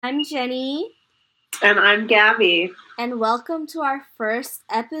I'm Jenny, And I'm Gabby. and welcome to our first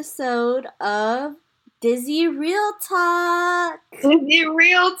episode of Dizzy Real Talk. Disney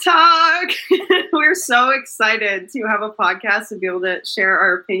Real Talk. We're so excited to have a podcast to be able to share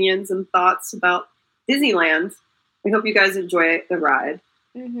our opinions and thoughts about Disneyland. We hope you guys enjoy the ride.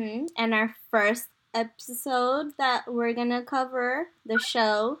 And our first episode that we're gonna cover, the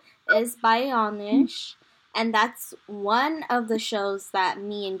show, is by Yanlis, and that's one of the shows that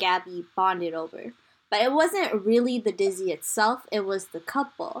me and Gabby bonded over. But it wasn't really the Dizzy itself, it was the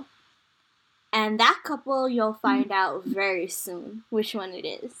couple. And that couple, you'll find out very soon which one it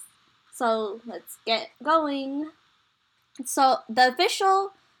is. So let's get going. So the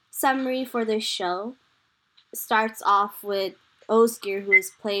official summary for this show starts off with Ozgur, who is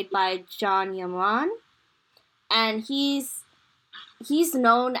played by John Yaman, and he's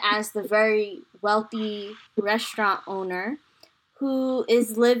known as the very wealthy restaurant owner who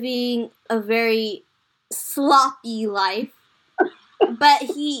is living a very sloppy life, but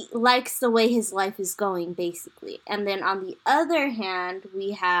he likes the way his life is going, basically. And then on the other hand,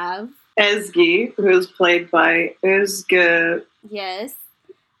 we have Ezgi, who is played by Ozgur. yes,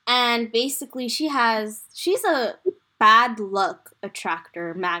 and basically she's a bad luck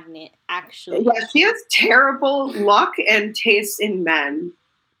attractor magnet, actually. Yeah, she has terrible luck and taste in men.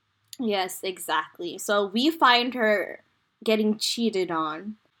 Yes, exactly. So we find her getting cheated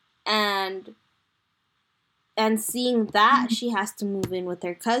on, and seeing that, she has to move in with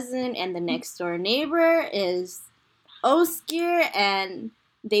her cousin, and the next door neighbor is Ozgur, and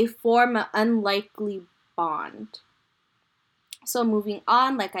they form an unlikely bond. So moving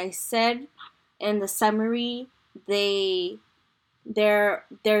on, like I said in the summary, they're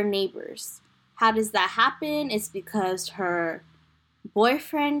neighbors. How does that happen? It's because her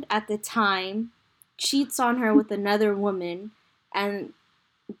boyfriend at the time cheats on her with another woman, and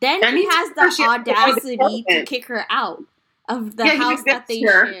then he has the audacity to kick her out of the house that they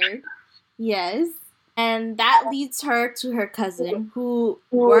shared. Yes. And that leads her to her cousin, who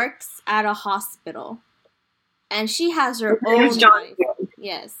works at a hospital. And she has her own life.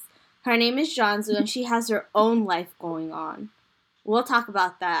 Yes. Her name is Janzu, and she has her own life going on. We'll talk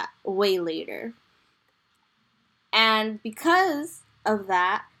about that way later. And because of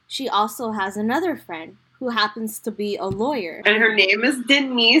that, she also has another friend who happens to be a lawyer. And her name is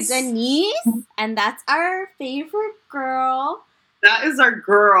Deniz. Deniz? And that's our favorite girl. That is our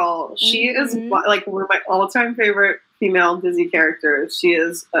girl. She is like one of my all-time favorite female Disney characters. She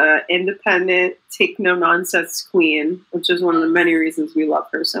is an independent, take-no-nonsense queen, which is one of the many reasons we love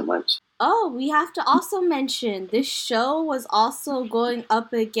her so much. Oh, we have to also mention, this show was also going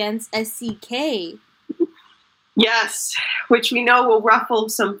up against SCK. Yes, which we know will ruffle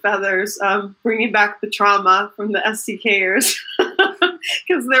some feathers, bringing back the trauma from the SCKers.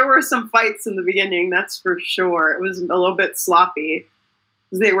 Because there were some fights in the beginning, that's for sure. It was a little bit sloppy.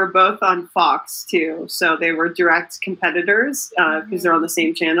 They were both on Fox, too. So they were direct competitors because they're on the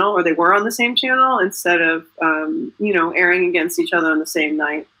same channel, or they were on the same channel, instead of, airing against each other on the same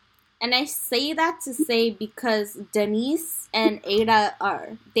night. And I say that to say because Deniz and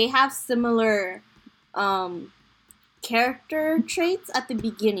Ada they have similar character traits at the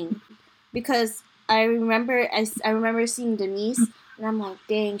beginning, because I remember seeing Deniz, and I'm like,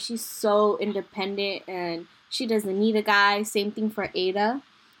 dang, she's so independent and she doesn't need a guy. Same thing for Ada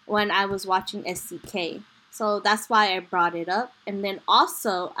when I was watching SCK. So that's why I brought it up. And then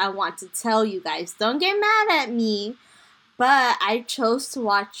also, I want to tell you guys, don't get mad at me, but I chose to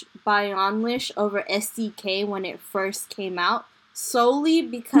watch By Yanlis over SCK when it first came out, solely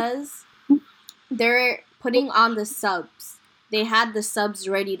because they're putting on the subs. They had the subs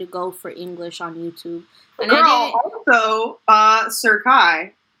ready to go for English on YouTube. And also, Sir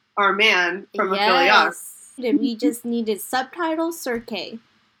Kai, our man from Affiliate. We just needed subtitles, Sir K,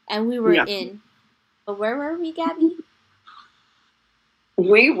 and we were in. But where were we, Gabby?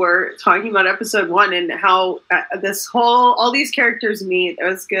 We were talking about episode 1 and how all these characters meet.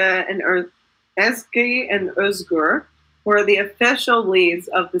 Ezgi and Ozgur were the official leads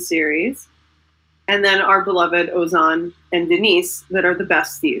of the series. And then our beloved Ozan and Deniz that are the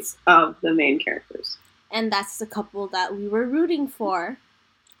besties of the main characters. And that's the couple that we were rooting for.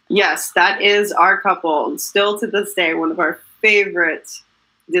 Yes, that is our couple. Still to this day, one of our favorite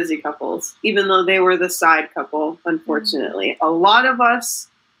Disney couples, even though they were the side couple, unfortunately. A lot of us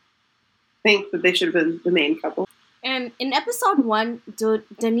think that they should have been the main couple. And in episode 1,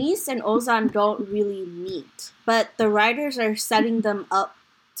 Deniz and Ozan don't really meet, but the writers are setting them up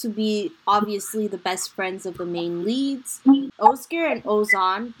to be obviously the best friends of the main leads. Ozgur and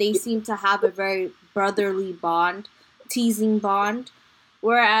Ozan, they seem to have a very brotherly bond, teasing bond.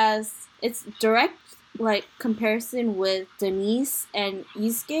 Whereas it's direct like comparison with Deniz and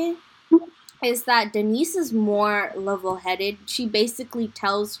Ezgi is that Deniz is more level-headed. She basically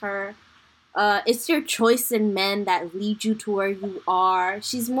tells her, it's your choice in men that lead you to where you are.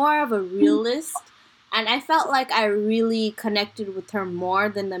 She's more of a realist, and I felt like I really connected with her more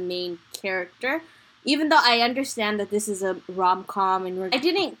than the main character. Even though I understand that this is a rom-com, and I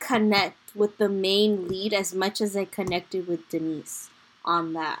didn't connect with the main lead as much as I connected with Deniz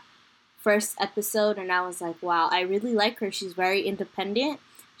on that first episode, and I was like, wow, I really like her. She's very independent.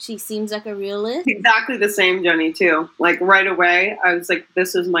 She seems like a realist. Exactly the same, Jenny, too. Like, right away, I was like,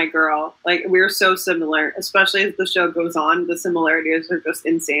 this is my girl. Like, we're so similar, especially as the show goes on. The similarities are just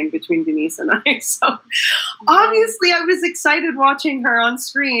insane between Deniz and I. So, obviously, I was excited watching her on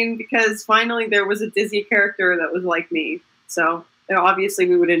screen because finally there was a Disney character that was like me. So, obviously,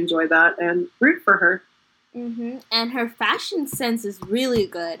 we would enjoy that and root for her. Mm-hmm. And her fashion sense is really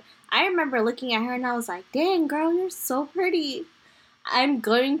good. I remember looking at her and I was like, dang, girl, you're so pretty. I'm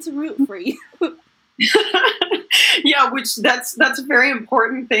going to root for you. Yeah, which that's a very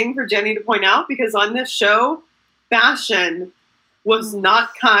important thing for Jenny to point out, because on this show, fashion was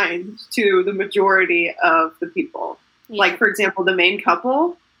not kind to the majority of the people. Yeah. Like, for example, the main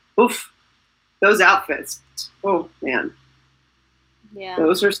couple, oof, those outfits. Oh, man. Yeah.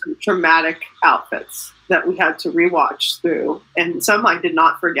 Those are some traumatic outfits that we had to rewatch through, and some I did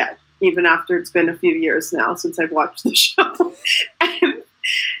not forget, even after it's been a few years now since I've watched the show. And,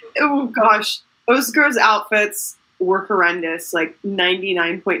 oh gosh, Ozgur's outfits were horrendous, like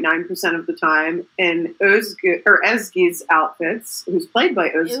 99.9% of the time, and Ezgi's outfits, who's played by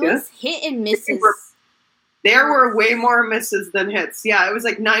Ozgur, it was hit and misses. There were way more misses than hits. Yeah, it was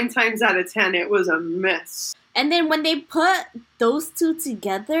like 9 times out of 10, it was a miss. And then when they put those two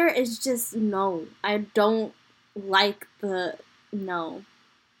together, it's just, no. I don't like the, no.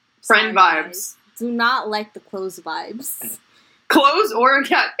 Friend vibes. Do not like the clothes vibes. Clothes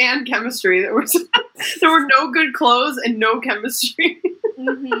and chemistry. There were no good clothes and no chemistry.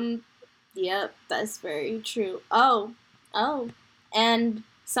 Mm-hmm. Yep, that's very true. Oh. And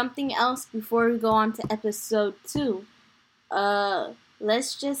something else before we go on to episode 2.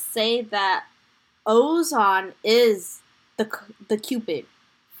 Let's just say that Ozan is the Cupid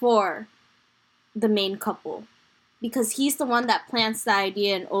for the main couple, because he's the one that plants the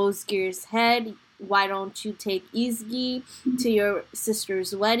idea in Ozgur's head. Why don't you take Ezgi to your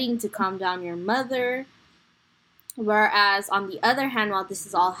sister's wedding to calm down your mother? Whereas on the other hand, while this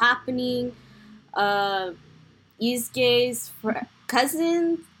is all happening, Ezgi's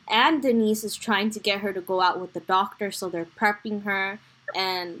cousin and Deniz is trying to get her to go out with the doctor, so they're prepping her,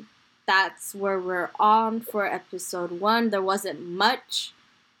 and that's where we're on for episode 1. There wasn't much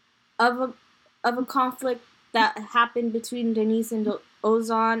of a conflict that happened between Deniz and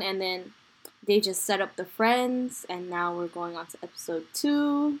Ozan, and then they just set up the friends, and now we're going on to episode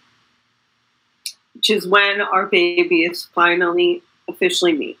 2. Which is when our baby is finally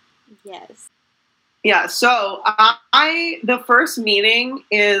officially me. Yes. Yeah, so the first meeting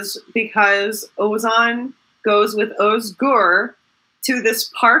is because Ozan goes with Ozgur to this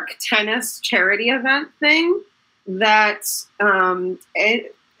park tennis charity event thing that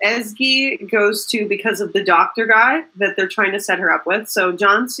Ezgi goes to because of the doctor guy that they're trying to set her up with. So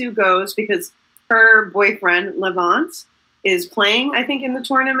Jansu goes because her boyfriend, Levant, is playing, I think, in the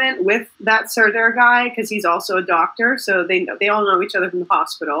tournament with that Serdar guy because he's also a doctor. So they all know each other from the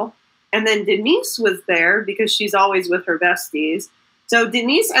hospital. And then Deniz was there because she's always with her besties. So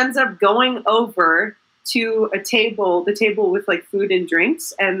Deniz ends up going over to the table with like food and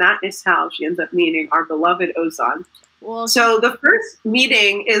drinks, and that is how she ends up meeting our beloved Ozan. Well, so the first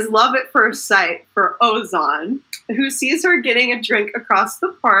meeting is love at first sight for Ozan, who sees her getting a drink across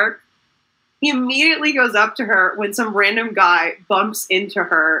the park. He immediately goes up to her when some random guy bumps into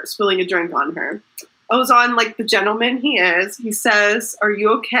her, spilling a drink on her. Ozan, like the gentleman he is, he says, "Are you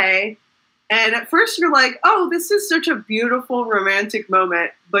okay?" And at first you're like, oh, this is such a beautiful romantic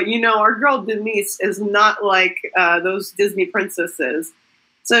moment. But, our girl Deniz is not like those Disney princesses.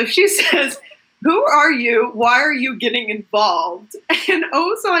 So she says, who are you? Why are you getting involved? And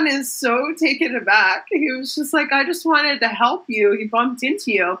Ozan is so taken aback. He was just like, I just wanted to help you. He bumped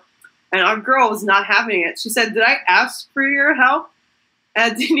into you. And our girl was not having it. She said, did I ask for your help?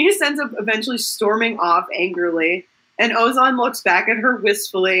 And Deniz ends up eventually storming off angrily. And Ozan looks back at her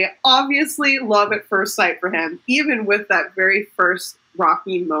wistfully. Obviously, love at first sight for him, even with that very first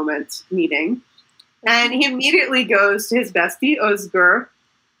rocky moment meeting. And he immediately goes to his bestie, Ozgur,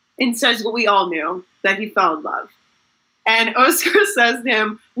 and says what we all knew, that he fell in love. And Ozgur says to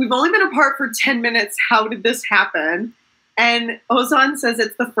him, we've only been apart for 10 minutes. How did this happen? And Ozan says,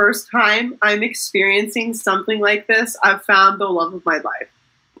 it's the first time I'm experiencing something like this. I've found the love of my life.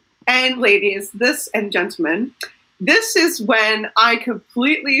 And ladies, and gentlemen, this is when I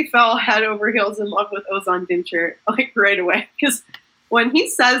completely fell head over heels in love with Ozan Dinçer, like right away. Because when he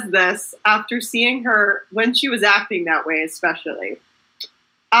says this, after seeing her, when she was acting that way especially.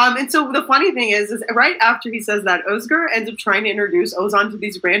 And so the funny thing is right after he says that, Ozgur ends up trying to introduce Ozan to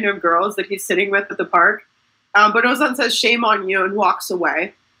these random girls that he's sitting with at the park. But Ozan says, shame on you, and walks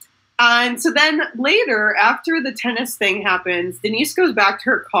away. And so then later, after the tennis thing happens, Deniz goes back to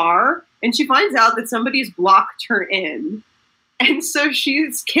her car, and she finds out that somebody's blocked her in. And so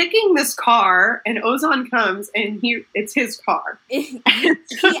she's kicking this car, and Ozan comes, and it's his car. He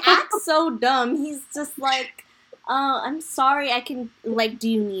acts so dumb. He's just like, I'm sorry, I can, like, do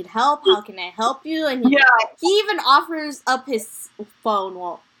you need help? How can I help you? And he even offers up his phone.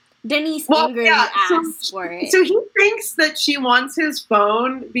 Well, Deniz angrily asks for it. So he thinks that she wants his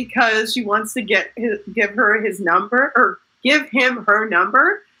phone because she wants to give her his number, or give him her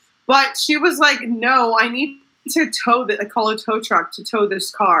number. But she was like, no, I need to call a tow truck to tow this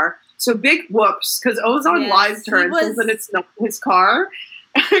car. So big whoops, because Ozan lies to her and says that it's not his car,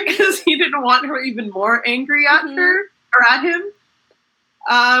 because he didn't want her even more angry at her, or at him.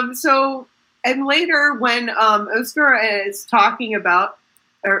 And later when Ozgur is talking about,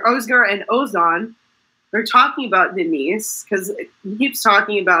 or Ozgur and Ozan, they're talking about Deniz, because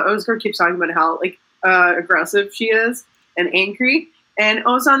Ozgur keeps talking about how aggressive she is and angry. And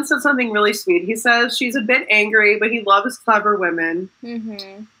Ozan said something really sweet. He says she's a bit angry, but he loves clever women.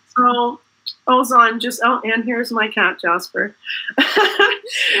 Mm-hmm. So Ozan and here's my cat, Jasper.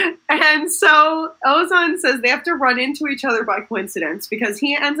 And so Ozan says they have to run into each other by coincidence, because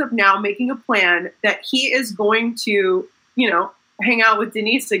he ends up now making a plan that he is going to, hang out with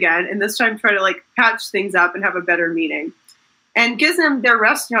Deniz again, and this time try to patch things up and have a better meeting. And Gizem, their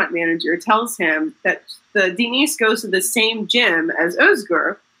restaurant manager, tells him that the Deniz goes to the same gym as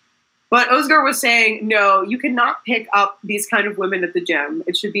Ozgur. But Ozgur was saying, no, you cannot pick up these kind of women at the gym.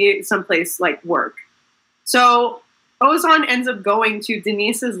 It should be someplace like work. So Ozan ends up going to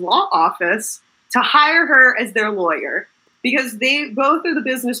Deniz's law office to hire her as their lawyer, because they both are the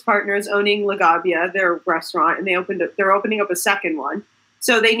business partners owning La Gabia, their restaurant, and they're opening up a second one.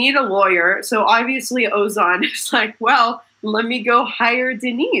 So they need a lawyer. So obviously Ozan is like, well, let me go hire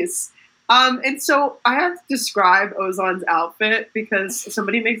Deniz. And so I have to describe Ozan's outfit, because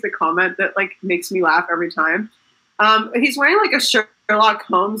somebody makes a comment that makes me laugh every time. He's wearing a Sherlock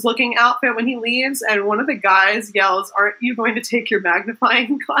Holmes looking outfit when he leaves, and one of the guys yells, "Aren't you going to take your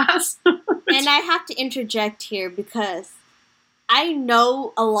magnifying glass?" And I have to interject here, because I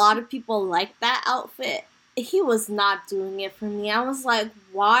know a lot of people like that outfit. He was not doing it for me. I was like,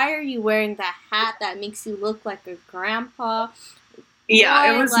 why are you wearing that hat that makes you look like a grandpa?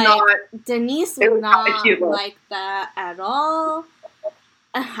 Yeah, it was not. Deniz was not like that at all.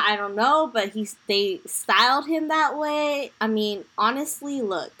 I don't know, but they styled him that way. I mean, honestly,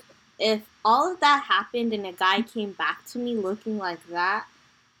 look, if all of that happened and a guy came back to me looking like that,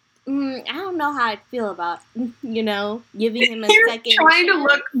 I don't know how I'd feel about, giving him a second trying to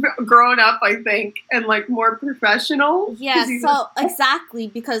look grown up, I think, and more professional. Yeah, exactly,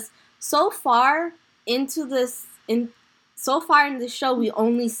 because so far in the show, we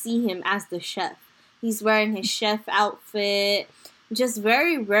only see him as the chef. He's wearing his chef outfit. Just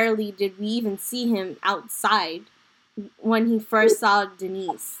very rarely did we even see him outside when he first saw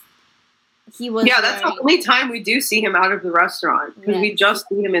Deniz. That's the only time we do see him out of the restaurant, because we just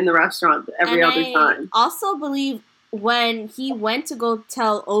see him in the restaurant every other time. I also believe when he went to go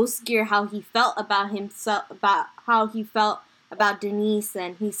tell Ozgur how he felt about himself, about how he felt about Deniz,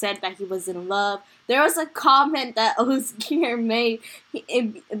 and he said that he was in love, there was a comment that Ozgur made,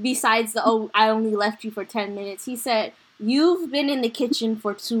 besides I only left you for 10 minutes. He said, you've been in the kitchen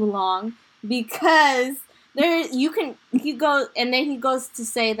for too long, because he goes to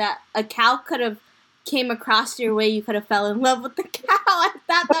say that a cow could have came across your way, you could have fell in love with the cow. I thought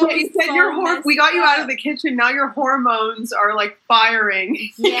that was so we got you out of the kitchen, now your hormones are firing.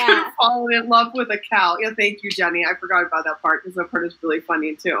 Yeah. You're falling in love with a cow. Yeah, thank you, Jenny. I forgot about that part, because that part is really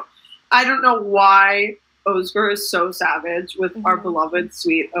funny too. I don't know why Ozgur is so savage with our beloved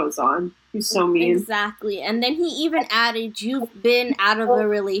sweet Ozan. He's so mean. Exactly. And then he even added, you've been out of a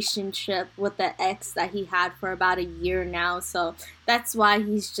relationship with the ex that he had for about a year now. So that's why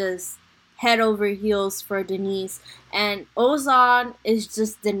he's just head over heels for Deniz. And Ozan is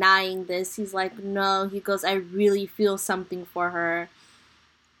just denying this. He's like, no. He goes, I really feel something for her.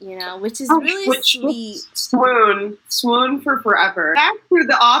 which is really sweet. Swoon for forever. Back to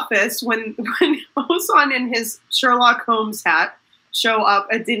the office when Ozan in his Sherlock Holmes hat show up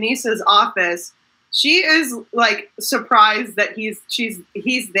at Denise's office. She is like surprised that he's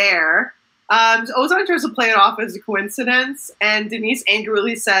there. Ozan tries to play it off as a coincidence, and Denise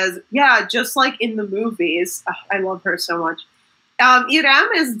angrily says, "Yeah, just like in the movies." I love her so much. Irem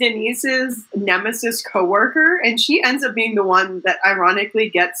is Denise's nemesis coworker, and she ends up being the one that ironically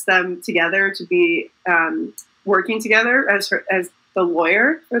gets them together to be working together as the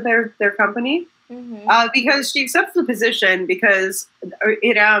lawyer for their company. Mm-hmm. Because she accepts the position because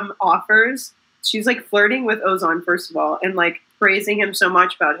Irem offers. She's like flirting with Ozan first of all, and like praising him so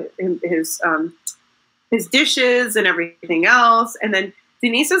much about his dishes and everything else, and then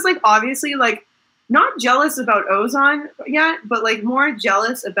Denise is like obviously like. Not jealous about Ozan yet, but like more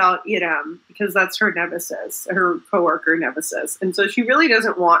jealous about Irem because that's her nemesis, her coworker nemesis. And so she really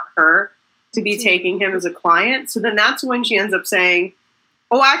doesn't want her to be taking him as a client. So then that's when she ends up saying,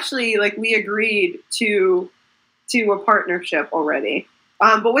 oh, actually, like we agreed to a partnership already.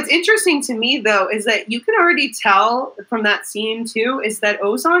 But what's interesting to me, though, is that you can already tell from that scene, too, is that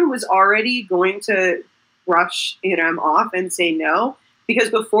Ozan was already going to brush Irem off and say no. Because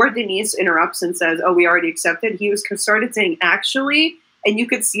before Denise interrupts and says, oh, we already accepted, he started saying actually, and you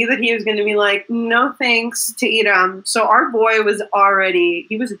could see that he was going to be like, no thanks to Irem. So our boy was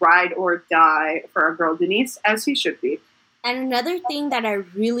ride or die for our girl Denise, as he should be. And another thing that I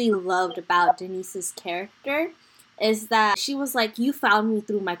really loved about Denise's character is that she was like, you found me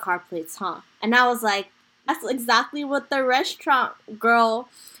through my car plates, huh? And I was like, that's exactly what the restaurant girl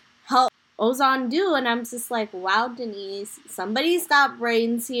helped Ozan do, and I'm just like, wow, Denise, somebody's got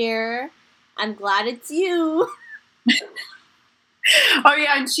brains here. I'm glad it's you. Oh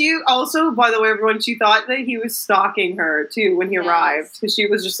yeah, and she also, by the way, everyone, she thought that he was stalking her too when he arrived, because she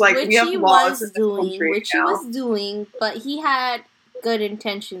was just like, which we have laws in this country. Which he was doing, but he had good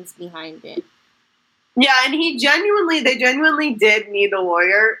intentions behind it. Yeah, and they genuinely did need a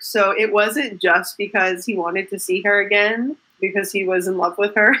lawyer, so it wasn't just because he wanted to see her again, because he was in love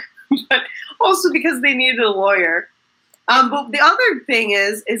with her. But also because they needed a lawyer. But the other thing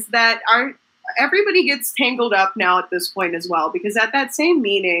is that everybody gets tangled up now at this point as well, because at that same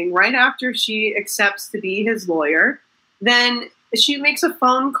meeting, right after she accepts to be his lawyer, then she makes a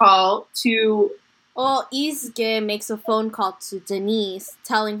phone call to... Well, Ezgi makes a phone call to Denise,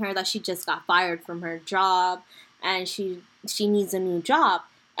 telling her that she just got fired from her job, and she needs a new job.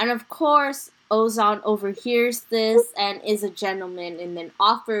 And of course, Ozan overhears this and is a gentleman and then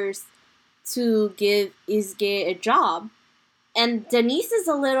offers to give Ezgi a job. And Denise is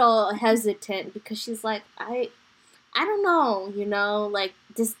a little hesitant because she's like, I don't know, like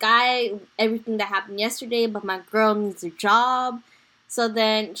this guy, everything that happened yesterday, but my girl needs a job. So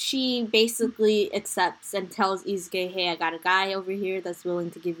then she basically accepts and tells Ezgi, hey, I got a guy over here that's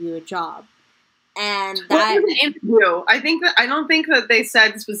willing to give you a job. And that interview, I don't think that they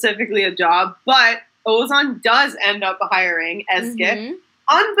said specifically a job, but Ozan does end up hiring Ezgi,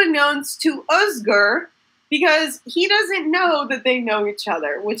 unbeknownst to Ozgur, because he doesn't know that they know each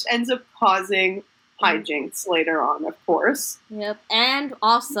other, which ends up causing hijinks later on, of course. Yep, and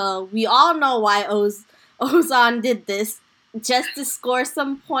also we all know why Ozan did this. Just to score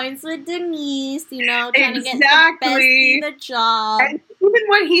some points with Denise, trying to get the bestie the job. And even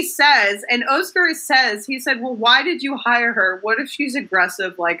what he says, and Ozgur says, he said, well, why did you hire her? What if she's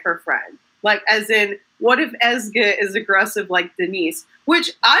aggressive like her friend? Like, as in, what if Ezgi is aggressive like Denise?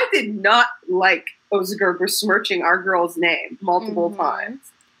 Which I did not like Ozgur besmirching our girl's name multiple times.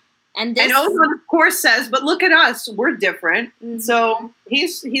 And Ozan, of course, says, but look at us, we're different. Mm-hmm. So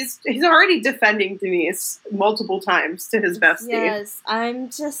he's already defending Denise multiple times to his bestie. Yes, I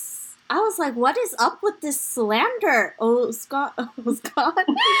was like, what is up with this slander? Scott.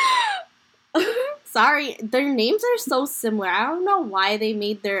 Sorry, their names are so similar. I don't know why they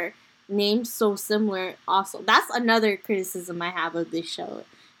made their names so similar also. That's another criticism I have of this show,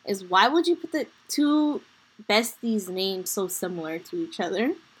 is why would you put the two besties' names so similar to each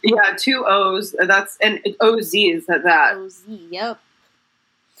other? Yeah, two O's. And OZs at that. OZ, yep.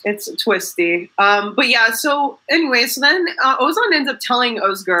 It's twisty. But yeah, so anyway, so then Ozan ends up telling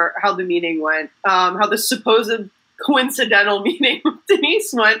Ozgur how the meeting went, how the supposed coincidental meeting with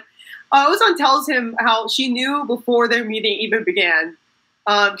Denise went. Ozan tells him how she knew before their meeting even began.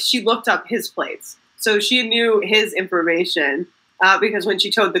 She looked up his plates. So she knew his information. Because when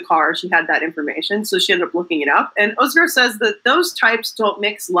she towed the car, she had that information. So she ended up looking it up. And Ozgur says that those types don't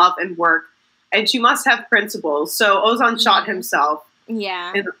mix love and work. And she must have principles. So Ozan shot himself in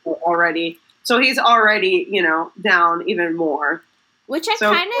the already. So he's already, down even more. Which I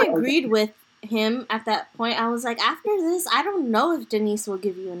kind of agreed with him at that point. I was like, after this, I don't know if Denise will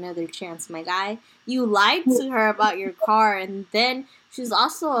give you another chance, my guy. You lied to her about your car, and then she's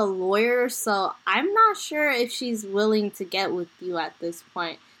also a lawyer, so I'm not sure if she's willing to get with you at this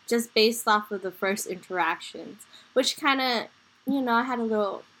point, just based off of the first interactions. Which kind of, I had a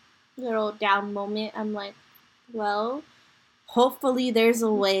little down moment. I'm like, well, hopefully there's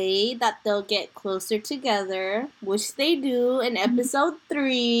a way that they'll get closer together, which they do in episode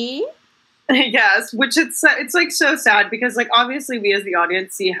 3. Yes, which it's like so sad because like obviously we as the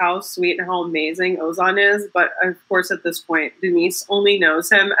audience see how sweet and how amazing Ozan is, but of course at this point Denise only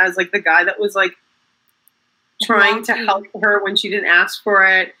knows him as like the guy that was like trying to help her when she didn't ask for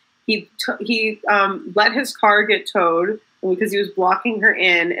it. He let his car get towed because he was blocking her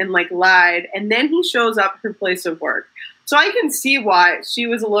in and like lied, and then he shows up at her place of work. So I can see why she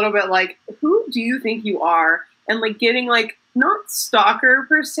was a little bit like, who do you think you are? And like getting like, not stalker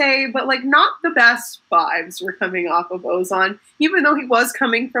per se, but like not the best vibes were coming off of Ozan. Even though he was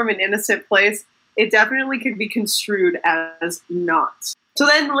coming from an innocent place, it definitely could be construed as not. So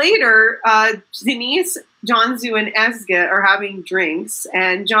then later, Denise, Cansu, and Ezgi are having drinks,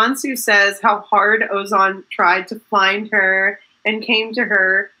 and Cansu says how hard Ozan tried to find her and came to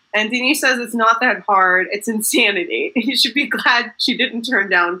her. And Denise says it's not that hard, it's insanity. You should be glad she didn't turn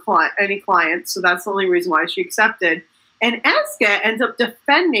down any clients, so that's the only reason why she accepted. And Ezgi ends up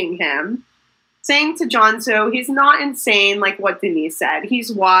defending him, saying to Cansu, he's not insane like what Denise said.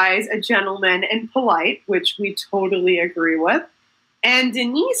 He's wise, a gentleman, and polite, which we totally agree with. And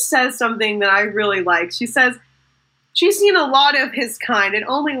Denise says something that I really like. She says, she's seen a lot of his kind. It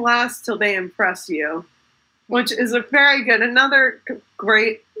only lasts till they impress you, which is a very good, another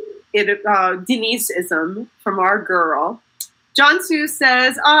great Denise-ism from our girl. Cansu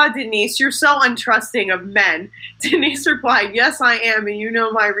says, Denise, you're so untrusting of men. Denise replied, yes, I am, and you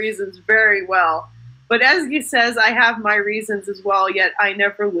know my reasons very well. But Ezgi says, I have my reasons as well, yet I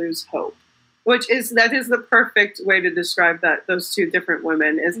never lose hope. That is the perfect way to describe those two different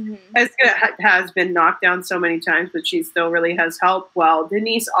women. Ezgi has been knocked down so many times, but she still really has help. While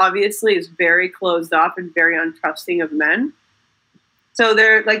Denise obviously is very closed off and very untrusting of men. So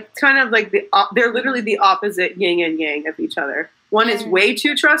they're like kind of like they're literally the opposite yin and yang of each other. One is way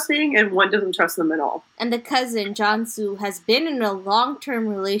too trusting, and one doesn't trust them at all. And the cousin Cansu has been in a long-term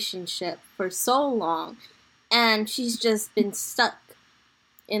relationship for so long, and she's just been stuck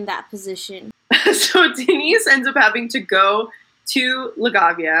in that position. So Denise ends up having to go to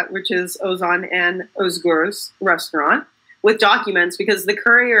Lagavia, which is Ozan and Ozgur's restaurant, with documents because the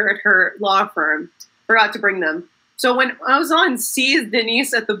courier at her law firm forgot to bring them. So when Ozan sees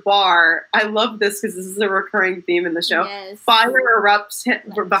Denise at the bar, I love this because this is a recurring theme in the show. Yes. Fire erupts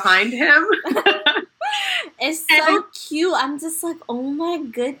behind him. It's so cute. I'm just like, oh my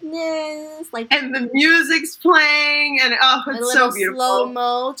goodness! Like, and the music's playing, and it's so beautiful.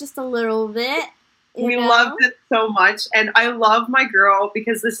 Slow-mo, just a little bit. We loved it so much, and I love my girl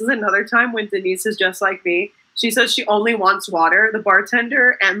because this is another time when Denise is just like me. She says she only wants water. The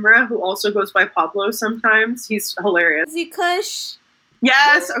bartender, Emra, who also goes by Pablo sometimes, he's hilarious. Is he Kush?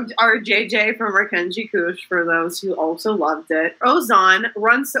 Yes, our JJ from Rakenji Kush, for those who also loved it. Ozan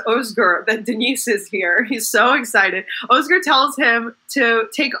runs to Ozgur that Denise is here. He's so excited. Ozgur tells him to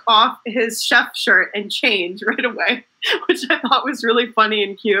take off his chef shirt and change right away, which I thought was really funny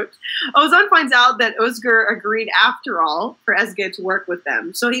and cute. Ozan finds out that Ozgur agreed after all for Ezgi to work with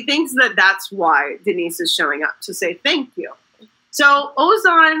them. So he thinks that that's why Denise is showing up, to say thank you. So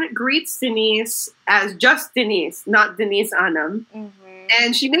Ozan greets Denise as just Denise, not Denise Anam. Mm-hmm.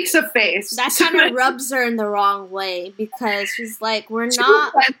 And she makes a face. That kind of rubs her in the wrong way because she's like, we're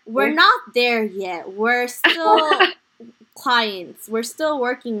not there yet. We're still clients. We're still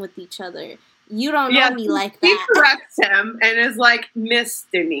working with each other. You don't know me like that. He corrects him and is like, Miss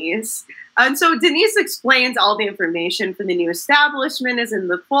Denise. And so Denise explains all the information for the new establishment is in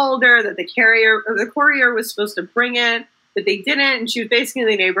the folder, that the courier was supposed to bring it, that they didn't, and she was basically in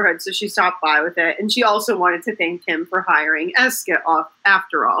the neighborhood, so she stopped by with it. And she also wanted to thank him for hiring Ezgi off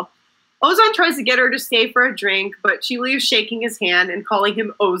after all. Ozan tries to get her to stay for a drink, but she leaves shaking his hand and calling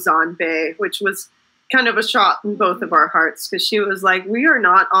him Ozan Bay, which was kind of a shot in both of our hearts, because she was like, we are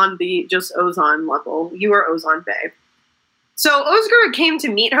not on the just Ozan level. You are Ozan Bay. So Ozgur came to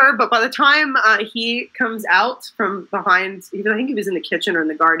meet her, but by the time he comes out from behind, I think he was in the kitchen or in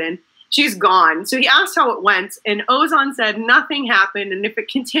the garden, she's gone. So he asked how it went, and Ozan said nothing happened, and if it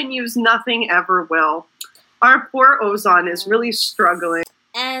continues, nothing ever will. Our poor Ozan is really struggling.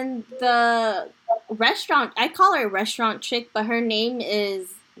 And the restaurant, I call her a restaurant chick, but her name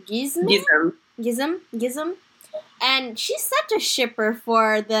is Gizm. And she's such a shipper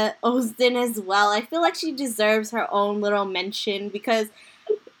for the Ozden as well. I feel like she deserves her own little mention because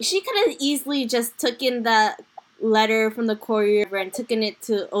she could have easily just taken the letter from the courier and taken it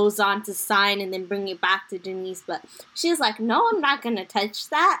to Ozan to sign and then bring it back to Deniz. But she's like, no, I'm not going to touch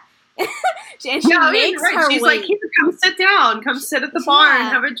that. And she makes her She's wait. like, here, come sit down. Come sit at the bar and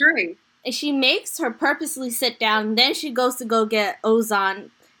have a drink. And she makes her purposely sit down. And then she goes to go get Ozan.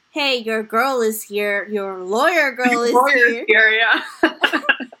 Hey, your girl is here. Your lawyer girl is here. Yeah.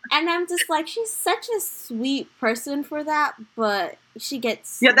 And I'm just like, she's such a sweet person for that, but she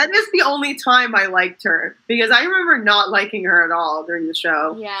gets... Yeah, that is the only time I liked her. Because I remember not liking her at all during the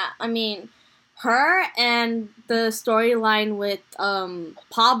show. Yeah, I mean, her and the storyline with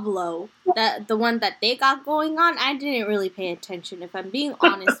Pablo, the one that they got going on, I didn't really pay attention, if I'm being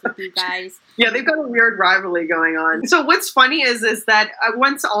honest with you guys. Yeah, they've got a weird rivalry going on. So what's funny is that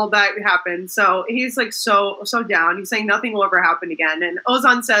once all that happened, so he's like so down. He's saying nothing will ever happen again. And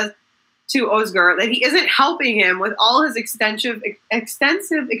Ozan says to Ozgur that he isn't helping him with all his extensive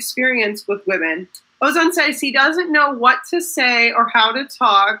experience with women. Ozan says he doesn't know what to say or how to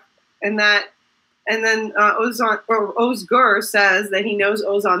talk, and then Ozgur says that he knows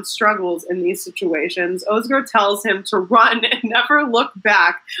Ozan struggles in these situations. Ozgur tells him to run and never look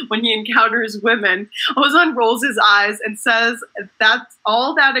back when he encounters women. Ozan rolls his eyes and says that's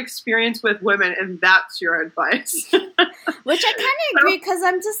all that experience with women, and that's your advice. Which I kind of agree, because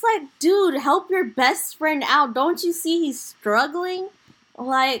I'm just like, dude, help your best friend out. Don't you see he's struggling?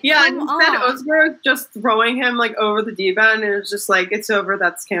 Like, yeah, come instead on. Ozgur is just throwing him like over the deep end, and it's just like, it's over,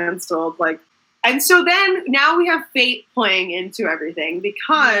 that's canceled. Like, and so then now we have fate playing into everything,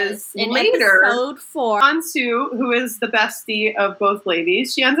 because in later, episode 4, Ansu, who is the bestie of both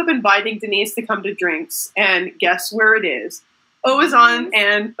ladies, she ends up inviting Deniz to come to drinks, and guess where it is? Ozan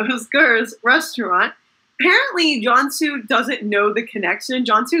and Ozgur's restaurant. Apparently, Jansu doesn't know the connection.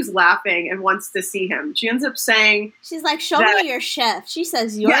 Jansu's laughing and wants to see him. She ends up saying... She's like, show me your chef. She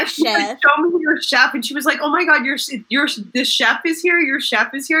says, your chef. Like, show me your chef. And she was like, oh my god, the chef is here? Your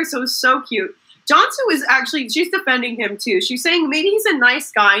chef is here? So it was so cute. Jansu is actually, she's defending him too. She's saying maybe he's a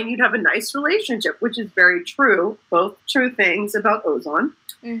nice guy and you'd have a nice relationship, which is very true. Both true things about Ozan.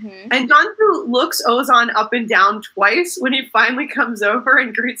 Mm-hmm. And Jansu looks Ozan up and down twice when he finally comes over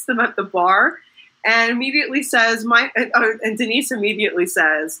and greets them at the bar. And immediately says, and Deniz immediately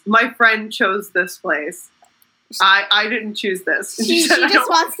says, my friend chose this place. I didn't choose this. She just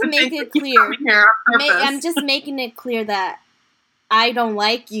wants to make it clear. I'm just making it clear that I don't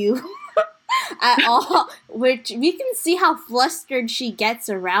like you at all. Which we can see how flustered she gets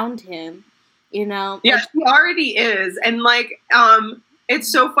around him, you know? Yeah, she already is. And like,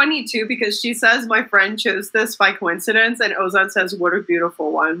 it's so funny too, because she says, my friend chose this by coincidence. And Ozan says, what a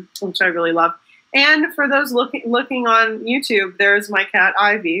beautiful one, which I really love. And for those looking on YouTube, there's my cat,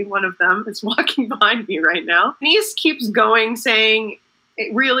 Ivy. One of them is walking behind me right now. Deniz keeps going, saying,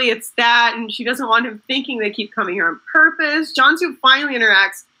 it's that, and she doesn't want him thinking they keep coming here on purpose. Jansu finally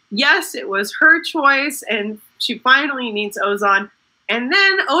interacts. Yes, it was her choice, and she finally meets Ozan. And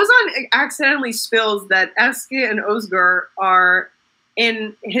then Ozan accidentally spills that Ezgi and Ozgur are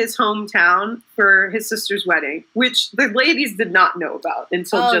in his hometown for his sister's wedding, which the ladies did not know about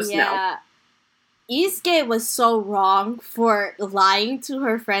until just now. Ezgi was so wrong for lying to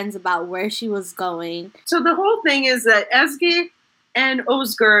her friends about where she was going. So the whole thing is that Ezgi and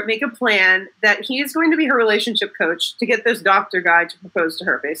Ozgur make a plan that he is going to be her relationship coach to get this doctor guy to propose to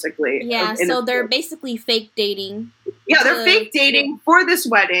her, basically. Yeah, so they're basically fake dating. Yeah, they're fake dating for this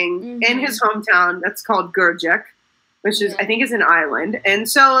wedding in his hometown. That's called Gurjek, which is, I think, is an island. And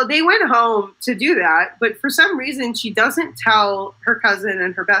so they went home to do that, but for some reason she doesn't tell her cousin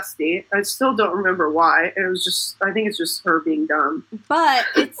and her bestie. I still don't remember why. It was just, I think it's just her being dumb. But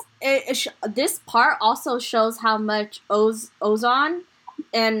this part also shows how much Ozan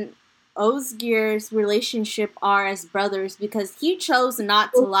and Ozgir's relationship are as brothers, because he chose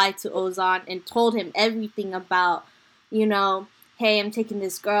not to lie to Ozan and told him everything about, you know, hey, I'm taking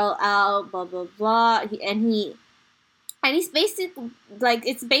this girl out, blah, blah, blah. And he's basically, like,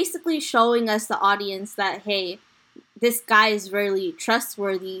 it's basically showing us, the audience, that, hey, this guy is really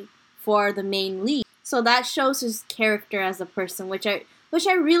trustworthy for the main lead. So that shows his character as a person, which I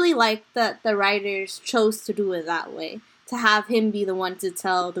really like that the writers chose to do it that way. To have him be the one to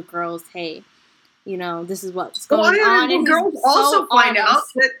tell the girls, hey, you know, this is what's going on. And girls also find out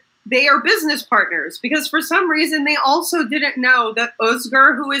that they are business partners, because for some reason they also didn't know that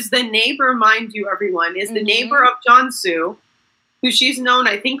Ozgur, who is the neighbor, mind you, everyone, is the neighbor of Jansu, who she's known,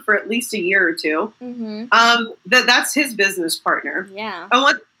 I think, for at least a year or two. Mm-hmm. That's his business partner. Yeah.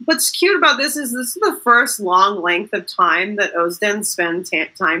 And what's cute about this is the first long length of time that Ozden spend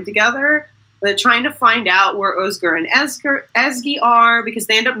time together. They're trying to find out where Ozgur and Ezgi are, because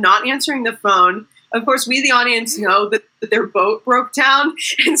they end up not answering the phone. Of course, we, the audience, know that their boat broke down,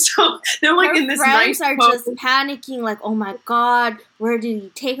 and so they're like in this nice boat. Her friends are just panicking, like, "Oh my God, where did he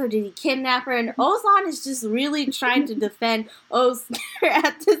take her? Did he kidnap her?" And Ozan is just really trying to defend Ozgur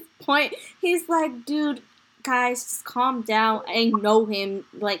at this point. He's like, "Dude, guys, just calm down. I know him.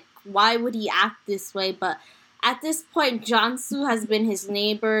 Like, why would he act this way?" But at this point, Jansu has been his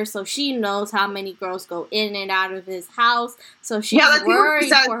neighbor, so she knows how many girls go in and out of his house. So she's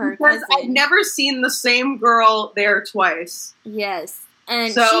worried for her cousin. I've never seen the same girl there twice. Yes,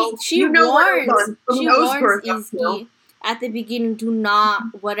 and so she warns Ezgi at the beginning, do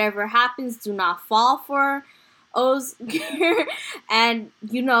not, whatever happens, do not fall for Ozgur, and,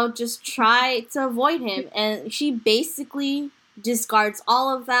 just try to avoid him. And she basically discards all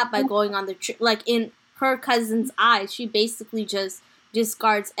of that by going on the trip, like, in her cousin's eyes, she basically just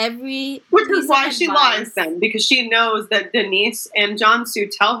discards every. Which is why she lies then, because she knows that Deniz and Jansu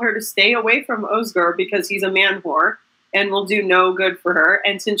tell her to stay away from Ozgur because he's a man whore and will do no good for her.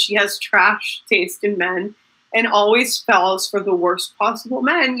 And since she has trash taste in men and always falls for the worst possible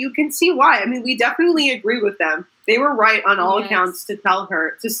men, you can see why. I mean, we definitely agree with them. They were right on all accounts to tell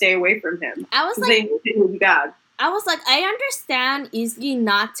her to stay away from him. I was like, they knew it would be bad. I was like, I understand Ezgi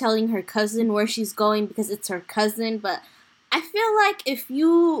not telling her cousin where she's going because it's her cousin, but I feel like if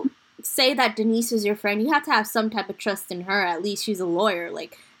you say that Deniz is your friend, you have to have some type of trust in her. At least she's a lawyer.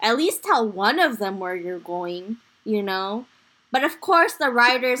 Like, at least tell one of them where you're going, But of course, the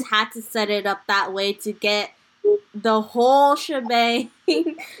writers had to set it up that way to get the whole shebang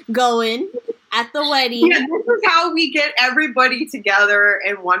going at the wedding. Yeah, this is how we get everybody together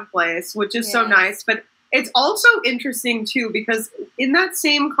in one place, which is so nice. But it's also interesting, too, because in that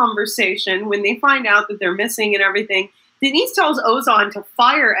same conversation, when they find out that they're missing and everything, Deniz tells Ozan to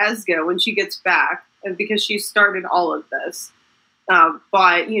fire Ezgi when she gets back, because she started all of this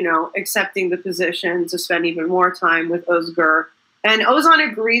by, accepting the position to spend even more time with Ozgur. And Ozan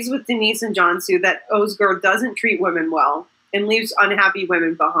agrees with Deniz and Jansu that Ozgur doesn't treat women well and leaves unhappy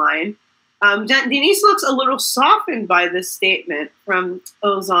women behind. Deniz looks a little softened by this statement from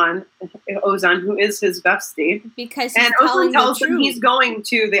Ozan, who is his bestie. Because Ozan tells him he's going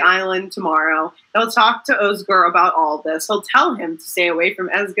to the island tomorrow. He'll talk to Ozgur about all this. He'll tell him to stay away from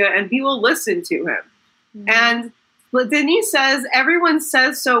Ezgi, and he will listen to him. Mm-hmm. And Deniz says, everyone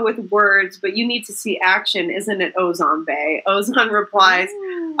says so with words, but you need to see action, isn't it, Ozan Bey? Ozan replies,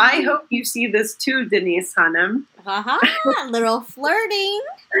 I hope you see this too, Deniz Hanım. Little flirting.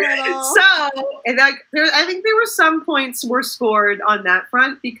 So, I think there were some points were scored on that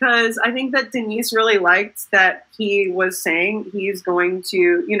front, because I think that Deniz really liked that he was saying he's going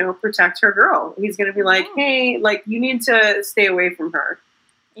to, protect her girl. He's going to be like, hey, like, you need to stay away from her.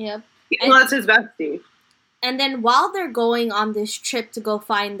 Yep. Well, that's his bestie. And then while they're going on this trip to go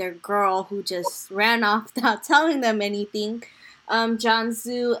find their girl who just ran off without telling them anything,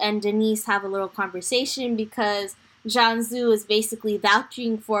 Jansu and Deniz have a little conversation, because Jansu is basically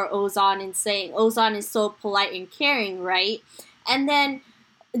vouching for Ozan and saying Ozan is so polite and caring, right? And then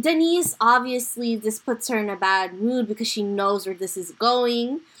Deniz, obviously, this puts her in a bad mood because she knows where this is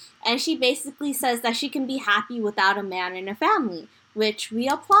going. And she basically says that she can be happy without a man and a family, which we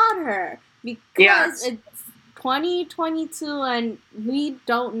applaud her, because it's 2022 and we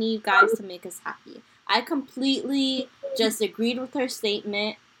don't need guys to make us happy. I completely just agreed with her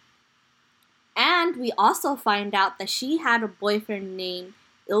statement. And we also find out that she had a boyfriend named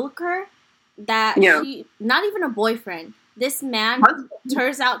Ilker, she, not even a boyfriend. This man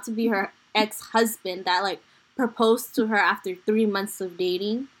turns out to be her ex-husband that, like, proposed to her after 3 months of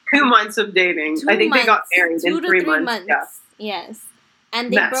dating. 2 months of dating. I think they got married in 3 months. Yeah. Yes.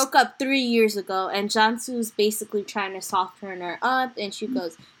 And they broke up 3 years ago, and Jansu's basically trying to soften her up, and she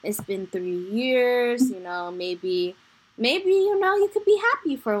goes, it's been 3 years, maybe, you could be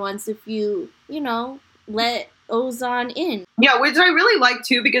happy for once if you, let Ozan in. Yeah, which I really like,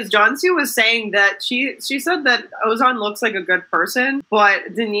 too, because Jansu was saying that she said that Ozan looks like a good person,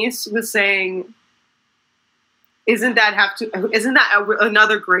 but Deniz was saying, isn't that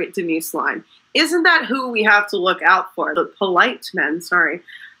another great Deniz line? Isn't that who we have to look out for? The polite men, sorry.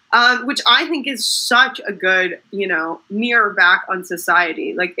 Which I think is such a good, mirror back on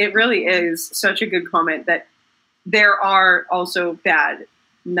society. Like, it really is such a good comment that there are also bad,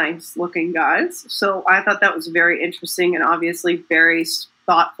 nice-looking guys. So I thought that was very interesting and obviously very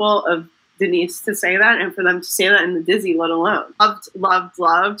thoughtful of Denise to say that, and for them to say that in the Dizzy, let alone. Loved.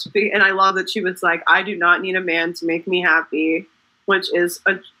 And I love that she was like, I do not need a man to make me happy, which is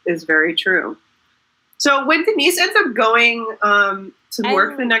very true. So when Denise ends up going to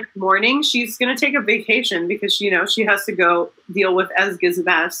work the next morning, she's going to take a vacation because, she has to go deal with Ezgi's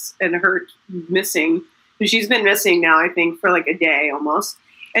mess and her missing. She's been missing now, I think, for like a day almost.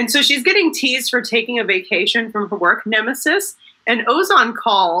 And so she's getting teased for taking a vacation from her work nemesis. And Ozan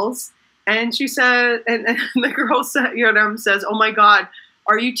calls, and she said, and the girl says, "Oh my God,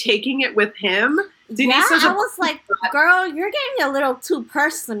 are you taking it with him?" Denise says, I was like, "Girl, you're getting a little too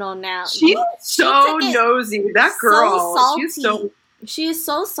personal now." She's so nosy. That girl, she is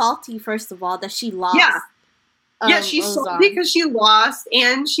so salty. First of all, that she lost. Yeah, she's Ozan. salty because she lost,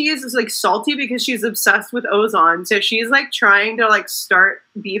 and she is like salty because she's obsessed with Ozan. So she's like trying to like start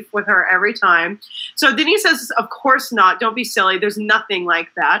beef with her every time. So Denise says, "Of course not. Don't be silly. There's nothing like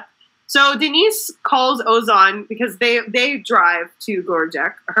that." So Denise calls Ozan because they drive to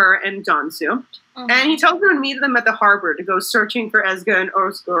Gorjek, her and Jansu, and he tells them to meet them at the harbor to go searching for Ezgi and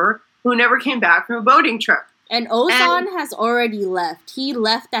Ozgur, who never came back from a boating trip. And Ozan has already left. He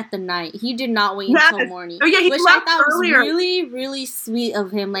left at the night. He did not wait until morning. Oh yeah, he which left I thought earlier. was really, really sweet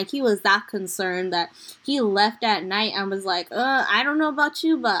of him. Like, he was that concerned that he left at night and was like, I don't know about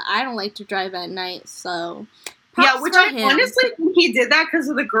you, but I don't like to drive at night, so... Yeah, which I honestly think he did that because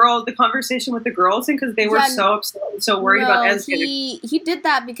of the conversation with the girls, and because they were so upset and so worried about Ezgi. He did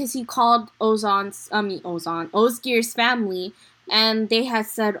that because he called Ozgir's family, and they had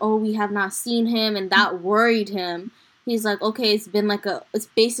said, "Oh, we have not seen him," and that worried him. He's like, "Okay, it's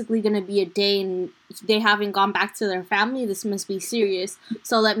basically gonna be a day, and they haven't gone back to their family. This must be serious.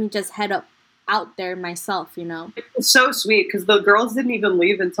 So let me just head out there myself, It's so sweet because the girls didn't even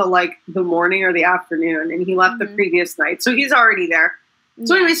leave until like the morning or the afternoon, and he left the previous night, so he's already there.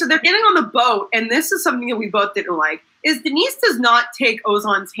 So anyway, so they're getting on the boat, and this is something that we both didn't like. Is Denise does not take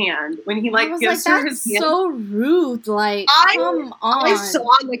Ozan's hand when he gives her his hand. So rude. Like, come on. I saw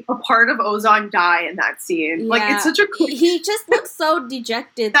like a part of Ozan die in that scene. Yeah. Like, it's such a he just looks so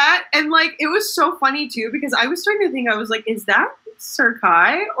dejected. And like it was so funny too because I was starting to think, I was like, is that Sir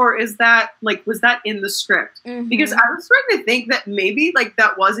Kai, or is that was that in the script? Because I was starting to think that maybe like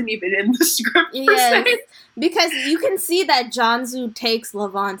that wasn't even in the script per se. Because you can see that Jansu takes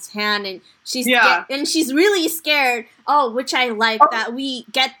Levant's hand, and she's really scared. Oh, which I like that we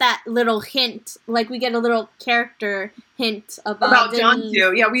get that little hint, like we get a little character hint about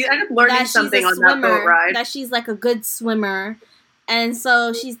Jansu. Yeah, we end up learning something on that boat ride. That she's like a good swimmer, and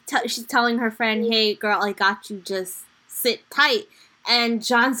so she's telling her friend, "Hey, girl, I got you. Just sit tight." And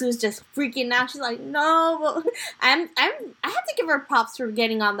Jansu's just freaking out. She's like, "No, I had to give her props for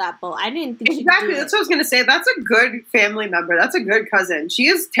getting on that boat. I didn't think exactly. That's what I was gonna say. That's a good family member. That's a good cousin. She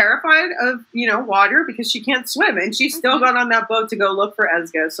is terrified of water because she can't swim, and she still got on that boat to go look for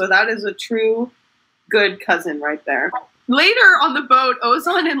Ezgi. So that is a true good cousin right there." Later on the boat,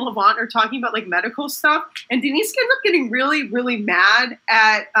 Ozan and Levant are talking about like medical stuff, and Denise ends up getting really, really mad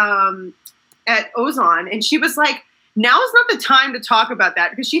at Ozan, and she was like, "Now is not the time to talk about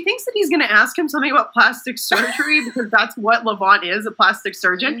that," because she thinks that he's going to ask him something about plastic surgery because that's what Levant is, a plastic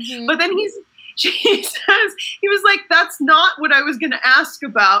surgeon. But then she says, he was like, "That's not what I was going to ask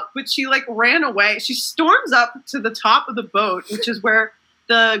about," but she like ran away. She storms up to the top of the boat, which is where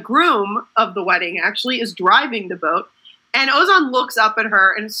the groom of the wedding actually is driving the boat. And Ozan looks up at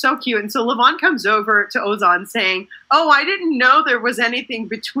her, and it's so cute. And so Levant comes over to Ozan saying, "Oh, I didn't know there was anything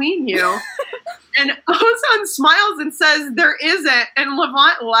between you." And Ozan smiles and says, "There isn't." And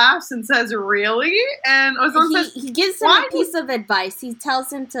Levant laughs and says, "Really?" And Ozan says, he gives him a piece of advice. He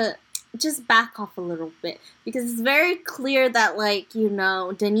tells him to just back off a little bit because it's very clear that,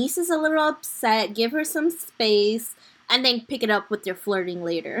 Denise is a little upset. Give her some space, and then pick it up with your flirting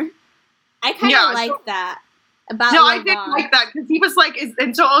later. I kind of like that. I didn't like that because he was like,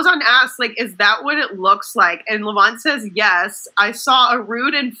 and so Ozan asked, like, "Is that what it looks like?" And Levant says, "Yes, I saw a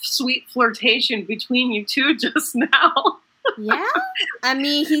rude and sweet flirtation between you two just now." Yeah, I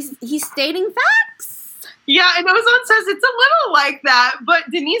mean, he's stating facts. Yeah, and Ozan says it's a little like that, but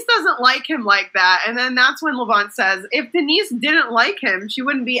Denise doesn't like him like that. And then that's when Levant says, if Denise didn't like him, she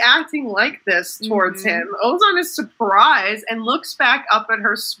wouldn't be acting like this towards him. Ozan is surprised and looks back up at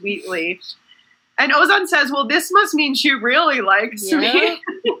her sweetly. And Ozan says, "Well, this must mean she really likes me."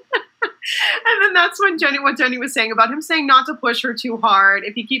 And then that's when what Jenny was saying about him saying not to push her too hard.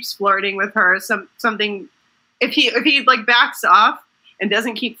 If he keeps flirting with her, if he like backs off and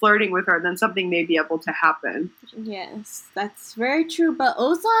doesn't keep flirting with her, then something may be able to happen. Yes, that's very true. But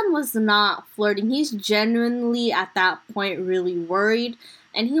Ozan was not flirting. He's genuinely at that point really worried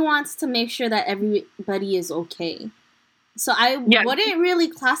and he wants to make sure that everybody is okay. So I wouldn't really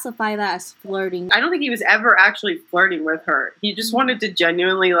classify that as flirting. I don't think he was ever actually flirting with her. He just wanted to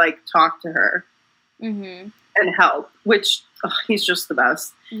genuinely, like, talk to her and help, which he's just the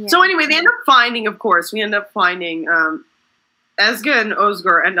best. Yeah. So anyway, they end up finding, of course, Ezgi and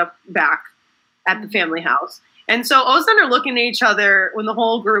Ozgur end up back at the family house. And so Ozden are looking at each other when the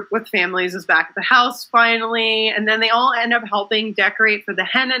whole group with families is back at the house finally. And then they all end up helping decorate for the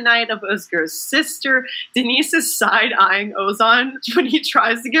henna night of Ozgur's sister. Deniz is side-eyeing Ozan when he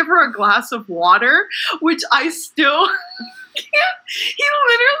tries to give her a glass of water, which I still can't. He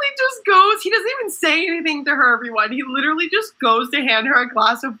literally just goes, he doesn't even say anything to her, everyone. He literally just goes to hand her a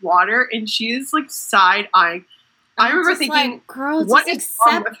glass of water, and she's like side-eyeing. I remember thinking, like, girl, what is accept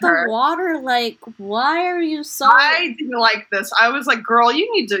wrong with her? The water. Like, why are you so... I didn't like this. I was like, girl,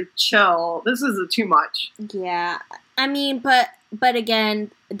 you need to chill. This is too much. Yeah. I mean, but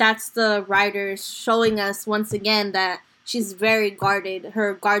again, that's the writers showing us once again that she's very guarded.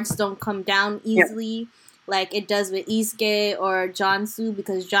 Her guards don't come down easily like it does with Ezgi or Jansu,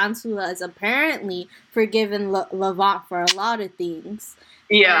 because Jansu has apparently forgiven Levant for a lot of things.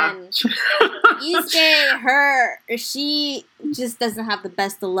 Yeah. And she just doesn't have the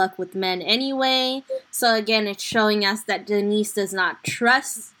best of luck with men anyway. So again, it's showing us that Deniz does not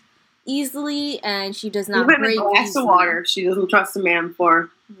trust easily, and she does not break a glass of water she doesn't trust a man for.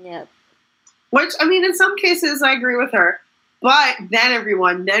 Yep. Which, I mean, in some cases, I agree with her. But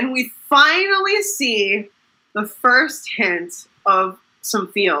then we finally see the first hint of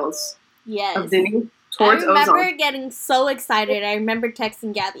some feels of Deniz towards Ozan. I remember getting so excited. I remember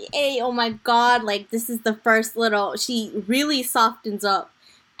texting Gabby, hey, oh my god, like, this is the first little... She really softens up.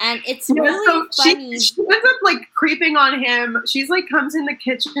 And it's really funny. She ends up, like, creeping on him. She's, like, comes in the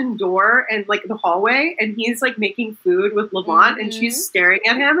kitchen door and, like, the hallway, and he's, like, making food with Levant, and she's staring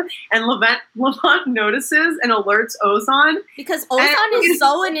at him, and Levant notices and alerts Ozan. Because Ozan is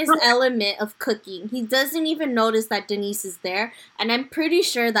so in his element of cooking. He doesn't even notice that Deniz is there, and I'm pretty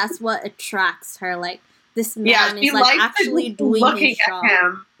sure that's what attracts her. Like, this man is, like, actually doing his job. At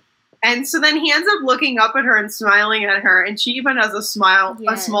him. And so then he ends up looking up at her and smiling at her, and she even has a smile,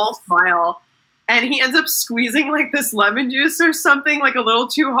 a small smile. And he ends up squeezing, like, this lemon juice or something, like, a little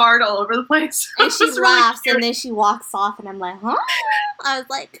too hard all over the place. And she laughs, and then she walks off, and I'm like, huh? I was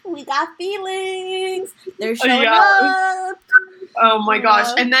like, we got feelings. They're showing up. Oh, my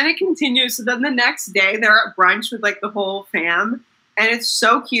gosh. And then it continues. So then the next day, they're at brunch with, like, the whole fam. And it's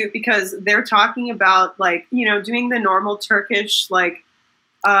so cute because they're talking about, like, you know, doing the normal Turkish, like,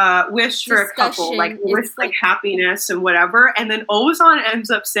 wish for a couple, like wish like happiness and whatever, and then Ozan ends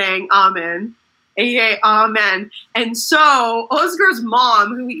up saying amen, aka amen. And so Ozgur's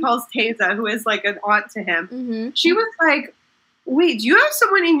mom, who he calls Teyze, who is like an aunt to him, she was like, wait, do you have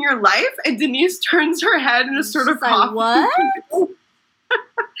someone in your life? And Deniz turns her head and is sort of like, what? Ozan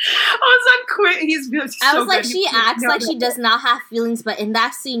quit. He's I was so like, good. she acts like she does not have feelings, but in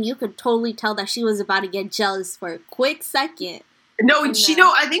that scene you could totally tell that she was about to get jealous for a quick second. No,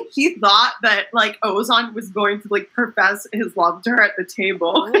 I think she thought that, like, Ozan was going to, like, profess his love to her at the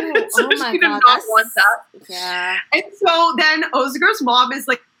table. Ooh, so she did not want that. Yeah. And so then Ozgur's mom is,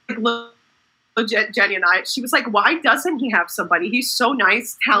 like legit Jenny and I. She was like, why doesn't he have somebody? He's so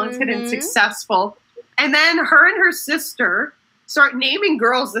nice, talented, and successful. And then her and her sister start naming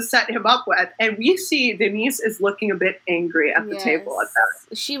girls to set him up with. And we see Deniz is looking a bit angry at the table at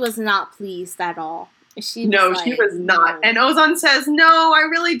that. She was not pleased at all. She was not. And Ozan says, no, I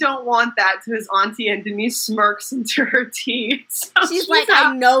really don't want that, to his auntie, and Deniz smirks into her teeth. So she's like,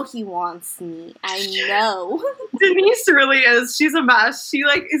 I know he wants me. I know. Deniz really is. She's a mess. She,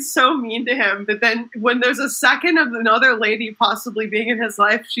 like, is so mean to him. But then when there's a second of another lady possibly being in his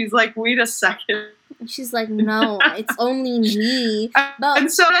life, she's like, wait a second. She's like, no, it's only me. And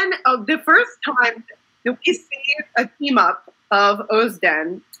so then the first time that we see a team up of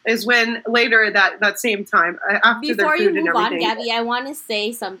Ozden is when later that same time after their food and everything. Before you move on, Gabby, I want to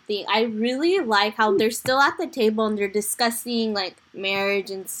say something. I really like how they're still at the table and they're discussing like marriage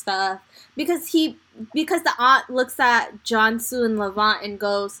and stuff because the aunt looks at Jansu and Levant and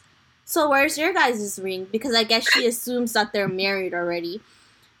goes, "So where's your guys' ring?" Because I guess she assumes that they're married already.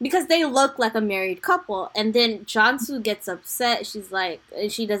 Because they look like a married couple. And then Jansu gets upset. She's like,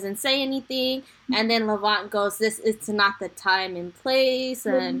 she doesn't say anything. And then Levant goes, it's not the time and place.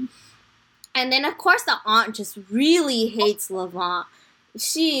 And then, of course, the aunt just really hates Levant.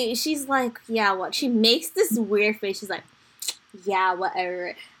 She's like, yeah, what? She makes this weird face. She's like, yeah,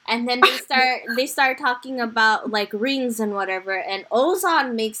 whatever. And then they start talking about, like, rings and whatever. And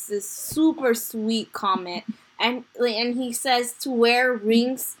Ozan makes this super sweet comment. and he says to wear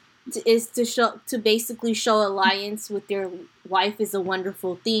rings is to basically show alliance with your wife is a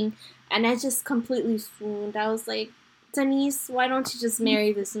wonderful thing. And I just completely swooned. I was like, Deniz, why don't you just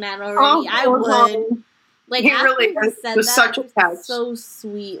marry this man already? I would. Like, he really was such a catch. So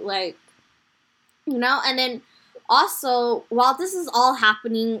sweet, like, you know. And then also, while this is all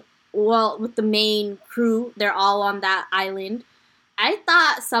happening, well, with the main crew, they're all on that island. I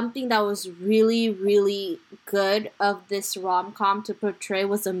thought something that was really, really good of this rom-com to portray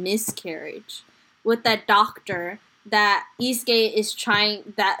was a miscarriage with that doctor that Ezgi is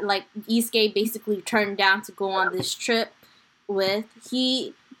trying, that like Ezgi basically turned down to go on this trip with.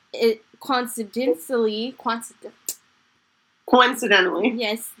 Coincidentally,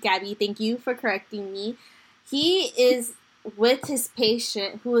 yes, Gabby, thank you for correcting me. He is with his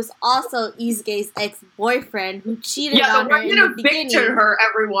patient, who is also Ezgi's ex-boyfriend, who cheated on her in the beginning. Yeah, her,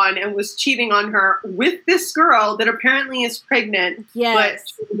 everyone, and was cheating on her with this girl that apparently is pregnant.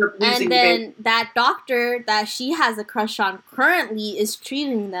 Yes, and then that doctor that she has a crush on currently is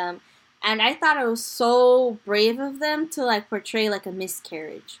treating them. And I thought it was so brave of them to like portray like a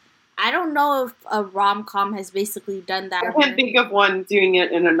miscarriage. I don't know if a rom-com has basically done that. I can't think of one doing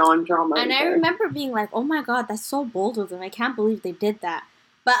it in a non-drama. And I remember being like, oh my god, that's so bold of them. I can't believe they did that.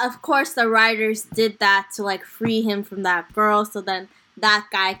 But of course the writers did that to like free him from that girl, so then that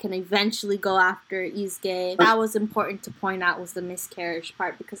guy can eventually go after Ezgi. That was important to point out, was the miscarriage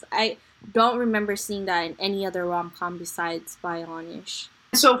part, because I don't remember seeing that in any other rom-com besides While Bay Yanlis.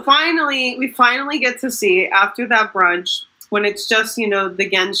 So we finally get to see, after that brunch, when it's just, you know, the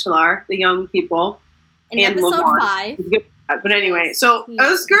Gençler, the young people. In episode 5. But anyway, so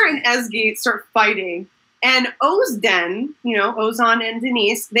Ozgur and Ezgi start fighting. And Ozden, you know, Ozan and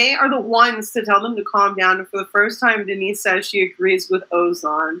Deniz, they are the ones to tell them to calm down. And for the first time, Deniz says she agrees with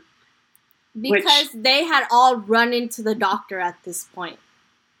Ozan. Because they had all run into the doctor at this point.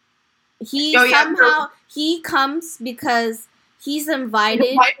 He comes because he's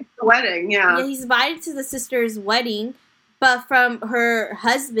invited to the wedding, yeah. He's invited to the sister's wedding, but from her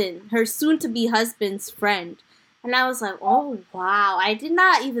husband, her soon-to-be husband's friend. And I was like, oh, wow. I did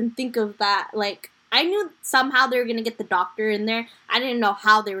not even think of that. Like, I knew somehow they were going to get the doctor in there. I didn't know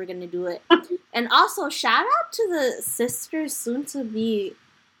how they were going to do it. And also, shout out to the sister's soon-to-be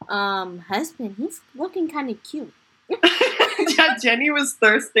husband. He's looking kind of cute. Yeah, Jenny was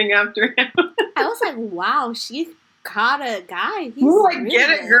thirsting after him. I was like, wow, she caught a guy. He's like,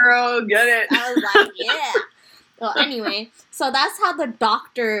 get it, girl, get it. I was like, yeah. Well, anyway, so that's how the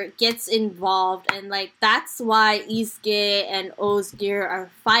doctor gets involved, and like that's why Ezgi and Ozgur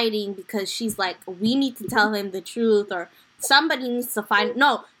are fighting, because she's like, we need to tell him the truth, or somebody needs to find.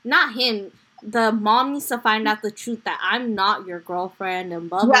 No, not him. The mom needs to find out the truth that I'm not your girlfriend, and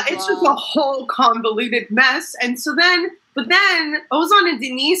blah blah. Yeah, it's just a whole convoluted mess, and so then. But then Ozan and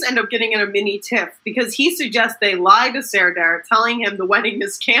Deniz end up getting in a mini tiff because he suggests they lie to Serdar, telling him the wedding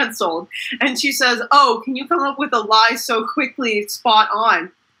is canceled. And she says, oh, can you come up with a lie so quickly, spot on?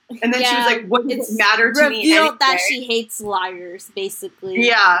 And then she was like, what does it matter to me anyway? Revealed that she hates liars, basically.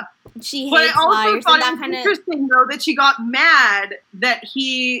 Yeah. She hates liars. But I also thought it was interesting, though, that she got mad that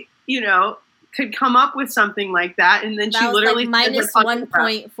he, you know, could come up with something like that. And then that she literally like minus 1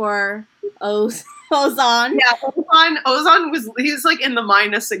 point for Ozan. Yeah, Ozan he's like in the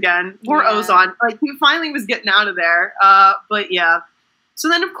minus again. Poor Ozan. Like he finally was getting out of there. But yeah. So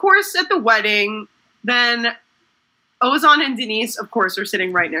then of course at the wedding, then Ozan and Deniz, of course, are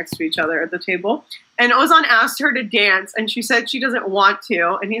sitting right next to each other at the table. And Ozan asked her to dance, and she said she doesn't want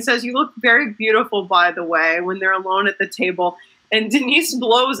to. And he says, you look very beautiful, by the way, when they're alone at the table. And Deniz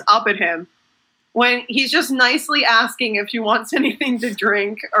blows up at him when he's just nicely asking if she wants anything to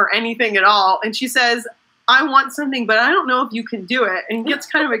drink or anything at all. And she says, I want something, but I don't know if you can do it. And he gets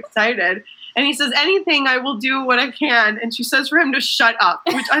kind of excited. And he says, anything, I will do what I can. And she says for him to shut up,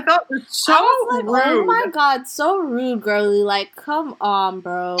 which I thought was so rude. Oh my God, so rude, girly. Like, come on,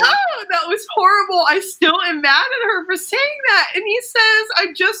 bro. Oh, that was horrible. I still am mad at her for saying that. And he says,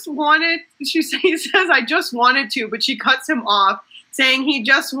 I just wanted to, but she cuts him off, saying he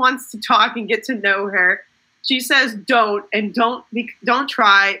just wants to talk and get to know her. She says, don't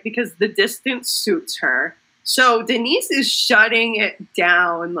try, because the distance suits her. So Deniz is shutting it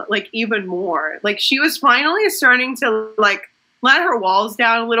down, like, even more. Like, she was finally starting to, like, let her walls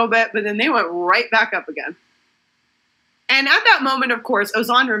down a little bit, but then they went right back up again. And at that moment, of course,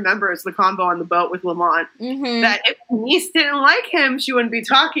 Ozan remembers the combo on the boat with Lamont. Mm-hmm. That if Deniz didn't like him, she wouldn't be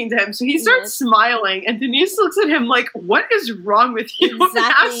talking to him. So he starts smiling, and Deniz looks at him like, what is wrong with you? Exactly.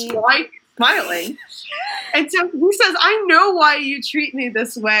 And asks why he's smiling. And so he says, I know why you treat me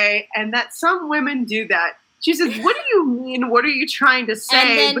this way, and that some women do that. She says, what do you mean? What are you trying to say?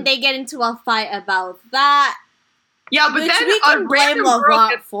 And then they get into a fight about that. Yeah, but then a random girl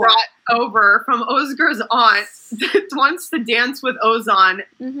gets brought over from Ozgur's aunt that wants to dance with Ozan,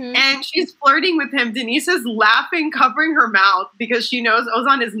 and she's flirting with him. Deniz is laughing, covering her mouth because she knows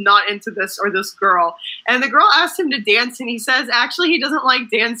Ozan is not into this or this girl. And the girl asks him to dance, and he says actually he doesn't like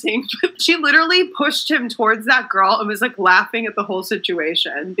dancing. She literally pushed him towards that girl and was like laughing at the whole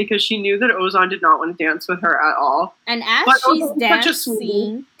situation because she knew that Ozan did not want to dance with her at all. And as she's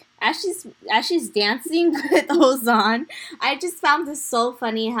dancing... As she's dancing with Ozan, I just found this so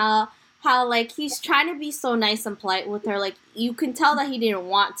funny how like he's trying to be so nice and polite with her. Like you can tell that he didn't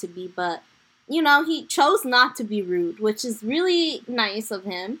want to be, but you know, he chose not to be rude, which is really nice of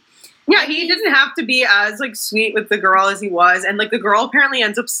him. Yeah, he didn't have to be as like sweet with the girl as he was, and like the girl apparently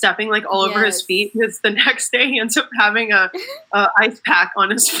ends up stepping like all over his feet because the next day he ends up having a ice pack on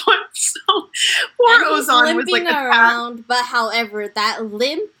his foot. So poor Ozan was like around, but however, that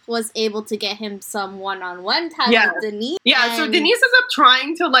limp was able to get him some one-on-one time with Deniz. Yeah, so Deniz ends up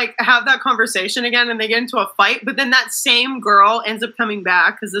trying to like have that conversation again, and they get into a fight. But then that same girl ends up coming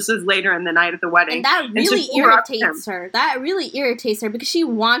back because this is later in the night at the wedding, and that really irritates her. That really irritates her because she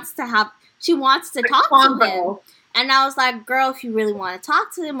wants to talk to him. And I was like, girl, if you really want to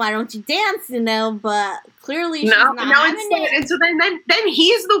talk to him, why don't you dance, you know? But clearly she's not having it. And so then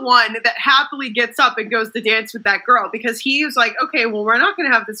he's the one that happily gets up and goes to dance with that girl because he was like, okay, well, we're not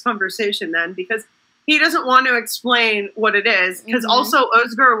going to have this conversation then because he doesn't want to explain what it is because also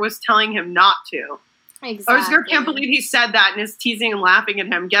Ozgur was telling him not to. Exactly. Ozgur can't believe he said that and is teasing and laughing at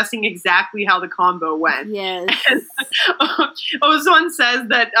him, guessing exactly how the combo went. Yes. Ozan says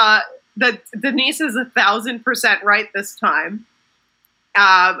that Deniz is 1,000% right this time.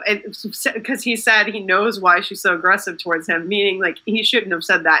 Because he said he knows why she's so aggressive towards him, meaning like he shouldn't have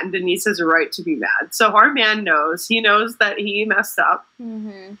said that, and Deniz has a right to be mad. So our man knows. He knows that he messed up.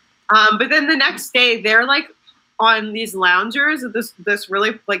 But then the next day, they're like on these loungers at this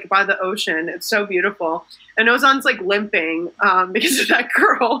really like by the ocean. It's so beautiful. And Ozan's like limping because of that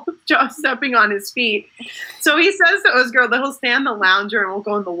girl just stepping on his feet. So he says to Ozgur that he'll stay on the lounger and we'll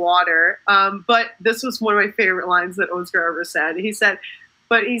go in the water. But this was one of my favorite lines that Ozgur ever said. He says,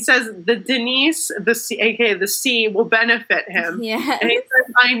 the Deniz, the sea, aka the sea, will benefit him. Yeah. And he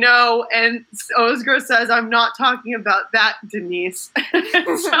says, I know. And Ozgur says, I'm not talking about that, Deniz.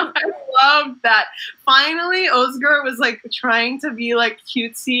 So I love that. Finally, Ozgur was like trying to be like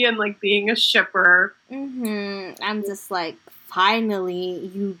cutesy and like being a shipper. I'm just like,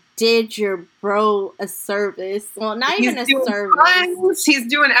 finally, you did your bro a service. Well, not even a service. Friends. He's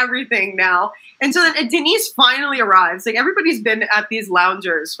doing everything now. And so then Deniz finally arrives. Like everybody's been at these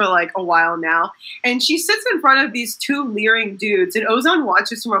loungers for like a while now. And she sits in front of these two leering dudes. And Ozan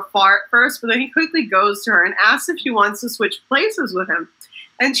watches from afar at first, but then he quickly goes to her and asks if she wants to switch places with him.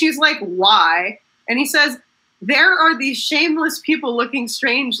 And she's like, why? And he says, there are these shameless people looking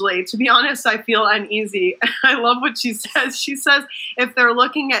strangely. To be honest, I feel uneasy. I love what she says. She says if they're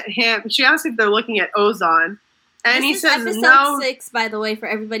looking at him, she asks if they're looking at Ozan. And he says episode no. 6, by the way, for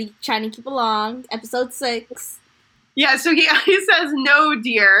everybody trying to keep along. Episode 6. Yeah, so he says, no,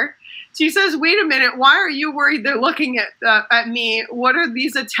 dear. She says, wait a minute, why are you worried they're looking at me? What are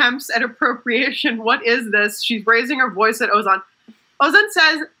these attempts at appropriation? What is this? She's raising her voice at Ozan. Ozan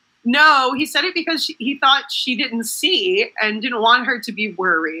says, no, he said it because he thought she didn't see and didn't want her to be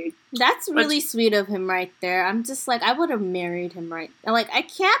worried. That's really sweet of him right there. I'm just like, I would have married him right. Like, I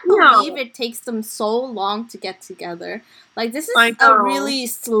can't believe it takes them so long to get together. Like, this is a really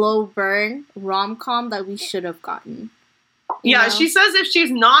slow burn rom-com that we should have gotten. You know? She says if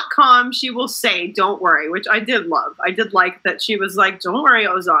she's not calm, she will say, don't worry, which I did love. I did like that she was like, don't worry,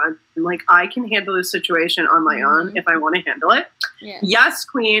 Ozan. Like, I can handle this situation on my own if I want to handle it. Yes,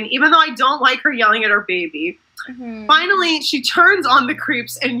 queen, even though I don't like her yelling at her baby. Finally, she turns on the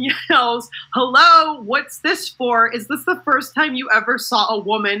creeps and yells, hello, what's this for? Is this the first time you ever saw a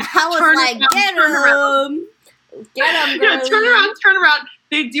woman turn around? Get him! Get him, girl. Yeah, turn around.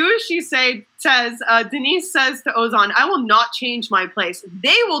 They do as she says, Deniz says to Ozan, I will not change my place.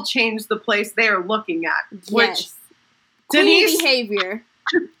 They will change the place they are looking at. Yes. Which Deniz behavior.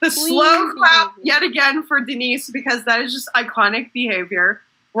 The slow clap yet again for Deniz because that is just iconic behavior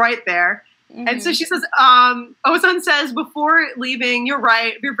right there. And so she says, Ozan says, before leaving, you're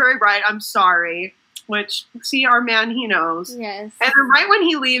right. You're very right. I'm sorry. Which, see, our man, he knows. Yes. And then right when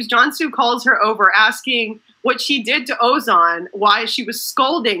he leaves, Cansu calls her over asking what she did to Ozan, why she was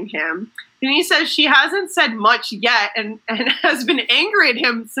scolding him. And he says she hasn't said much yet and has been angry at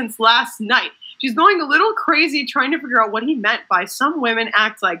him since last night. She's going a little crazy trying to figure out what he meant by some women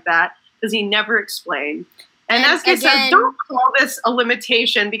act like that, because he never explained. And Ezgi says, don't call this a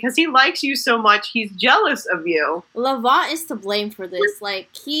limitation because he likes you so much, he's jealous of you. Levant is to blame for this. Like,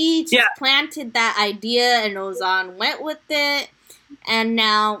 he just planted that idea and Ozan went with it. And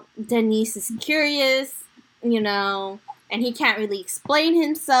now Deniz is curious, and he can't really explain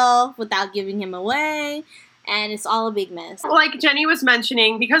himself without giving him away. And it's all a big mess. Like Jenny was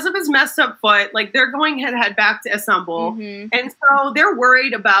mentioning, because of his messed up foot, like they're going to head back to Istanbul. Mm-hmm. And so they're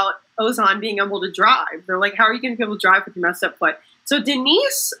worried about Ozan being able to drive. They're like, how are you going to be able to drive with your messed up foot? So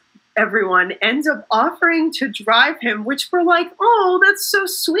Deniz, everyone, ends up offering to drive him, which we're like, oh, that's so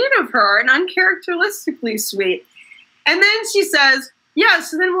sweet of her and uncharacteristically sweet. And then she says, yes,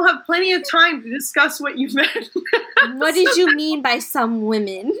 so then we'll have plenty of time to discuss what you meant. What did you mean by some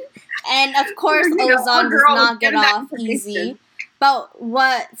women? And of course, Ozan does not get off easy. But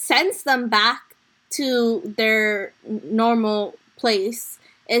what sends them back to their normal place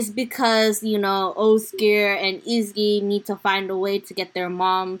is because, Ozgur and Ezgi need to find a way to get their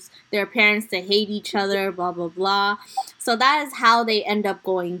parents to hate each other, blah, blah, blah. So that is how they end up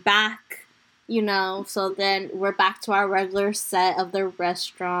going back, So then we're back to our regular set of the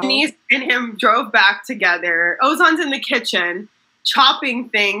restaurant. Deniz and him drove back together. Ozan's in the kitchen, chopping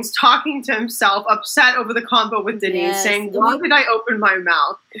things, talking to himself, upset over the combo with Deniz, saying, why did I open my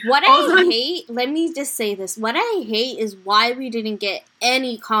mouth? What I hate, let me just say this, what I hate is why we didn't get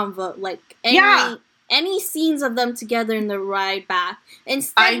any convo, like any scenes of them together in the ride back.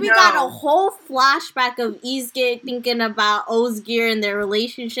 Instead, we got a whole flashback of Ezgi thinking about Ozgur and their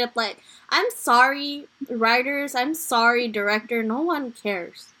relationship. Like, I'm sorry, writers. I'm sorry, director. No one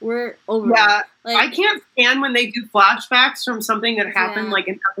cares. We're over it. Like, I can't stand when they do flashbacks from something that happened like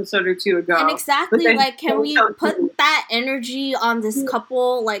an episode or two ago. And exactly, like, can we put that energy on this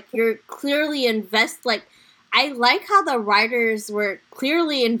couple? Like, you're clearly like, I like how the writers were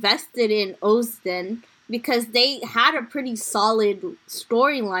clearly invested in Ozden because they had a pretty solid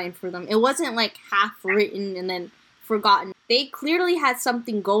storyline for them. It wasn't, like, half written and then forgotten. They clearly had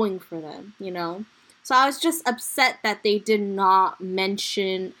something going for them, So I was just upset that they did not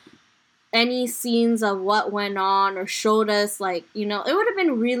mention any scenes of what went on or showed us, like, it would have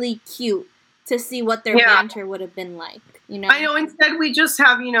been really cute to see what their banter would have been like, I know, instead we just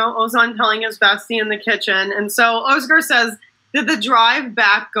have, Ozan telling his bestie in the kitchen. And so Ozgur says, did the drive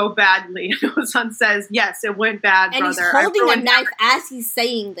back go badly? And Ozan says, yes, it went bad, and brother. And he's holding a knife as he's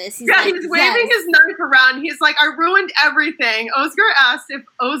saying this. He's he's waving his knife around. He's like, I ruined everything. Ozgur asked if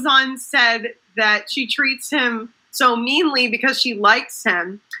Ozan said that she treats him so meanly because she likes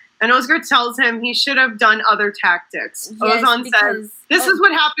him. And Ozgur tells him he should have done other tactics. Yes, Ozan says, this is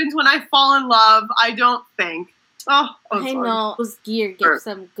what happens when I fall in love, I don't think. Oh, I know. Ozgur gives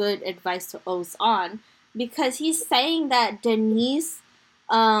some good advice to Ozan because he's saying that Deniz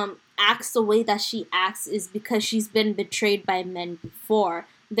acts the way that she acts is because she's been betrayed by men before.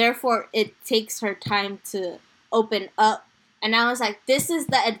 Therefore, it takes her time to open up. And I was like, this is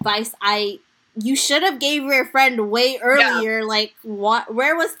the advice you should have gave your friend way earlier. Yeah. Like,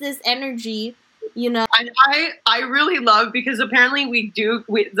 where was this energy? I really love because apparently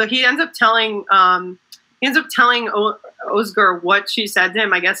he ends up telling Ozgur what she said to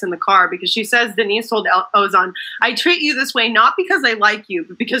him, I guess, in the car, because she says Deniz told Ozan, I treat you this way not because I like you,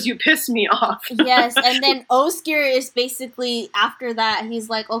 but because you piss me off. Yes, and then Ozgur is basically, after that, he's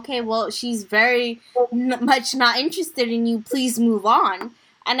like, okay, well, she's very much not interested in you, please move on.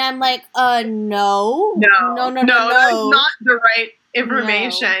 And I'm like, no. No. That's not the right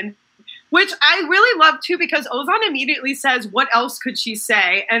information. No. Which I really love, too, because Ozan immediately says, what else could she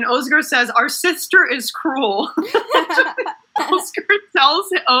say? And Ozgur says, our sister is cruel. Ozgur tells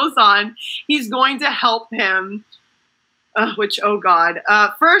Ozan he's going to help him. Oh God.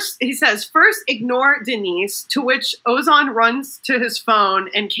 First ignore Deniz, to which Ozan runs to his phone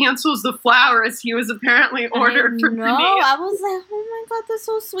and cancels the flowers he was apparently ordered for Deniz. I was like, oh my God, that's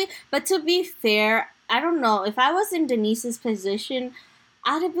so sweet. But to be fair, I don't know. If I was in Deniz's position,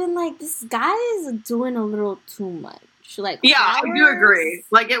 I'd have been like, this guy is doing a little too much. Like, yeah, flowers? I do agree.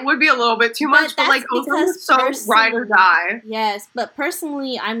 Like, it would be a little bit too much, but like, Ozan is so ride or die. Yes, but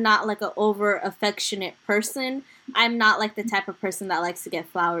personally, I'm not like an over affectionate person. I'm not like the type of person that likes to get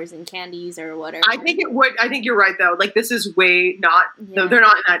flowers and candies or whatever. I think you're right though. Like, this is way not. Yeah. They're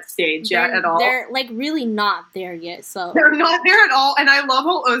not in that stage yet at all. They're like really not there yet. So they're not there at all. And I love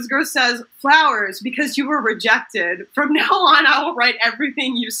how Ozgur says flowers because you were rejected. From now on, I will write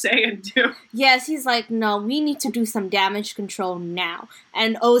everything you say and do. Yes, he's like, no, we need to do some damage control now.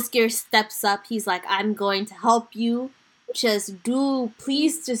 And Ozgur steps up. He's like, I'm going to help you.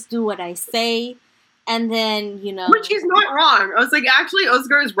 Please just do what I say. And then, you know. Which he's not wrong. I was like, actually,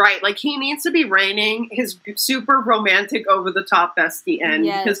 Ozgur is right. Like, he needs to be reining his super romantic, over-the-top bestie in.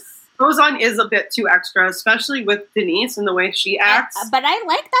 Yes. Because Ozan is a bit too extra, especially with Deniz and the way she acts. But I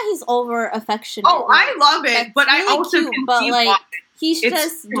like that he's over-affectionate. Oh, I love it. But really I also cute, can but see like, why. He's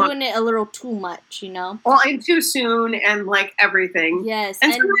just doing it a little too much, you know? Well, and too soon and, like, everything. Yes.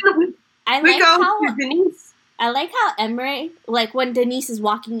 And so we go to Deniz. I like how Emre, like, when Deniz is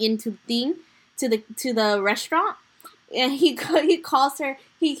walking into the restaurant, and he calls her,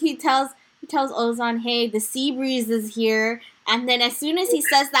 he tells Ozan, hey, the sea breeze is here, and then as soon as he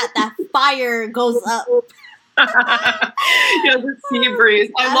says that fire goes up. Yeah, the sea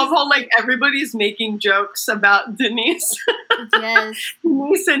breeze. I love how, like, everybody's making jokes about Deniz. Yes.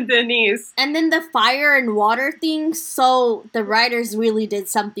 Deniz and Deniz. And then the fire and water thing, so the writers really did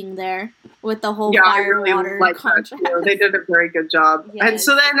something there with the whole fire and water contrast. They did a very good job. Yes. And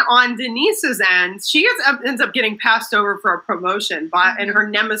so then on Deniz's end, she ends up getting passed over for a promotion, and her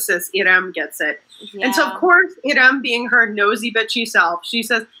nemesis, Irem, gets it. Yeah. And so, of course, Irem, being her nosy bitchy self, she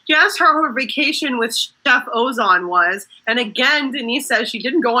says, yes, her vacation with Chef Ozan was. And again, Deniz says she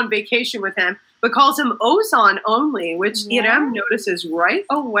didn't go on vacation with him, but calls him Ozan only, which Irem notices right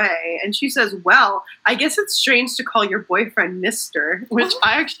away. And she says, well, I guess it's strange to call your boyfriend Mister, which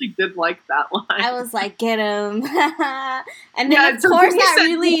I actually did like that line. I was like, get him. And then, of course,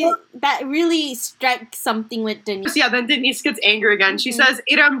 that really struck something with Deniz. Yeah, then Deniz gets angry again. She says,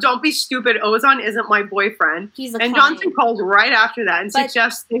 Irem, don't be stupid. Ozan isn't my boyfriend. He's a and client. Johnson calls right after that and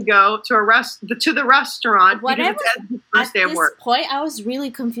suggests they go to the restaurant because it's Ezgi's first day of work. At this point, I was really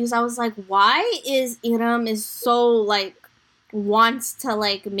confused. I was like, why is Irem is so, like, wants to,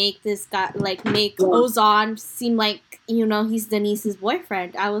 like, make this guy, like, make Ozan seem like, you know, he's Deniz's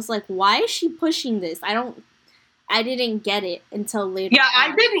boyfriend. I was like, why is she pushing this? I didn't get it until later. Yeah,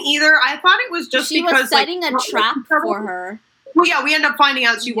 I didn't either. I thought it was just she because was setting like, a trap for her. Well, yeah, we end up finding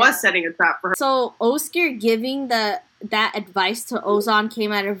out she was setting a trap for her. So Ozgur giving that advice to Ozan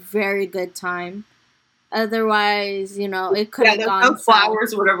came at a very good time. Otherwise, you know, it could have gone. Those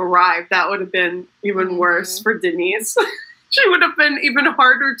flowers would have arrived. That would have been even worse for Deniz. She would have been even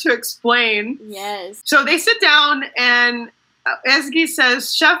harder to explain. Yes. So they sit down and Ezgi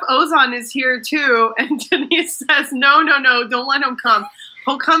says, Chef Ozan is here too. And Deniz says, no, don't let him come.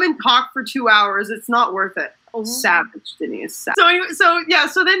 He'll come and talk for 2 hours. It's not worth it. Oh. Savage, Deniz.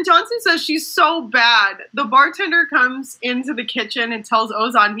 So then Johnson says she's so bad. The bartender comes into the kitchen and tells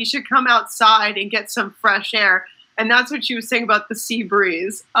Ozan he should come outside and get some fresh air. And that's what she was saying about the sea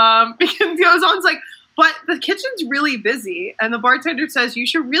breeze. Because Ozan's like, but the kitchen's really busy. And the bartender says you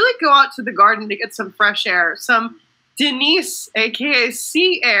should really go out to the garden to get some fresh air. Some Deniz, a.k.a.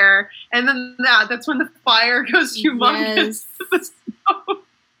 sea air. And then that's when the fire goes humongous to the stove.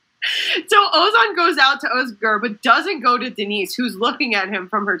 So Ozan goes out to Ozgur, but doesn't go to Deniz, who's looking at him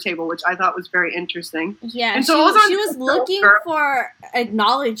from her table, which I thought was very interesting. Yeah, and so she was looking for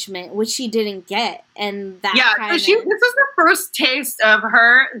acknowledgement, which she didn't get, and that this is the first taste of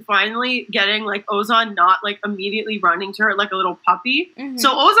her finally getting like Ozan not like immediately running to her like a little puppy. Mm-hmm.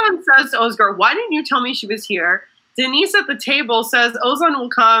 So Ozan says to Ozgur, "Why didn't you tell me she was here?" Deniz at the table says Ozan will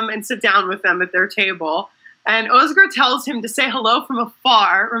come and sit down with them at their table. And Ozgur tells him to say hello from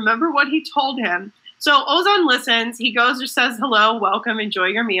afar. Remember what he told him. So Ozan listens. He goes and says hello, welcome, enjoy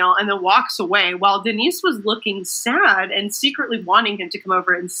your meal, and then walks away while Deniz was looking sad and secretly wanting him to come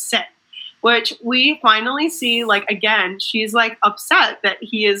over and sit. Which we finally see, like, again, she's, like, upset that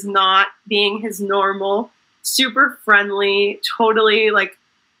he is not being his normal, super friendly, totally, like,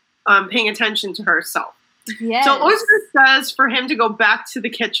 paying attention to herself. Yes. So Ozgur says for him to go back to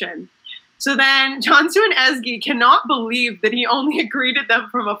the kitchen. So then Cansu and Ezgi cannot believe that he only greeted them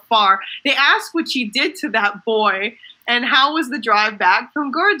from afar. They ask what she did to that boy and how was the drive back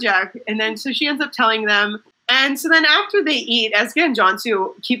from Gorjak. And then so she ends up telling them. And so then after they eat, Ezgi and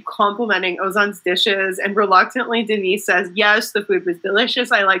Cansu keep complimenting Ozan's dishes. And reluctantly, Deniz says, yes, the food was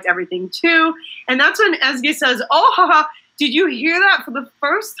delicious. I liked everything too. And that's when Ezgi says, oh, haha, did you hear that? For the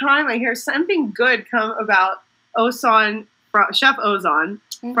first time, I hear something good come about Chef Ozan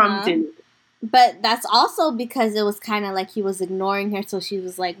from Deniz. But that's also because it was kind of like he was ignoring her. So she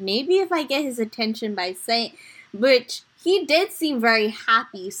was like, maybe if I get his attention by saying, which he did seem very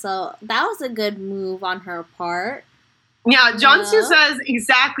happy. So that was a good move on her part. Yeah, Cansu says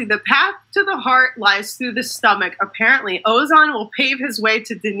exactly. The path to the heart lies through the stomach. Apparently, Ozan will pave his way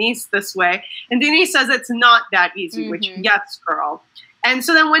to Deniz this way. And Deniz says it's not that easy, which, yes, girl. And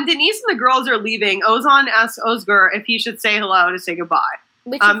so then when Deniz and the girls are leaving, Ozan asks Ozgur if he should say hello to say goodbye.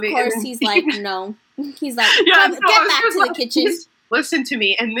 Which, of course, he's like, no. He's like, get back to the kitchen. listen to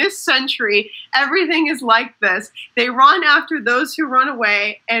me. In this century, everything is like this. They run after those who run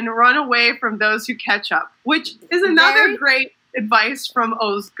away and run away from those who catch up, which is another great advice from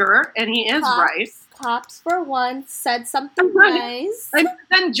Ozgur, and he is right. Pops, for once, said something nice. And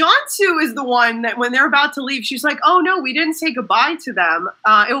then Jonsu is the one that when they're about to leave, she's like, oh no, we didn't say goodbye to them.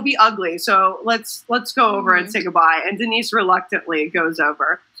 It will be ugly, so let's go over and say goodbye. And Deniz reluctantly goes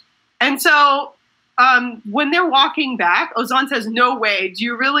over. And so when they're walking back, Ozan says, no way, do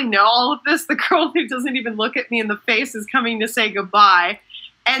you really know all of this? The girl who doesn't even look at me in the face is coming to say goodbye.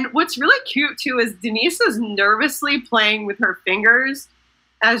 And what's really cute, too, is Deniz is nervously playing with her fingers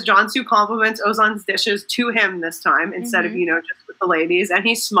as Jonsu compliments Ozan's dishes to him this time instead of, just with the ladies. And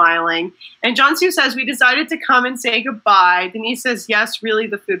he's smiling. And Jonsu says, we decided to come and say goodbye. Deniz says, yes, really,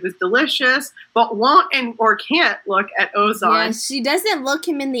 the food was delicious, but won't or can't look at Ozan. Yeah, she doesn't look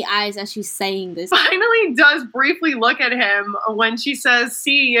him in the eyes as she's saying this. Finally does briefly look at him when she says,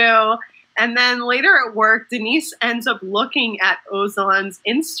 see you. And then later at work, Deniz ends up looking at Ozan's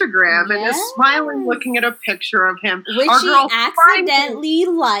Instagram and is smiling, looking at a picture of him. Which she accidentally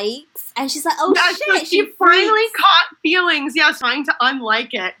likes. And she's like, oh shit. So she finally caught feelings, trying to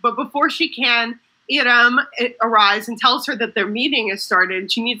unlike it. But before she can, Irem arrives and tells her that their meeting has started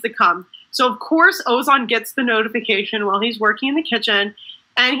and she needs to come. So of course, Ozan gets the notification while he's working in the kitchen.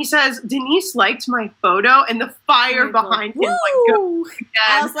 And he says, Deniz liked my photo, and the fire behind him goes again.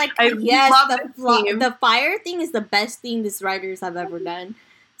 I was like, yes, the fire thing is the best thing these writers have ever done.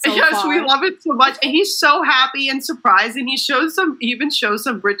 Yes, we love it so much. And he's so happy and surprised, and he even shows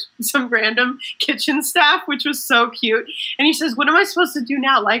some random kitchen staff, which was so cute. And he says, what am I supposed to do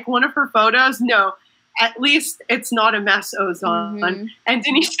now? Like one of her photos? No. At least it's not a mess, Ozan. And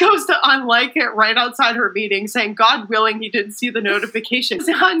Deniz goes to unlike it right outside her meeting, saying, God willing, he didn't see the notification.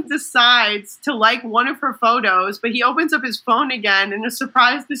 Ozan decides to like one of her photos, but he opens up his phone again and is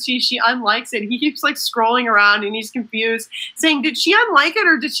surprised to see she unlikes it. He keeps scrolling around and he's confused, saying, did she unlike it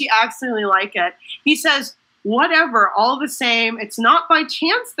or did she accidentally like it? He says, whatever, all the same, it's not by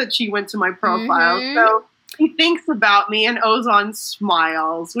chance that she went to my profile. So he thinks about me, and Ozan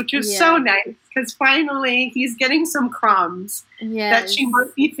smiles, which is so nice, because finally he's getting some crumbs that she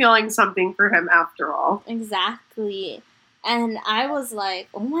must be feeling something for him after all. Exactly. And I was like,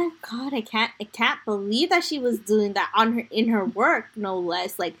 oh my God, I can't believe that she was doing that in her work, no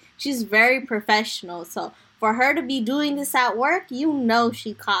less. Like, she's very professional, so for her to be doing this at work,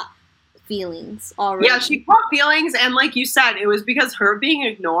 she caught feelings already. Yeah, she caught feelings, and like you said, it was because her being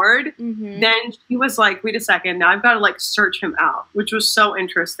ignored. Then she was like, wait a second, now I've got to search him out, which was so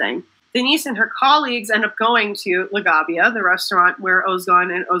interesting. Deniz and her colleagues end up going to La Gabia, the restaurant where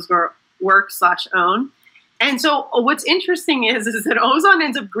Ozan and Ozgur work/own. And so what's interesting is that Ozan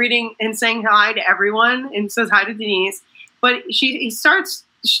ends up greeting and saying hi to everyone and says hi to Deniz, but she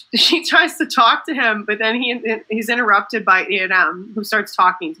tries to talk to him, but then he's interrupted by Irem, who starts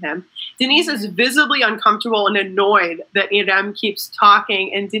talking to him. Deniz is visibly uncomfortable and annoyed that Irem keeps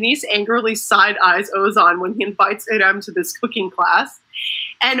talking, and Deniz angrily side-eyes Ozan when he invites Irem to this cooking class.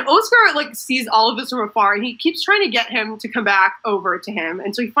 And Ozgur sees all of this from afar, and he keeps trying to get him to come back over to him.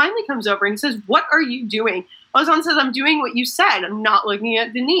 And so he finally comes over and he says, what are you doing? Ozan says, I'm doing what you said. I'm not looking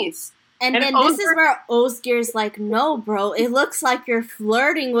at Deniz. And then this is where Ozgir's like, no, bro, it looks like you're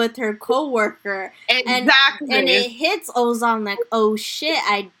flirting with her coworker. Exactly. And it hits Ozan like, oh shit,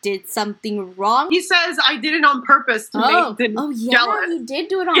 I did something wrong. He says, I did it on purpose to make Deniz jealous. He did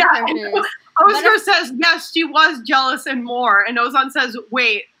do it on purpose. Ozgur says, yes, she was jealous and more. And Ozan says,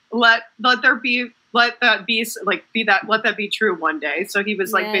 wait, let that be true one day. So he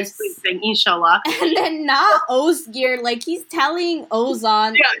was basically saying inshallah. And then not Ozgur, he's telling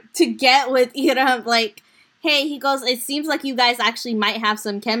Ozan to get with Irem, hey, he goes, it seems like you guys actually might have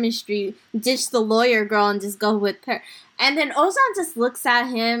some chemistry. Ditch the lawyer girl and just go with her. And then Ozan just looks at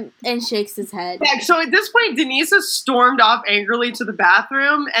him and shakes his head. Yeah, so at this point, Deniz has stormed off angrily to the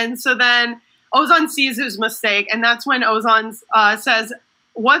bathroom. And so then Ozan sees his mistake. And that's when Ozan says,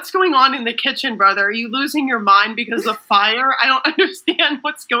 what's going on in the kitchen, brother? Are you losing your mind because of fire? I don't understand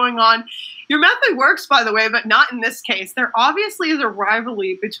what's going on. Your method works, by the way, but not in this case. There obviously is a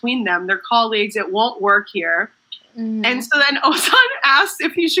rivalry between them. They're colleagues. It won't work here. And so then Ozan asks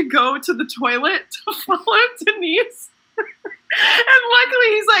if he should go to the toilet to follow Deniz. And luckily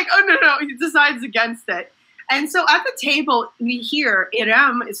he's like, oh, no. He decides against it. And so at the table, we hear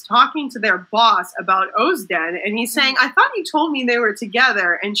Irem is talking to their boss about Ozden, and he's saying, I thought you told me they were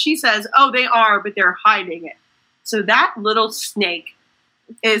together. And she says, oh, they are, but they're hiding it. So that little snake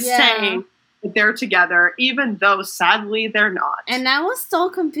is saying, that they're together, even though sadly they're not. And I was so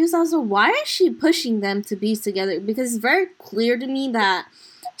confused. I was like, why is she pushing them to be together? Because it's very clear to me that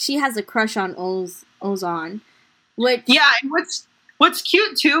she has a crush on Ozan. Which, yeah, and what's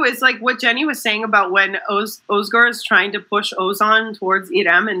cute too is like what Jenny was saying about when Ozgur is trying to push Ozan towards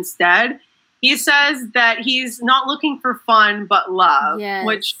Irem instead. He says that he's not looking for fun but love, yes.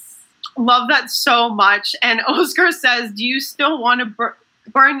 Which love that so much. And Ozgur says, "Do you still want to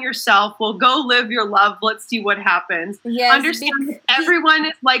burn yourself? Well, go live your love. Let's see what happens." Yes, understand everyone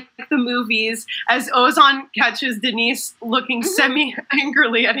is like the movies as Ozan catches Deniz looking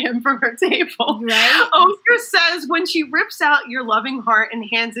semi-angrily at him from her table. Right? Ozgur says, when she rips out your loving heart and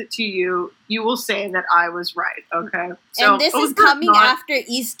hands it to you, you will say that I was right. Okay. So and this is coming after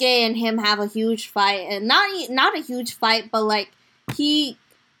Ezgi and him have a huge fight, and not a huge fight, but like he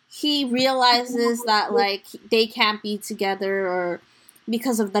realizes that like they can't be together or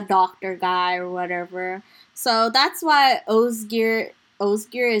because of the doctor guy or whatever. So that's why Ozgur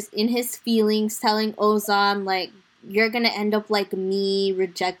is in his feelings telling Ozan, like, you're gonna end up like me,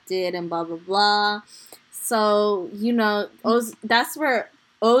 rejected and blah, blah, blah. So, you know, that's where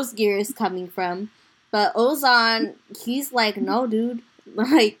Ozgur is coming from. But Ozan, he's like, no, dude.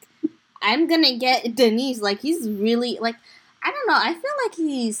 Like, I'm gonna get Deniz. Like, he's really, like, I don't know. I feel like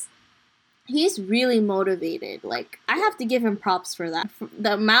he's really motivated. Like, I have to give him props for that.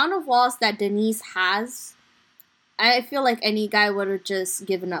 The amount of walls that Deniz has, I feel like any guy would have just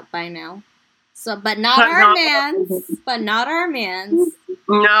given up by now. So, but not our mans.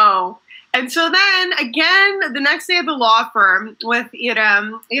 No. And so then, again, the next day at the law firm with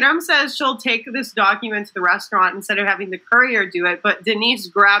Irem says she'll take this document to the restaurant instead of having the courier do it, but Deniz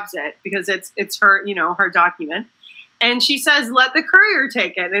grabs it because it's her, her document. And she says, let the courier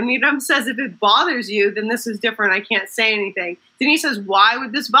take it. And Irem says, if it bothers you, then this is different. I can't say anything. Deniz says, why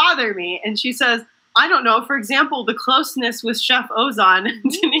would this bother me? And she says, I don't know. For example, the closeness with Chef Ozan.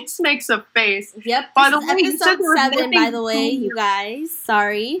 Deniz makes a face. Yep. By the way, episode 7, by the way, you guys.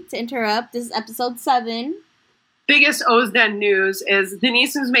 Sorry to interrupt. This is episode 7. Biggest Ozden news is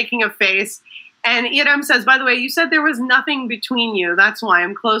Deniz is making a face. And Irem says, by the way, you said there was nothing between you. That's why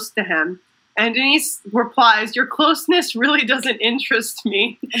I'm close to him. And Deniz replies, your closeness really doesn't interest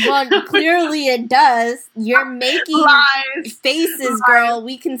me. Well, clearly it does. You're making faces, girl.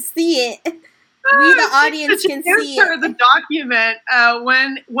 We can see it. We, the audience, can see her the document.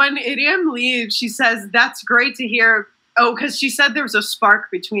 When Irem leaves, she says, that's great to hear. Oh, because she said there was a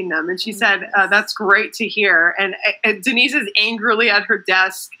spark between them. And she said, that's great to hear. And Deniz is angrily at her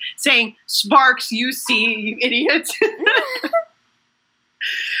desk saying, sparks, you see, you idiot.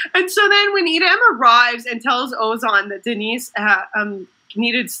 And so then when Irem arrives and tells Ozan that Deniz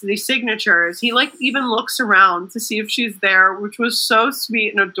needed these signatures, he like even looks around to see if she's there, which was so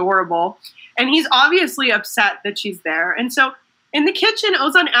sweet and adorable. And he's obviously upset that she's there. And so in the kitchen,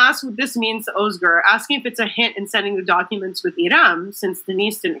 Ozan asks what this means to Ozgur, asking if it's a hint in sending the documents with Irem, since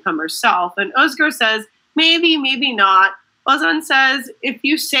Deniz didn't come herself. And Ozgur says, maybe, maybe not. Ozan says, if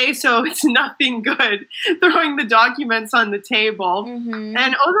you say so, it's nothing good, throwing the documents on the table. Mm-hmm.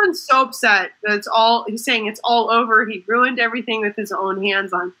 And Ozan's so upset that he's saying it's all over. He ruined everything with his own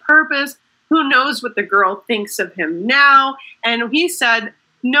hands on purpose. Who knows what the girl thinks of him now? And he said,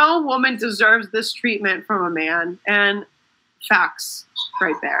 no woman deserves this treatment from a man. And facts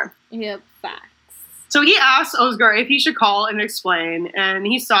right there. Yep, facts. So he asks Ozgur if he should call and explain. And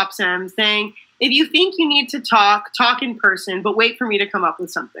he stops him saying, if you think you need to talk in person, but wait for me to come up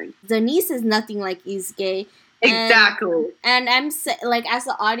with something. Deniz is nothing like Ezgi. Exactly. And I'm like, as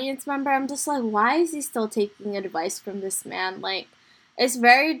an audience member, I'm just like, why is he still taking advice from this man? Like, it's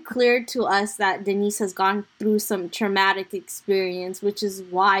very clear to us that Deniz has gone through some traumatic experience, which is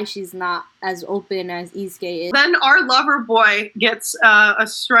why she's not as open as Ezgi is. Then our lover boy gets a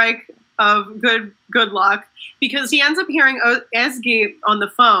strike of good luck because he ends up hearing Ezgi on the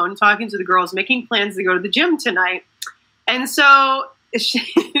phone talking to the girls, making plans to go to the gym tonight. And so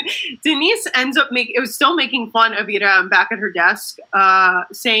Deniz ends up still making fun of Irem back at her desk,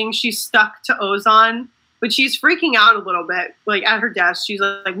 saying she's stuck to Ozan. But she's freaking out a little bit, like at her desk. She's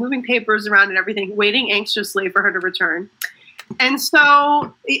like moving papers around and everything, waiting anxiously for her to return. And so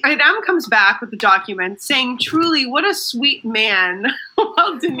Irem comes back with the document saying, truly, what a sweet man,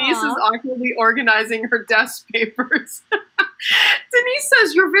 while Deniz is awkwardly organizing her desk papers. Deniz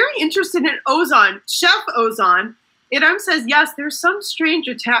says, you're very interested in Ozan, Chef Ozan. Irem says, yes, there's some strange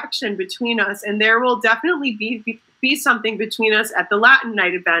attraction between us, and there will definitely be something between us at the Latin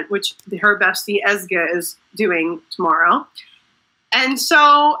night event, which her bestie Ezgi is doing tomorrow. And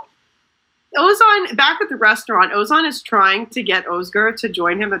so Ozan, back at the restaurant, Ozan is trying to get Ozgur to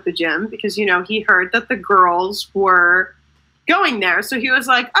join him at the gym because, he heard that the girls were going there. So he was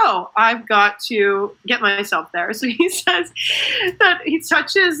like, oh, I've got to get myself there. So he says that he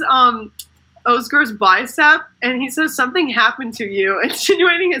touches Ozgur's bicep and he says something happened to you,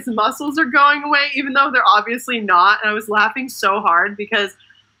 insinuating his muscles are going away, even though they're obviously not. And I was laughing so hard because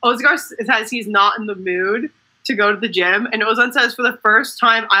Ozgur says he's not in the mood to go to the gym. And Ozan says, for the first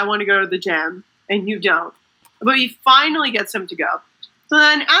time, I want to go to the gym. And you don't. But he finally gets him to go. So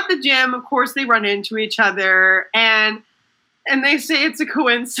then at the gym, of course, they run into each other. And they say it's a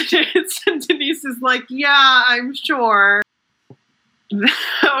coincidence. And Deniz is like, yeah, I'm sure.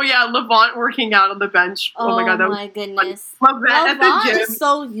 Oh, yeah, Levant working out on the bench. Oh my God. That was goodness. Levant at the gym. Is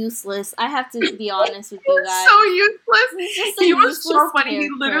so useless. I have to be honest with you guys. So useless. He was so funny. Character. He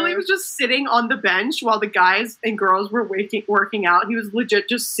literally was just sitting on the bench while the guys and girls were working out. He was legit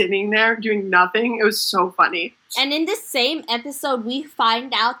just sitting there doing nothing. It was so funny. And in this same episode, we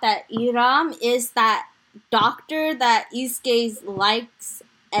find out that Iram is that doctor that Ezgi's likes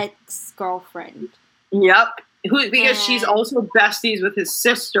ex-girlfriend. Yep. Because she's also besties with his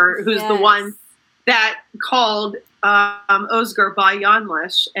sister, who's the one that called Ozgur Bay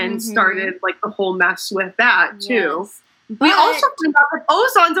Yanlis and started like the whole mess with that too. Yes. We also find out that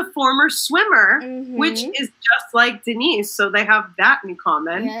Ozan's a former swimmer, which is just like Deniz, so they have that in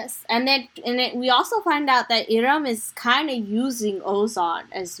common. Yes, and then we also find out that Iram is kind of using Ozan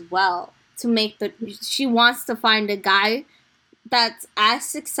as well to make she wants to find a guy that's as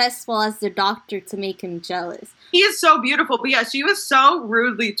successful as the doctor to make him jealous. He is so beautiful. But yeah, she was so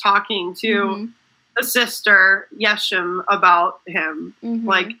rudely talking to the sister, Yeshim, about him.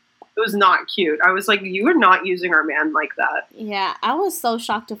 Like, it was not cute. I was like, you are not using our man like that. Yeah, I was so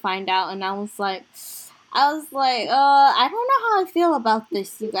shocked to find out. And I was like, I don't know how I feel about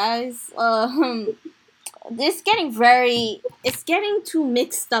this, you guys. It's getting too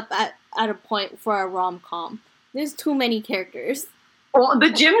mixed up at a point for a rom-com. There's too many characters. Well, the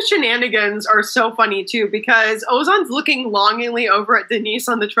gym shenanigans are so funny, too, because Ozan's looking longingly over at Deniz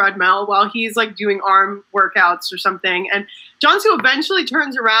on the treadmill while he's, like, doing arm workouts or something. And Cansu eventually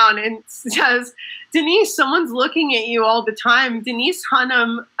turns around and says, Deniz, someone's looking at you all the time. Deniz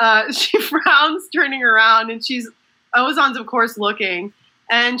Hanım, she frowns, turning around, and Ozan's, of course, looking.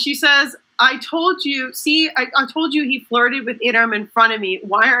 And she says, I told you he flirted with Iram in front of me.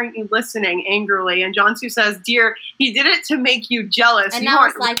 Why aren't you listening? Angrily. And Cansu says, dear, he did it to make you jealous. And I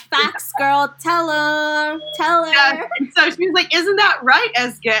was like, facts, girl, tell her. Yeah. And so she was like, isn't that right,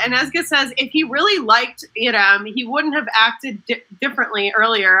 Ezgi? And Ezgi says, if he really liked Iram, he wouldn't have acted differently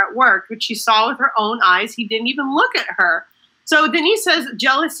earlier at work, which she saw with her own eyes. He didn't even look at her. So Deniz says,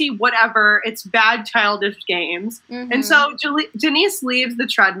 jealousy, whatever, it's bad childish games. And so Deniz leaves the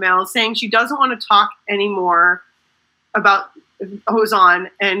treadmill saying she doesn't want to talk anymore about Ozan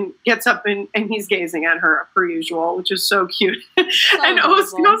and gets up and he's gazing at her per usual, which is so cute. And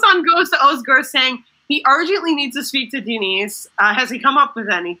Ozan goes to Ozgur saying he urgently needs to speak to Deniz. Has he come up with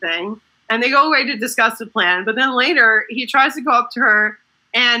anything? And they go away to discuss the plan. But then later he tries to go up to her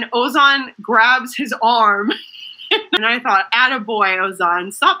and Ozan grabs his arm. And I thought, attaboy,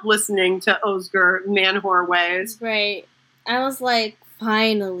 Ozan, stop listening to Ozgur man-whore ways. Right. I was like,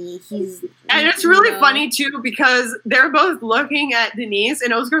 finally, he's... And it's really funny, too, because they're both looking at Deniz,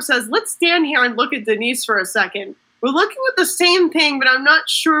 and Ozgur says, let's stand here and look at Deniz for a second. We're looking at the same thing, but I'm not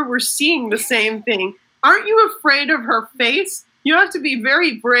sure we're seeing the same thing. Aren't you afraid of her face? You have to be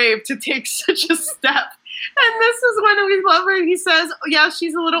very brave to take such a step. And this is when we love her. He says, yeah,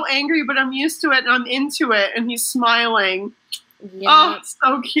 she's a little angry, but I'm used to it and I'm into it. And he's smiling. Yeah. Oh,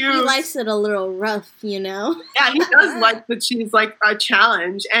 so cute. He likes it a little rough, you know? Yeah, he does like that she's like a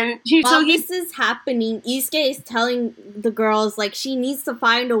challenge. And this is happening, Ezgi is telling the girls, like, she needs to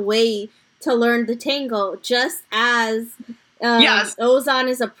find a way to learn the tango, just as Ozan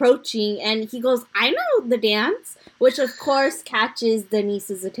is approaching. And he goes, I know the dance, which of course catches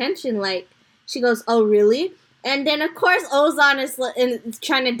Deniz's attention, like, she goes, oh, really? And then, of course, Ozan is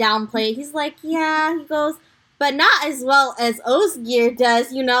trying to downplay. He's like, yeah. He goes, but not as well as Ozgur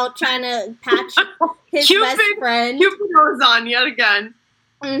does, you know, trying to patch his best friend. Cupid Ozan yet again.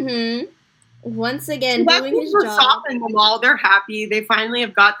 Once again, doing his job. Soften them all. They're happy. They finally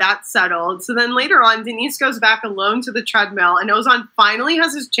have got that settled. So then later on, Deniz goes back alone to the treadmill, and Ozan finally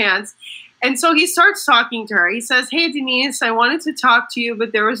has his chance. And so he starts talking to her. He says, hey, Deniz, I wanted to talk to you,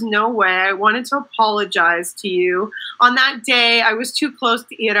 but there was no way. I wanted to apologize to you. On that day, I was too close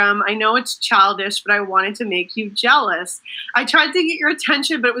to Iram. I know it's childish, but I wanted to make you jealous. I tried to get your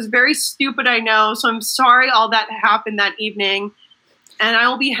attention, but it was very stupid, I know. So I'm sorry all that happened that evening. and I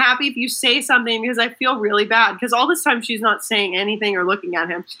will be happy if you say something because I feel really bad. Because all this time she's not saying anything or looking at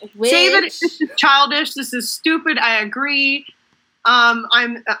him. Say that this is childish. This is stupid. I agree.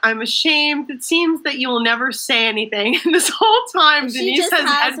 I'm ashamed. It seems that you will never say anything. And this whole time, Denise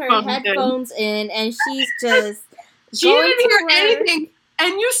has her headphones in, and she's just she didn't hear anything.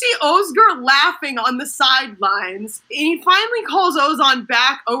 And you see Ozgur laughing on the sidelines. And he finally calls Ozan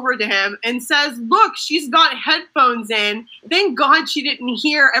back over to him and says, look, she's got headphones in. Thank God she didn't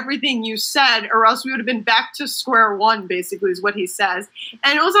hear everything you said, or else we would have been back to square one, basically, is what he says.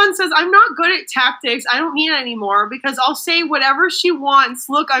 And Ozan says, I'm not good at tactics. I don't need it anymore because I'll say whatever she wants.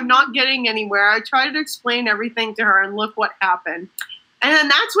 Look, I'm not getting anywhere. I tried to explain everything to her, and look what happened. And then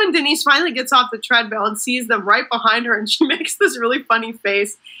that's when Denise finally gets off the treadmill and sees them right behind her, and she makes this really funny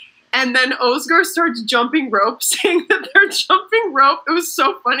face. And then Ozgur starts jumping rope, saying that they're jumping rope. It was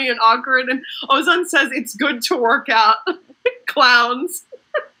so funny and awkward. And Ozan says, it's good to work out. Clowns.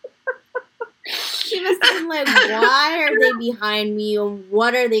 She must have been like, why are they behind me? And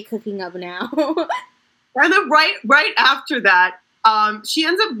what are they cooking up now? And then right after that, she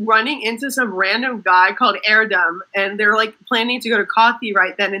ends up running into some random guy called Erdem, and they're like planning to go to coffee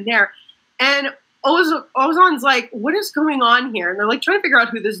right then and there. And Ozan's like, what is going on here? And they're like trying to figure out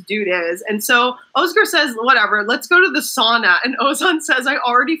who this dude is. And so Ozgur says, whatever, let's go to the sauna. And Ozan says, I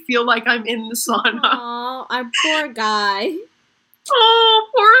already feel like I'm in the sauna. Oh, our poor guy. Oh,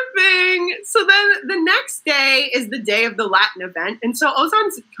 poor thing. So then the next day is the day of the Latin event. And so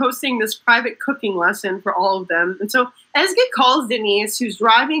Ozan's hosting this private cooking lesson for all of them. And so Ezgi calls Deniz, who's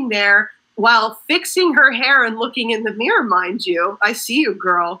driving there while fixing her hair and looking in the mirror, mind you. I see you,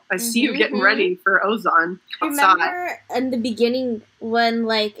 girl. I see you getting ready for Ozan outside. Remember in the beginning when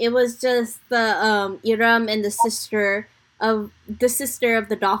like it was just the Iram and the sister of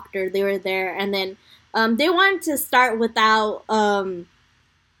the doctor, they were there, and then they wanted to start without Deniz,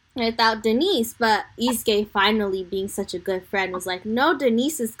 but Ezgi, finally being such a good friend, was like, no,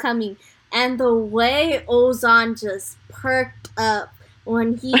 Deniz is coming. And the way Ozan just perked up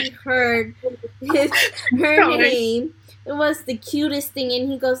when he heard her name, it was the cutest thing. And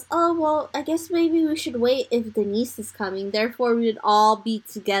he goes, oh, well, I guess maybe we should wait if Deniz is coming. Therefore, we would all be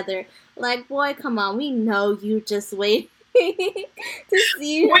together. Like, boy, come on. We know you just wait to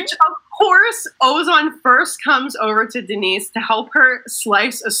see her. Which, of course, Ozan first comes over to Deniz to help her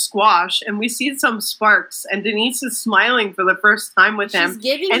slice a squash, and we see some sparks, and Deniz is smiling for the first time with him. She's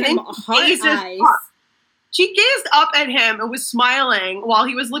giving and him then heart eyes. She gazed up at him and was smiling while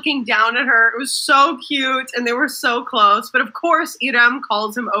he was looking down at her. It was so cute, and they were so close. But of course, Irem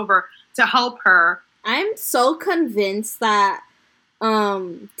calls him over to help her. I'm so convinced that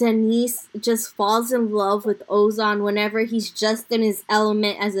Deniz just falls in love with Ozan whenever he's just in his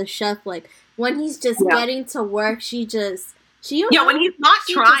element as a chef. Like when he's just getting to work, when he's not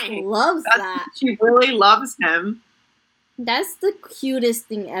trying, loves that. She really loves him. That's the cutest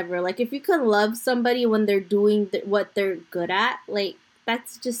thing ever. Like if you could love somebody when they're doing what they're good at, like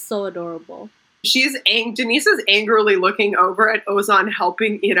that's just so adorable. Deniz is angrily looking over at Ozan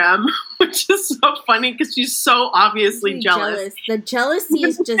helping Irem, which is so funny because she's so obviously jealous. The jealousy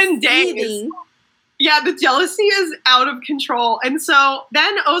is just seething. Yeah, the jealousy is out of control. And so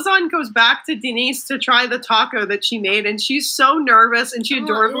then Ozan goes back to Deniz to try the taco that she made, and she's so nervous, and she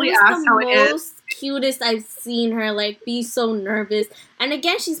adorably asks how it is. Cutest I've seen her like be so nervous, and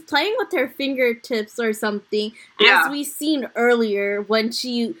again she's playing with her fingertips or something, as we've seen earlier when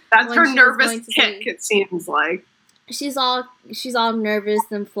her nervous tick. It seems like she's all nervous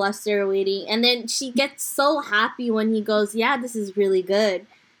and flustered waiting, and then she gets so happy when he goes, yeah, this is really good,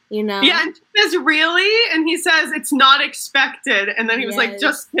 you know. Yeah, and she says, really? And he says, it's not expected, and then he was like,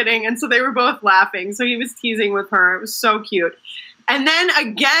 just kidding. And so they were both laughing, so he was teasing with her. It was so cute. And then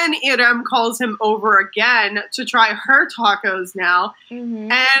again, Irem calls him over again to try her tacos now.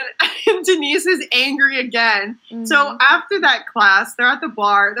 Mm-hmm. And Deniz is angry again. Mm-hmm. So after that class, they're at the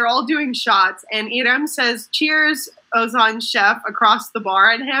bar. They're all doing shots. And Irem says, cheers, Ozan chef, across the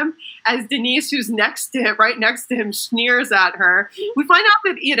bar at him. As Deniz, who's right next to him, sneers at her. We find out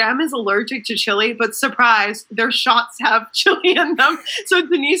that Irem is allergic to chili, but surprise, their shots have chili in them. So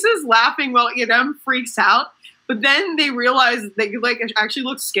Deniz is laughing while Irem freaks out. But then they realize they actually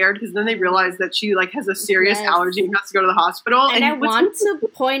look scared because then they realize that she has a serious allergy and has to go to the hospital. And I want to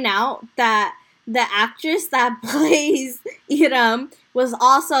point out that the actress that plays Irem was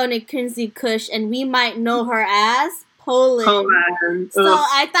also in a Kinsey Kush, and we might know her as Poland. So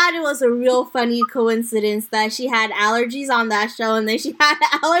I thought it was a real funny coincidence that she had allergies on that show and then she had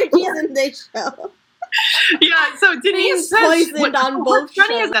allergies in this show. Yeah, so Deniz says on both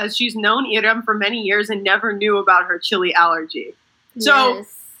funny is that she's known Irem for many years and never knew about her chili allergy. So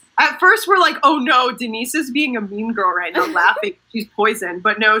Yes. at first we're like, oh no, Denise is being a mean girl right now, laughing. She's poisoned.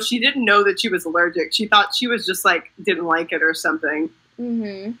 But no, she didn't know that she was allergic. She thought she was just like, didn't like it or something.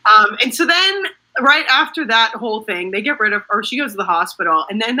 Mm-hmm. And so then right after that whole thing, they get rid of, or she goes to the hospital.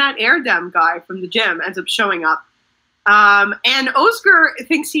 And then that Erdem guy from the gym ends up showing up. And Ozgur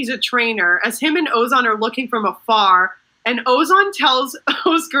thinks he's a trainer as him and Ozan are looking from afar. And Ozan tells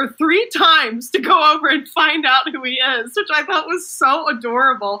Ozgur 3 times to go over and find out who he is, which I thought was so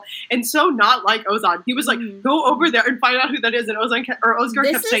adorable and so not like Ozan. He was like, go over there and find out who that is. And Ozgur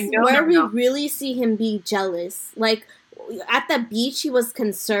kept saying, no, This is where we no. really see him be jealous. Like, at the beach, he was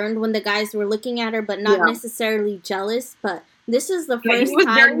concerned when the guys were looking at her, but not necessarily jealous. But this is the first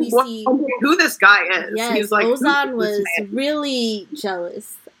time we see who this guy is. Yes, He's like, Ozan was really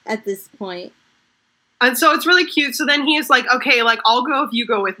jealous at this point. And so it's really cute. So then he is like, okay, like, I'll go if you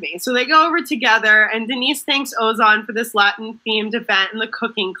go with me. So they go over together, and Denise thanks Ozan for this Latin-themed event in the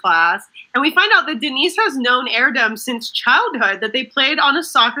cooking class. And we find out that Denise has known Erdem since childhood, that they played on a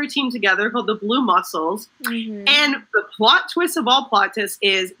soccer team together called the Blue Muscles. Mm-hmm. And the plot twist of all plot twists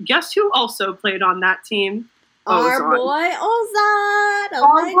is, guess who also played on that team? Our boy Ozan.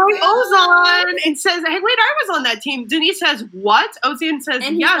 Our boy Ozan. And says, hey, wait, I was on that team. Denise says, what? Ozan says,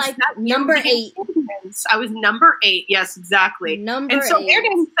 and yes. Like, number 8. I was number 8. Yes, exactly. And so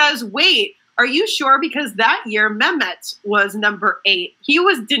Erdem says, wait, are you sure? Because that year, Mehmet was number 8. He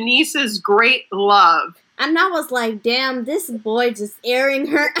was Denise's great love. And I was like, damn, this boy just airing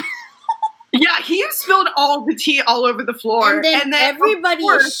her out. Yeah, he spilled all the tea all over the floor. And then everybody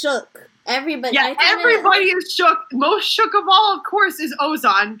is shook. Everybody, yeah, everybody is shook. Most shook of all, of course, is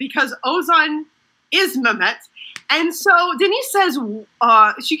Ozan, because Ozan is Mehmet. And so Denise says,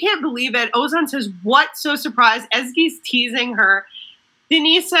 she can't believe it. Ozan says, what? So surprised. Ezgi's teasing her.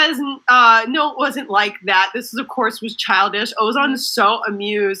 Denise says, no, it wasn't like that. This, of course, was childish. Ozan's so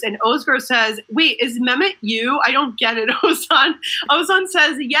amused. And Ozgur says, wait, is Mehmet you? I don't get it, Ozan. Ozan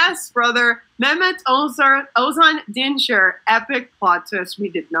says, yes, brother. Mehmet, Ozan, Dinşer. Epic plot twist we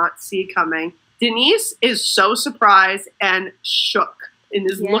did not see coming. Denise is so surprised and shook and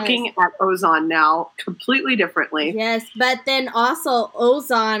is looking at Ozan now completely differently. Yes, but then also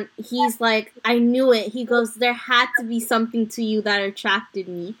Ozan, he's like, I knew it. He goes, there had to be something to you that attracted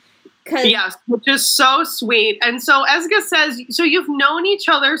me. Yes, which is so sweet. And so Ezgi says, so you've known each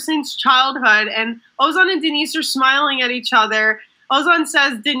other since childhood, and Ozan and Denise are smiling at each other. Ozan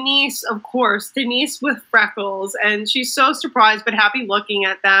says, Denise, of course, Denise with freckles, and she's so surprised but happy looking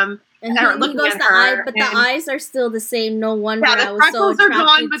at them. And he goes the eye, but the eyes are still the same. No wonder I was so attracted to you. The freckles are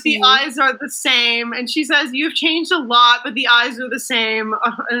gone, but the eyes are the same. And she says, you've changed a lot, but the eyes are the same.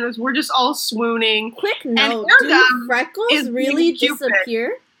 And we're just all swooning. Quick note, do freckles really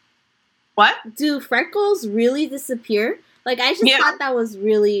disappear? What? Do freckles really disappear? Like, I just thought that was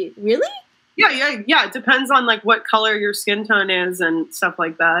really... Yeah. It depends on like what color your skin tone is and stuff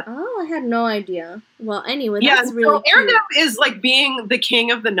like that. Oh, I had no idea. Well, anyway, that's really cute. Erdem is like being the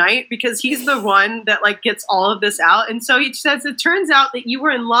king of the night because he's the one that like gets all of this out. And so he says, it turns out that you were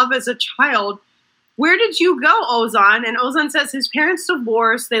in love as a child. Where did you go, Ozan? And Ozan says his parents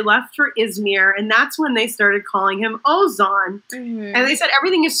divorced. They left for Izmir, and that's when they started calling him Ozan. Mm-hmm. And they said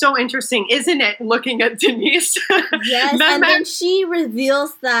everything is so interesting, isn't it? Looking at Denise. Yes, and then she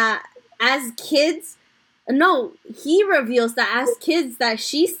reveals that. He reveals that as kids that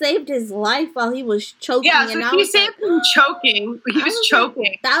she saved his life while he was choking. Yeah, so he saved him choking. He was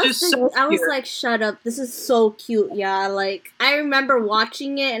choking. I was like, shut up. This is so cute. Yeah, like, I remember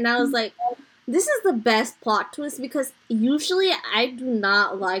watching it and I was like, this is the best plot twist because usually I do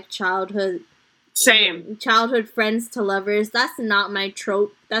not like childhood friends to lovers. That's not my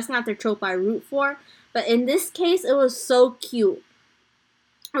trope. That's not the trope I root for. But in this case, it was so cute.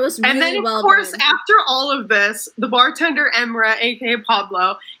 It was really well done. And then, of course, after all of this, the bartender, Emre, a.k.a.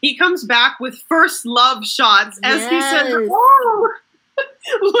 Pablo, he comes back with first love shots. As he says, oh,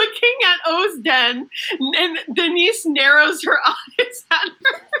 looking at Ozden. And Denise narrows her eyes at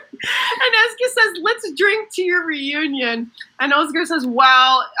her. And Ezgi says, let's drink to your reunion. And Ozgur says,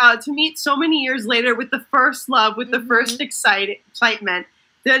 wow, to meet so many years later with the first love, with the first excitement.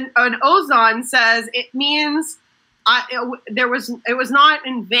 Then Ozan says, it means... it was not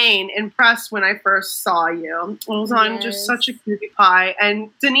in vain impressed when I first saw you. Ozan just such a cutie pie. And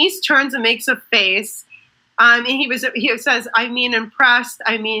Denise turns and makes a face. And he says, I mean impressed.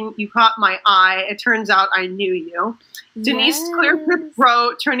 I mean, you caught my eye. It turns out I knew you. Yes. Denise clears her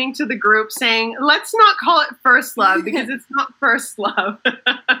throat, turning to the group, saying, let's not call it first love because it's not first love.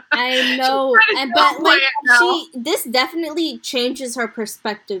 I know. But like this definitely changes her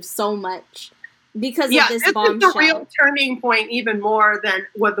perspective so much. because of this this bombshell. is the real turning point, even more than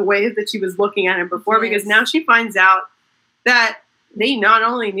what the way that she was looking at him before, because now she finds out that they not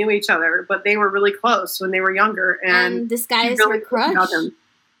only knew each other, but they were really close when they were younger. And this guy is really her crush.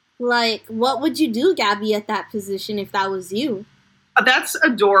 Like, what would you do, Gabby, at that position if that was you? That's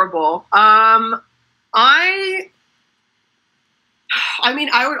adorable. I mean,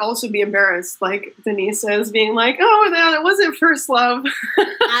 I would also be embarrassed, like Denise says, being like, "Oh, no, it wasn't first love."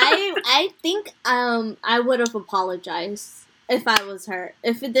 I think I would have apologized if I was her.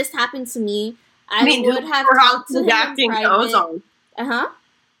 If this happened to me, I would have talked to him acting in to Ozan.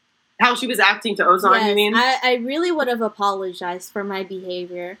 How she was acting to Ozan, yes, you mean? I really would have apologized for my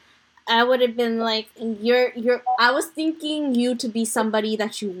behavior. I would have been like, I was thinking you to be somebody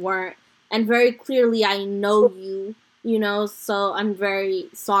that you weren't, and very clearly I know you. You know, so I'm very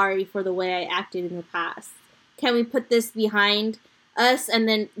sorry for the way I acted in the past. Can we put this behind us and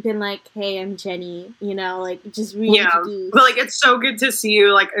then been like, hey, I'm Jenny, you know, like just reintroduce. But like, it's so good to see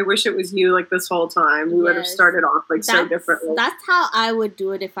you. Like, I wish it was you like this whole time. We would have started off like so differently. That's how I would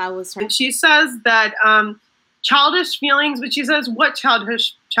do it if I was her. And she says that childish feelings, but she says, what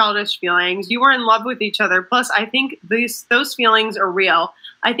childish feelings? You were in love with each other. Plus, I think those feelings are real.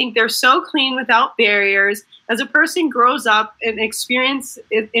 I think they're so clean without barriers. As a person grows up and experience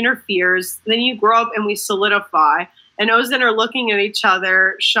interferes, then you grow up and we solidify. And Ozden are looking at each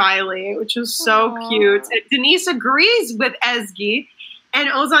other shyly, which is so cute. And Denise agrees with Ezgi. And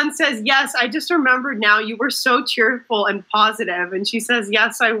Ozan says, yes, I just remembered now you were so cheerful and positive. And she says,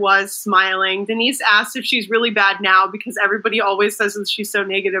 yes, I was, smiling. Denise asks if she's really bad now because everybody always says that she's so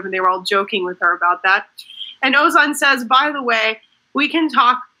negative, and they were all joking with her about that. And Ozan says, by the way, we can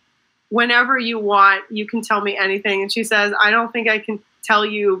talk whenever you want. You can tell me anything. And she says, I don't think I can tell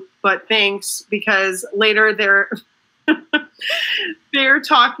you, but thanks, because later they're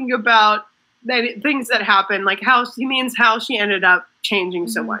talking about things that happen, like how she ended up changing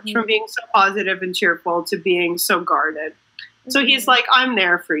so much from being so positive and cheerful to being so guarded. So he's like, I'm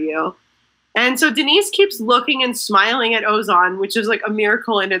there for you. And so Denise keeps looking and smiling at Ozan, which is like a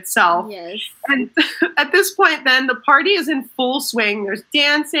miracle in itself. Yes. And at this point, then the party is in full swing. There's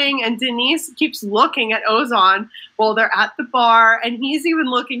dancing, and Denise keeps looking at Ozan while they're at the bar, and he's even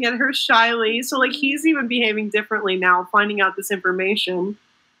looking at her shyly. So like he's even behaving differently now, finding out this information,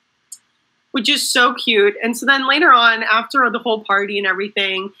 which is so cute. And so then later on, after the whole party and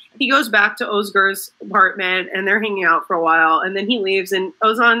everything, he goes back to Ozgur's apartment, and they're hanging out for a while. And then he leaves, and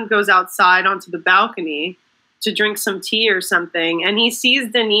Ozan goes outside onto the balcony to drink some tea or something. And he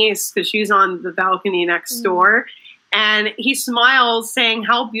sees Denise because she's on the balcony next door. And he smiles, saying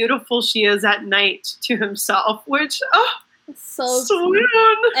how beautiful she is at night to himself, which, so sweet.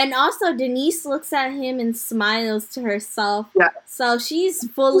 And also Denise looks at him and smiles to herself. Yeah. So she's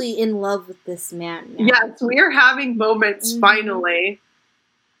fully in love with this man now. Yes, we are having moments finally.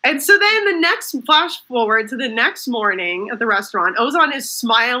 And so then the next flash forward to the next morning at the restaurant, Ozan is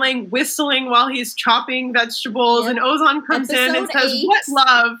smiling, whistling while he's chopping vegetables, and Ozan comes in and says, what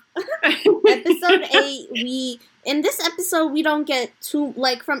love? Episode 8, in this episode, we don't get too,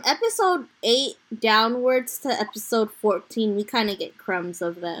 like, from episode 8 downwards to episode 14, we kind of get crumbs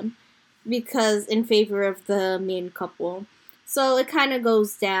of them, because in favor of the main couple. So it kind of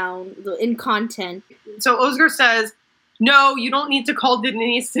goes down in content. So Ozgur says, no, you don't need to call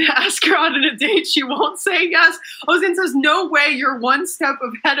Denise to ask her out on a date. She won't say yes. Ozan says, no way, you're one step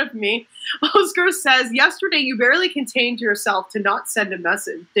ahead of me. Ozgur says, yesterday you barely contained yourself to not send a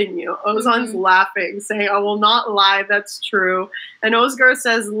message, didn't you? Ozan's laughing, saying, I will not lie, that's true. And Ozgur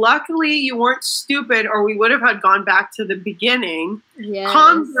says, luckily you weren't stupid, or we would have gone back to the beginning. Yes.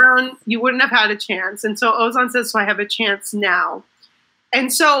 Calm down, you wouldn't have had a chance. And so Ozan says, so I have a chance now.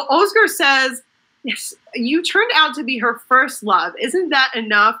 And so Ozgur says, yes, you turned out to be her first love. Isn't that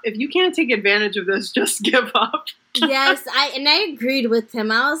enough? If you can't take advantage of this, just give up. Yes, I agreed with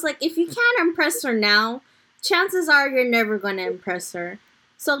him. I was like, if you can't impress her now, chances are you're never going to impress her.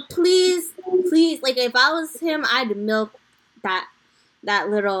 So please, like if I was him, I'd milk that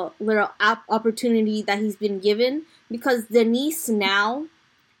little opportunity that he's been given, because Denise now,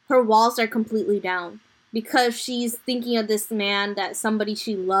 her walls are completely down because she's thinking of this man, that somebody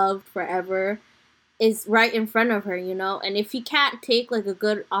she loved forever is right in front of her, you know? And if he can't take, like, a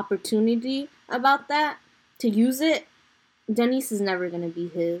good opportunity about that, to use it, Denise is never going to be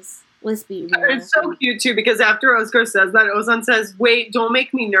his. Let's be real. It's so cute, too, because after Ozgur says that, Ozan says, wait, don't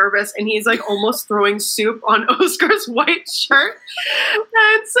make me nervous. And he's, like, almost throwing soup on Ozgur's white shirt.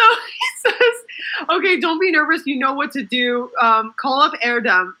 And so he says, okay, don't be nervous. You know what to do. Call up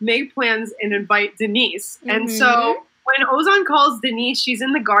Erdem, make plans, and invite Denise. And so when Ozan calls Deniz, she's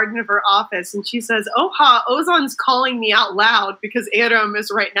in the garden of her office, and she says, "Oha, Ozan's calling me out loud," because Erdem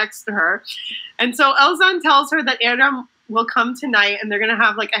is right next to her. And so Ozan tells her that Erdem will come tonight, and they're going to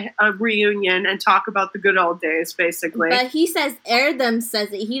have like a reunion and talk about the good old days, basically. But he says Erdem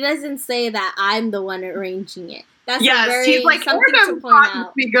says it. He doesn't say that I'm the one arranging it. That's he's like, Erdem thought it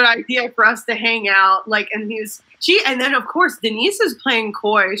would be a good idea for us to hang out. Like, and then of course Deniz is playing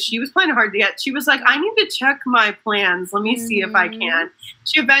coy. She was playing hard to get. She was like, I need to check my plans. Let me see if I can.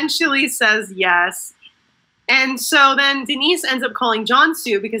 She eventually says yes. And so then Deniz ends up calling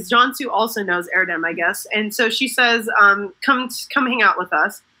Cansu, because Cansu also knows Erdem, I guess. And so she says, come hang out with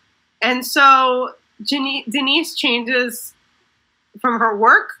us. And so Deniz changes from her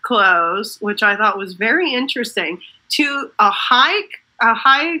work clothes, which I thought was very interesting, to a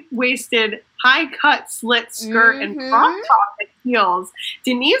high-waisted, high-cut slit skirt and crop top and heels.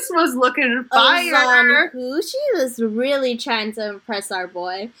 Deniz was looking fire. She was really trying to impress our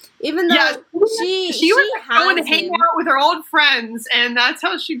boy, even though she was going to hang out with her old friends, and that's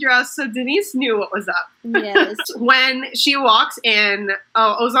how she dressed. So Deniz knew what was up. Yes. When she walks in,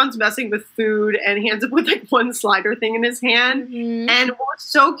 Ozan's messing with food, and he ends up with like one slider thing in his hand. And what's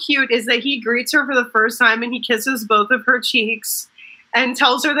so cute is that he greets her for the first time, and he kisses both of her cheeks and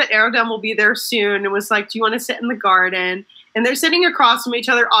tells her that Erdem will be there soon, and was like, do you want to sit in the garden? And they're sitting across from each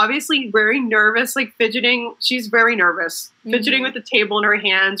other, obviously very nervous, like fidgeting. She's very nervous, fidgeting with the table in her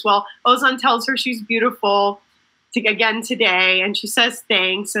hands, while Ozan tells her she's beautiful again today, and she says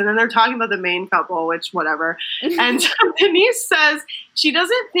thanks. And then they're talking about the main couple, which whatever. And Deniz says she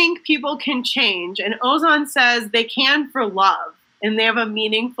doesn't think people can change, and Ozan says they can for love. And they have a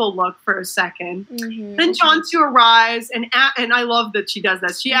meaningful look for a second. Then Cansu arrives, and I love that she does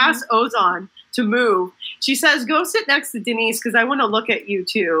that. She asks Ozan to move. She says, go sit next to Deniz, because I want to look at you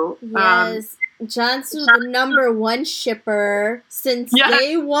too. Yes. Cansu, the number one shipper since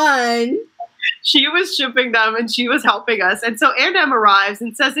day one. She was shipping them, and she was helping us. And so Erdem arrives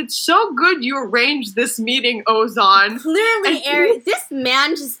and says, it's so good you arranged this meeting, Ozan. Clearly, this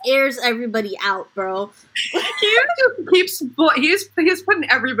man just airs everybody out, bro. He's putting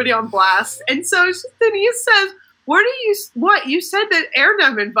everybody on blast. And so Deniz says, what? You said that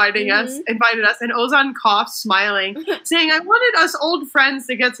Erdem invited us, and Ozan coughs, smiling, saying, I wanted us old friends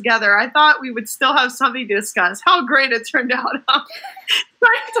to get together. I thought we would still have something to discuss. How great it turned out.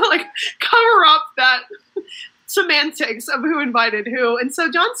 Trying to like cover up that semantics of who invited who. And so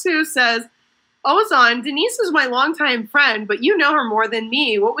Cansu says, Ozan, Deniz is my longtime friend, but you know her more than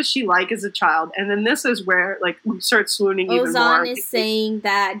me. What was she like as a child? And then this is where like we start swooning even more. Ozan is saying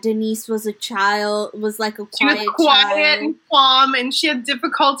that Deniz was a child, was like a quiet She was quiet and calm, and she had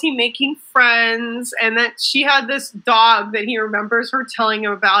difficulty making friends, and that she had this dog that he remembers her telling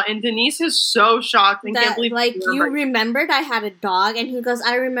him about, and Deniz is so shocked and can't believe you remembered I had a dog, and he goes,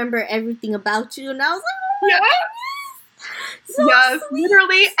 I remember everything about you, and I was like, oh my God.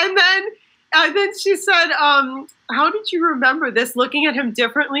 Literally. And then she said, how did you remember this? Looking at him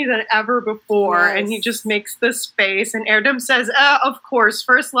differently than ever before. Yes. And he just makes this face. And Erdem says, of course,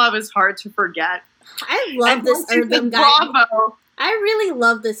 first love is hard to forget. I love this Erdem guy. Bravo. I really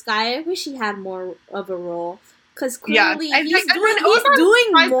love this guy. I wish he had more of a role. Because clearly he's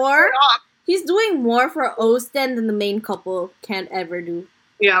doing more. He's doing more for Ozden than the main couple can ever do.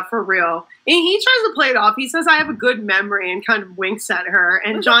 Yeah, for real. And he tries to play it off. He says, I have a good memory, and kind of winks at her.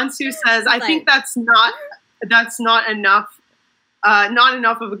 And Cansu says, I think that's not enough. Not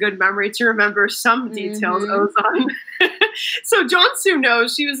enough of a good memory to remember some details, Ozan. So Cansu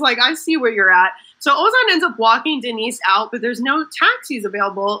knows. She was like, I see where you're at. So Ozan ends up walking Deniz out, but there's no taxis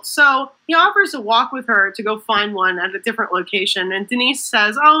available. So he offers to walk with her to go find one at a different location. And Deniz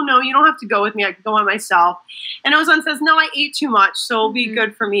says, oh, no, you don't have to go with me. I can go on myself. And Ozan says, no, I ate too much, so it'll be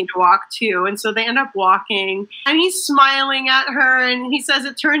good for me to walk too. And so they end up walking. And he's smiling at her, and he says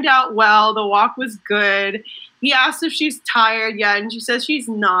it turned out well. The walk was good. He asks if she's tired yet, and she says she's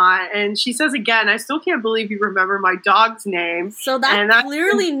not. And she says again, I still can't believe you remember my dog's name. So that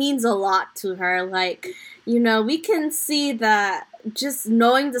clearly means a lot to her. Like, you know, we can see that just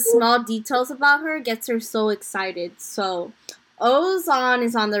knowing the small details about her gets her so excited. So Ozan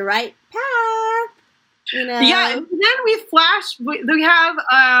is on the right path. You know? Yeah, and then we have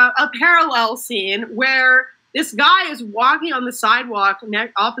a parallel scene where this guy is walking on the sidewalk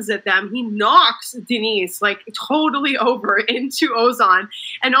opposite them. He knocks Deniz like totally over into Ozan,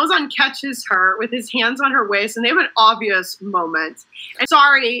 and Ozan catches her with his hands on her waist, and they have an obvious moment. And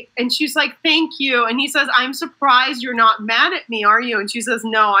sorry, and she's like, "Thank you," and he says, "I'm surprised you're not mad at me, are you?" And she says,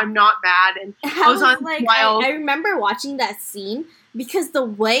 "No, I'm not mad." And Ozan smiles. I remember watching that scene because the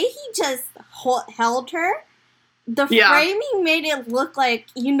way he just held her. the framing made it look like,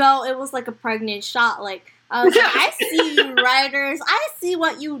 you know, it was like a pregnant shot. Like, I was like, I see you writers. I see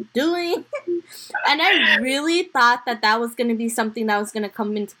what you doing. And I really thought that was going to be something that was going to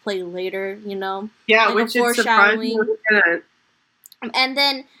come into play later, you know? Yeah, like which is surprising. And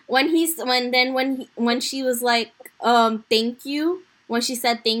then when she was like, thank you, when she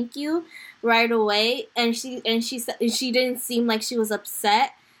said thank you right away, and she said she didn't seem like she was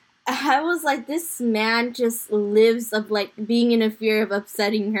upset, I was like, this man just lives of like being in a fear of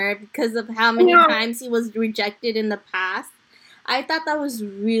upsetting her because of how many times he was rejected in the past. I thought that was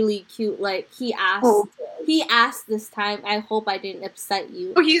really cute. Like, he asked this time, I hope I didn't upset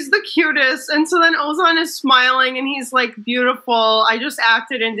you. He's the cutest. And so then Ozan is smiling and he's like, beautiful. I just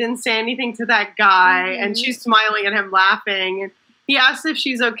acted and didn't say anything to that guy. Mm-hmm. And she's smiling at him, laughing. And he asks if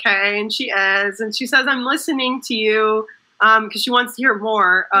she's okay, and she is. And she says, I'm listening to you. Because she wants to hear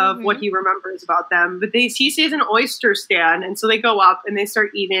more of what he remembers about them. But he sees an oyster stand, and so they go up and they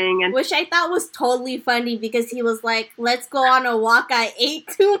start eating. And which I thought was totally funny because he was like, let's go on a walk, I ate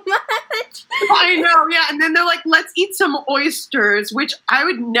too much. I know, yeah. And then they're like, let's eat some oysters, which I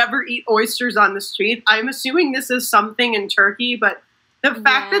would never eat oysters on the street. I'm assuming this is something in Turkey, but the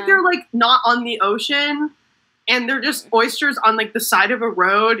fact that they're like not on the ocean and they're just oysters on like the side of a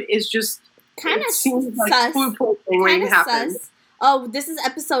road is just... kind of sus. Oh, this is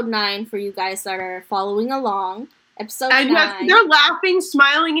episode 9 for you guys that are following along. Episode 9. Yes, they're laughing,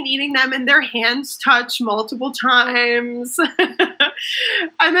 smiling, and eating them, and their hands touch multiple times.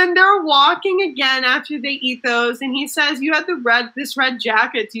 And then they're walking again after they eat those, and he says, "You had this red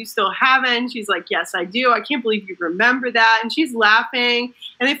jacket. Do you still have it?" And she's like, "Yes, I do. I can't believe you remember that." And she's laughing,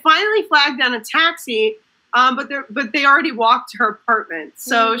 and they finally flag down a taxi. But they already walked to her apartment.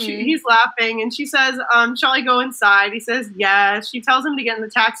 So he's laughing, and she says, shall I go inside? He says, yes. She tells him to get in the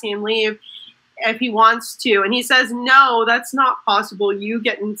taxi and leave if he wants to. And he says, no, that's not possible. You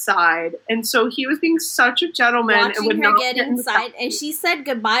get inside. And so he was being such a gentleman. Watching and would her not get inside, and she said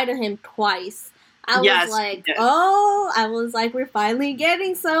goodbye to him twice. I was like, we're finally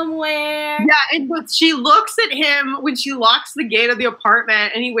getting somewhere. Yeah, but she looks at him when she locks the gate of the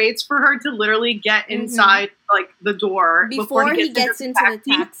apartment, and he waits for her to literally get inside, like, the door. Before he gets into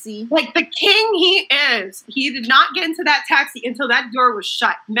the taxi. Like the king he is. He did not get into that taxi until that door was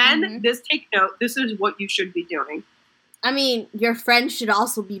shut. Men, take note. This is what you should be doing. I mean, your friends should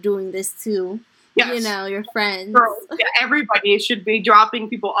also be doing this, too. Yes. You know, your friends. Girl, yeah, everybody should be dropping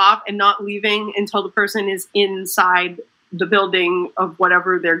people off and not leaving until the person is inside the building of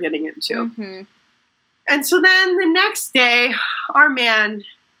whatever they're getting into. And so then the next day, our man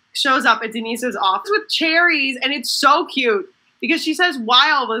shows up at Denise's office with cherries, and it's so cute. Because she says, why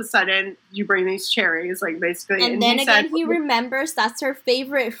all of a sudden you bring these cherries, like, basically. And then he remembers that's her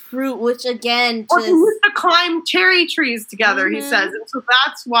favorite fruit, which again just... we used to climb cherry trees together, he says. And so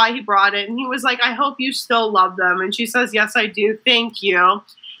that's why he brought it. And he was like, I hope you still love them. And she says, yes, I do. Thank you.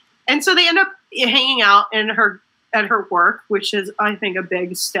 And so they end up hanging out at her work, which is, I think, a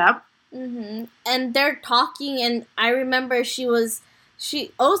big step. And they're talking, and I remember Ozan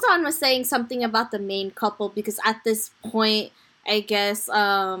was saying something about the main couple, because at this point, I guess they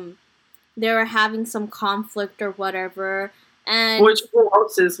were having some conflict or whatever, and which what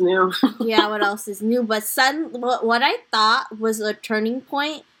else is new? Yeah, what else is new? But what I thought was a turning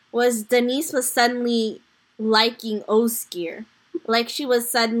point was Deniz was suddenly liking Ozgur. Like, she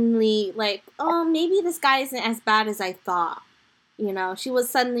was suddenly like, oh, maybe this guy isn't as bad as I thought. You know, she was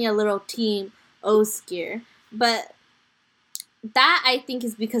suddenly a little team Ozgur, but that I think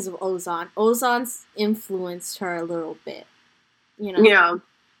is because of Ozan. Ozan's influenced her a little bit. You know? Yeah.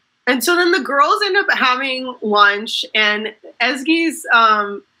 And so then the girls end up having lunch, and Ezgi's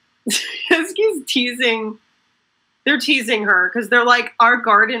teasing. They're teasing her because they're like, our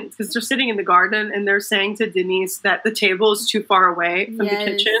garden, because they're sitting in the garden, and they're saying to Deniz that the table is too far away from the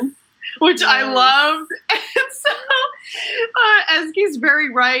kitchen, which I loved. And so Ezgi's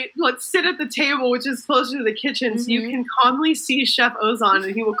very right. Let's sit at the table, which is closer to the kitchen, so you can calmly see Chef Ozan,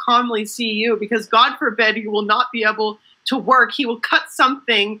 and he will calmly see you, because God forbid he will not be able to work. He will cut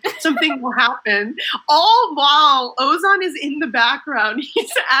something will happen. All while Ozan is in the background.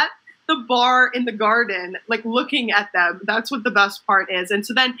 He's at the bar in the garden, like, looking at them. That's what the best part is. And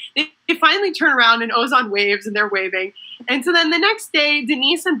so then they finally turn around, and Ozan waves, and they're waving. And so then the next day,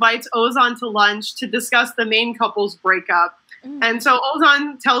 Deniz invites Ozan to lunch to discuss the main couple's breakup. And so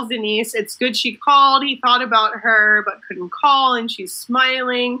Ozan tells Deniz it's good she called. He thought about her but couldn't call, and she's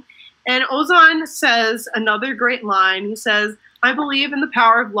smiling. And Ozan says another great line. He says, I believe in the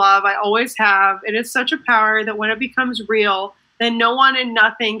power of love. I always have. It is such a power that when it becomes real, then no one and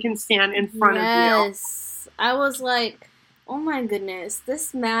nothing can stand in front of you. I was like, oh my goodness,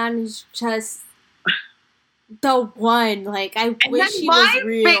 this man is just the one. Like, I wish he was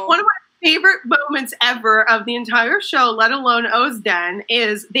real. One of my favorite moments ever of the entire show, let alone Ozden,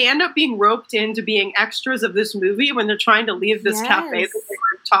 is they end up being roped into being extras of this movie when they're trying to leave this cafe that they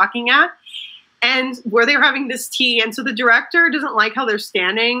were talking at. And where they were having this tea, and so the director doesn't like how they're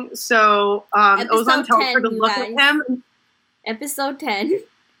standing, so Ozan tells her to look at him. Episode 10.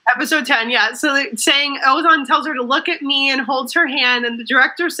 Episode 10, yeah. So saying Ozan tells her to look at me and holds her hand, and the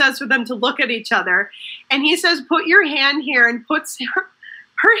director says for them to look at each other. And he says, put your hand here, and puts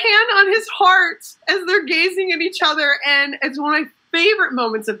her hand on his heart as they're gazing at each other. And it's one of my favorite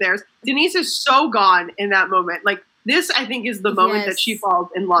moments of theirs. Deniz is so gone in that moment. Like, this, I think, is the moment that she falls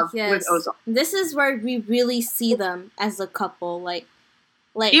in love with Ozan. This is where we really see them as a couple. Like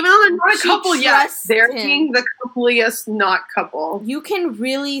even though they're not a couple yet, they're being the coupliest not couple. You can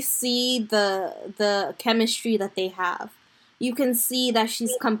really see the chemistry that they have. You can see that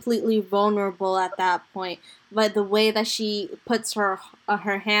she's completely vulnerable at that point. But the way that she puts her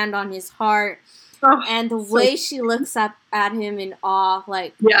hand on his heart, and the way she looks up at him in awe,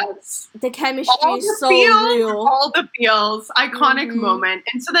 like, yes, the chemistry is so real. All the feels, iconic moment.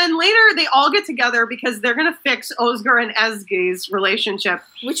 And so then later they all get together because they're gonna fix Ozgur and Ezgi's relationship,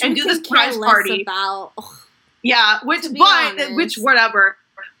 and do this prize party. About. Yeah, which whatever.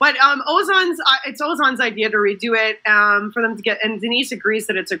 But it's Ozan's idea to redo it for them to get, and Deniz agrees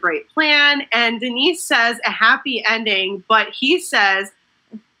that it's a great plan. And Deniz says a happy ending, but he says.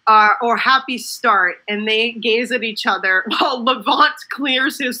 Or happy start, and they gaze at each other while Levant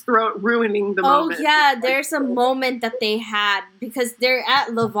clears his throat, ruining the moment. Oh yeah, there's a moment that they had because they're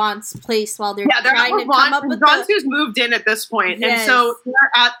at Levant's place while they're trying to come up with Jansu's moved in at this point, and so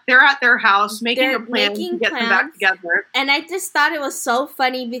they're at their house making a plan to get them back together. And I just thought it was so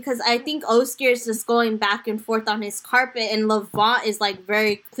funny because I think Ozgur is just going back and forth on his carpet, and Levant is like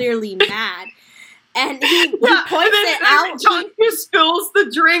very clearly mad. And he points it out. Jansu spills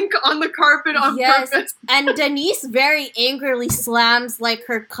the drink on the carpet on purpose. And Deniz very angrily slams like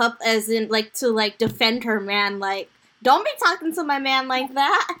her cup as in like to like defend her man. Like, don't be talking to my man like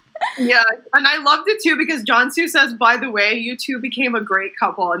that. Yeah, and I loved it too because Jansu says, by the way, you two became a great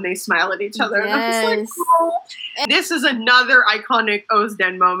couple, and they smile at each other. Yes. And I'm just like, oh. This is another iconic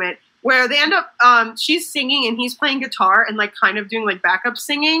Ozden moment. Where they end up, she's singing and he's playing guitar and like kind of doing like backup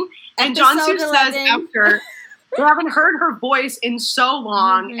singing. And Jansu says after, we haven't heard her voice in so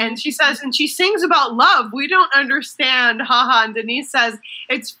long. And she says, and she sings about love. We don't understand, haha. And Deniz says,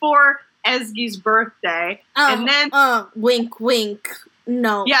 it's for Ezgi's birthday. And then, wink, wink.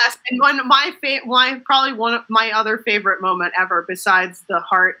 No. Yes, and one of my other favorite moment ever, besides the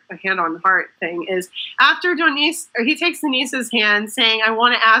hand on heart thing, is after he takes Deniz's hand, saying, "I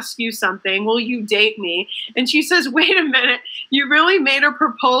want to ask you something. Will you date me?" And she says, "Wait a minute, you really made a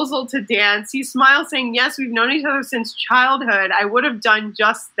proposal to dance?" He smiles, saying, "Yes, we've known each other since childhood. I would have done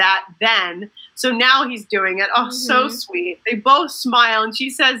just that then. So now he's doing it." Oh, so sweet. They both smile, and she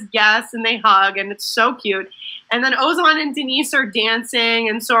says yes, and they hug, and it's so cute. And then Ozan and Deniz are dancing,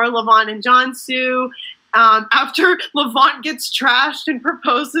 and so are Levant and Jansu. After Levant gets trashed and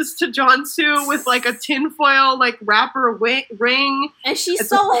proposes to Jansu with like a tinfoil like wrapper ring. And she's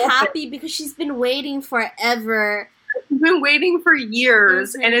so happy because she's been waiting forever. She's been waiting for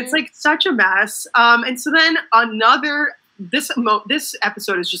years, and it's like such a mess. And so then this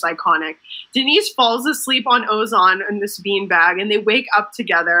episode is just iconic. Deniz falls asleep on Ozan in this beanbag, and they wake up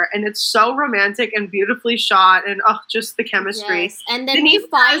together, and it's so romantic and beautifully shot, and just the chemistry. Yes. And then we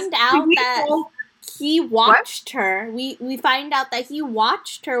find out that he watched her. We find out that he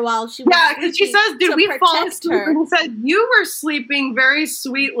watched her while she was sleeping. Because she says, "Did we fall asleep?" And he said, "You were sleeping very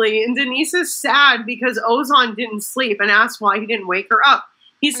sweetly." And Deniz is sad because Ozan didn't sleep and asked why he didn't wake her up.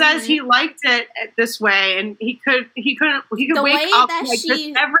 He says he liked it this way, and he could wake up like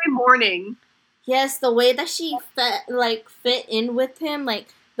this every morning. Yes, the way that she fit in with him,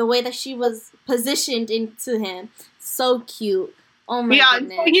 like the way that she was positioned into him, so cute. Oh my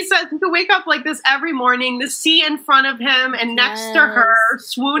goodness. So he says he could wake up like this every morning, the sea in front of him and next to her,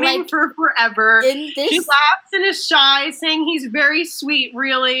 swooning for forever. She laughs and is shy, saying he's very sweet,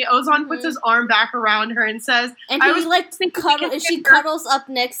 really. Ozan puts his arm back around her and says, and she cuddles up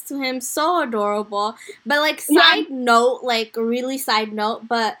next to him, so adorable. But really side note,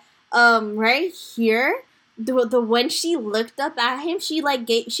 but right here, the when she looked up at him,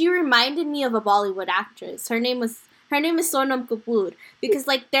 she reminded me of a Bollywood actress. Her name is Sonam Kapoor, because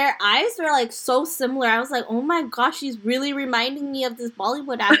like their eyes were like so similar. I was like, oh my gosh, she's really reminding me of this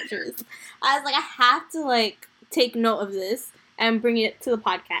Bollywood actress. I was like, I have to like take note of this and bring it to the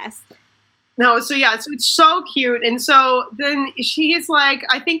podcast. No, so yeah, so it's so cute. And so then she's like,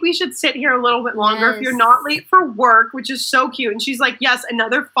 I think we should sit here a little bit longer if you're not late for work, which is so cute. And she's like, yes,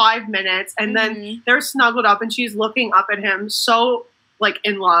 another 5 minutes. And then they're snuggled up and she's looking up at him so like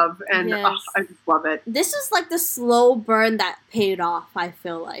in love. And I just love it. This is like the slow burn that paid off, I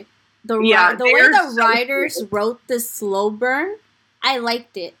feel like. The way the writers wrote this slow burn, I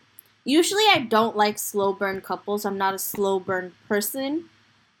liked it. Usually I don't like slow burn couples. I'm not a slow burn person.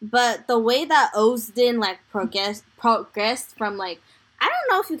 But the way that Ozden like progressed from like, I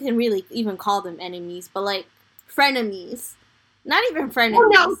don't know if you can really even call them enemies, but like frenemies. Not even frenemies. Oh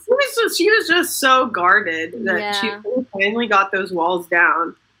no, she was just so guarded that she finally got those walls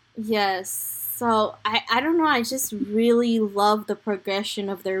down. Yes. So I don't know, I just really love the progression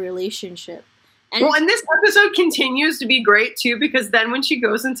of their relationship. And this episode continues to be great, too, because then when she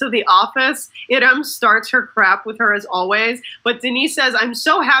goes into the office, Idam starts her crap with her as always. But Deniz says, I'm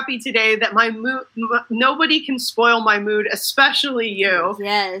so happy today that my mood, nobody can spoil my mood, especially you.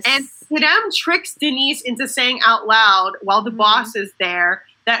 Yes. And Idam tricks Deniz into saying out loud while the boss is there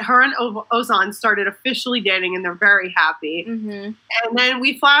that her and Ozan started officially dating and they're very happy. And then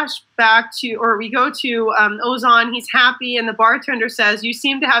we flash back to, or we go to Ozan, he's happy, and the bartender says, you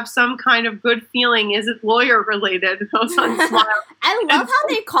seem to have some kind of good feeling. Is it lawyer related? Ozan smiles. I love how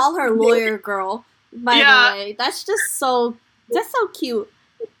they call her lawyer girl, by the way. That's so cute.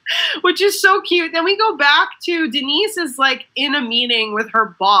 Which is so cute. Then we go back to Deniz is like in a meeting with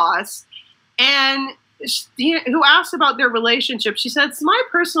her boss, and who asked about their relationship. She said, it's my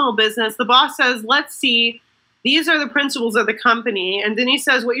personal business. The boss says, let's see. These are the principles of the company. And Deniz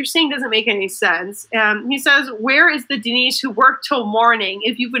says, what you're saying doesn't make any sense. He says, where is the Deniz who worked till morning?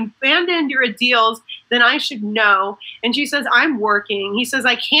 If you've abandoned your deals, then I should know. And she says, I'm working. He says,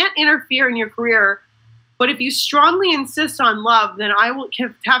 I can't interfere in your career. But if you strongly insist on love, then I will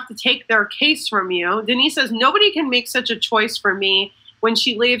have to take their case from you. Deniz says, nobody can make such a choice for me when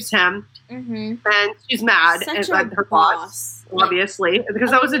she leaves him. And she's mad at her boss, obviously,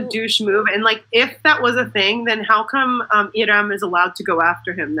 because that was a douche move. And like, if that was a thing, then how come Idam is allowed to go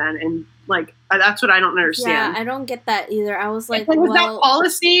after him then? And like, that's what I don't understand. Yeah, I don't get that either. I was like, if was that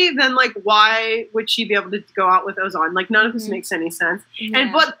policy, then like, why would she be able to go out with Ozan? Like, none of this makes any sense.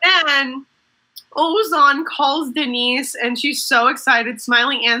 But then Ozan calls Deniz, and she's so excited,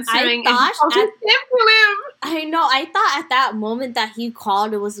 smiling, answering. I know. I thought at that moment that he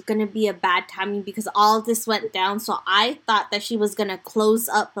called, it was going to be a bad timing because all of this went down. So I thought that she was going to close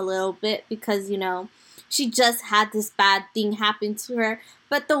up a little bit because, you know, she just had this bad thing happen to her.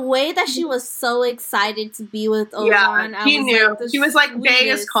 But the way that she was so excited to be with Ozan, he knew. She was like, Bay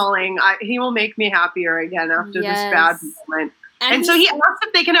is calling. He will make me happier again after this bad moment. And so he asked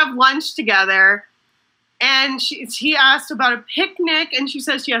if they can have lunch together. And he asked about a picnic, and she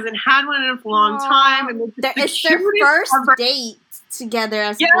says she hasn't had one in a long time. And it's their first date together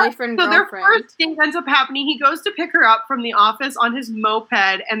as boyfriend and girlfriend. So their first date ends up happening. He goes to pick her up from the office on his moped,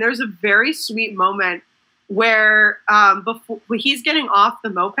 and there's a very sweet moment where before he's getting off the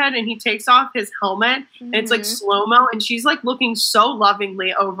moped and he takes off his helmet, and it's like slow-mo, and she's like looking so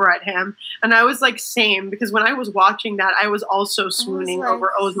lovingly over at him. And I was like, same, because when I was watching that, I was also swooning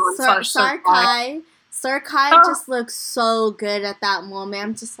over Ozan. Sir Kai just looks so good at that moment.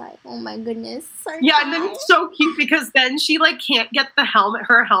 I'm just like, oh my goodness, Sir Kai. And then it's so cute because then she like can't get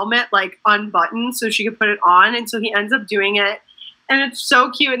her helmet like unbuttoned so she could put it on, and so he ends up doing it, and it's so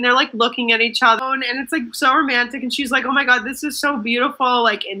cute. And they're like looking at each other, and it's like so romantic. And she's like, oh my god, this is so beautiful.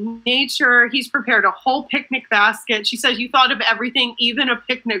 Like in nature, he's prepared a whole picnic basket. She says, you thought of everything, even a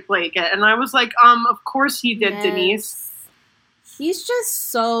picnic blanket. And I was like, of course he did, Deniz. He's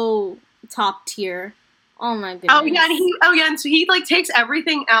just so top tier. Oh my goodness. And so he like takes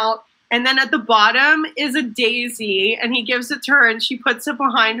everything out, and then at the bottom is a daisy, and he gives it to her, and she puts it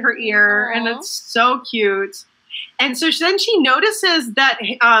behind her ear, and it's so cute. And so then she notices that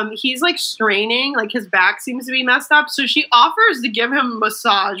he's like straining, like his back seems to be messed up. So she offers to give him a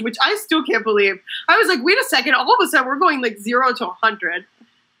massage, which I still can't believe. I was like, wait a second, all of a sudden we're going like 0 to 100.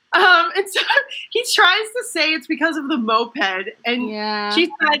 And so he tries to say it's because of the moped, and she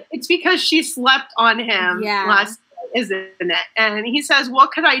said it's because she slept on him last night, isn't it? And he says,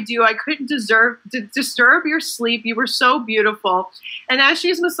 what could I do? I couldn't disturb your sleep. You were so beautiful. And as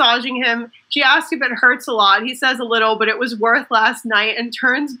she's massaging him, she asks if it hurts a lot. He says a little, but it was worth last night, and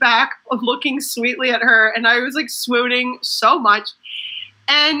turns back looking sweetly at her. And I was like swooning so much.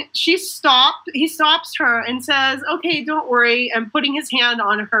 And he stops her and says, okay, don't worry, and putting his hand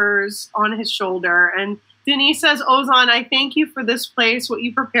on his shoulder. And Denise says, Ozan, I thank you for this place, what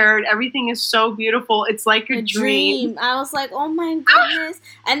you prepared. Everything is so beautiful. It's like a dream. I was like, oh my goodness.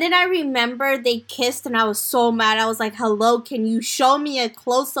 And then I remember they kissed and I was so mad. I was like, hello, can you show me a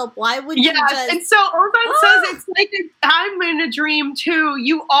close-up? Why would you just... And so Ozan says, it's like I'm in a dream too.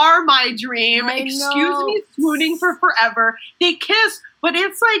 You are my dream. Excuse me swooning for forever. They kiss, but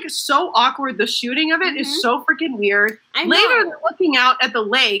it's like so awkward. The shooting of it is so freaking weird. Later, they're looking out at the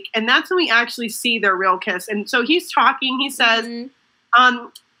lake, and that's when we actually see their real kiss. And so he's talking. He says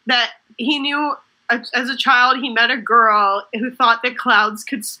that he knew as a child he met a girl who thought that clouds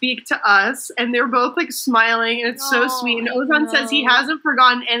could speak to us, and they're both like smiling, and it's so sweet. And Ozan says he hasn't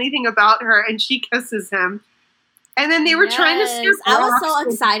forgotten anything about her, and she kisses him. And then they were trying to skip I was so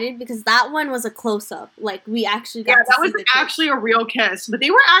excited because that one was a close-up. Like, we actually got to that see was the actually a real kiss. But they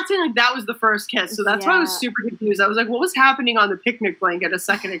were acting like that was the first kiss. So that's why I was super confused. I was like, what was happening on the picnic blanket a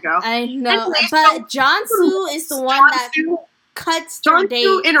second ago? I know. But John-Soo is the one that cuts their date.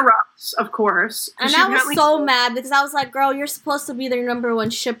 John-Soo interrupts, of course. And I was so mad because I was like, girl, you're supposed to be their number one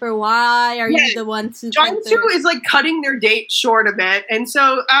shipper. Why are you the one to John-Soo is like cutting their date short a bit. And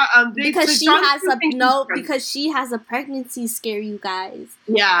so because she has a pregnancy scare, you guys.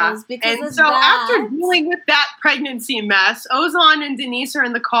 Yeah. And so after dealing with that pregnancy mess, Ozan and Deniz are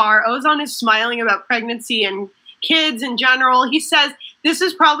in the car. Ozan is smiling about pregnancy and kids in general. He says, this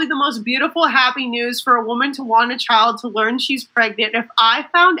is probably the most beautiful, happy news for a woman to want a child, to learn she's pregnant. If I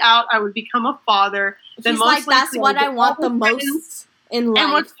found out I would become a father, then most likely that's what I want the most in life.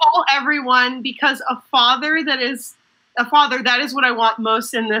 And would call everyone, because a father, that is what I want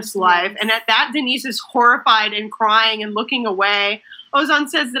most in this life. And at that, Deniz is horrified and crying and looking away. Ozan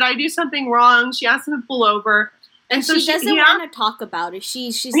says, did I do something wrong? She asks him to pull over. And so she doesn't want to talk about it. He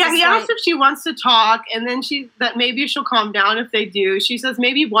asks if she wants to talk, and then that maybe she'll calm down if they do. She says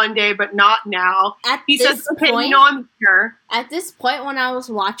maybe one day, but not now. He says, okay, you know I'm here. At this point, when I was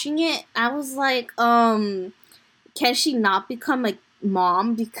watching it, I was like, can she not become a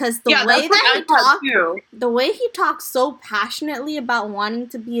mom? Because the way he talks so passionately about wanting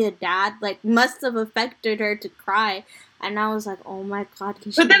to be a dad, like, must have affected her to cry. And I was like, oh my God.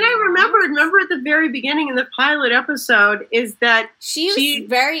 But then I remember at the very beginning in the pilot episode is that she was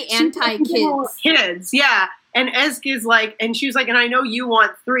very anti-kids. Kids, yeah. And Ezgi is like, and she was like, and I know you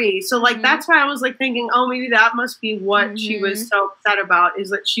want 3. So like, that's why I was like thinking, oh, maybe that must be what she was so upset about, is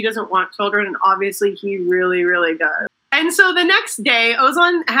that she doesn't want children. And obviously he really, really does. And so the next day,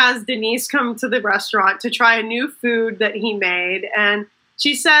 Ozan has Deniz come to the restaurant to try a new food that he made. And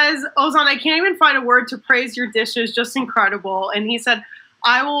she says, Ozan, I can't even find a word to praise your dishes. Just incredible. And he said,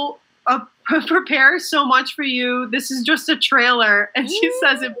 I will prepare so much for you. This is just a trailer. And she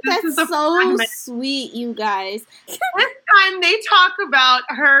says, if this is so sweet, you guys. This time they talk about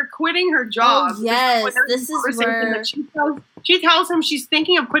her quitting her job. Oh, yes. This is where she tells him she's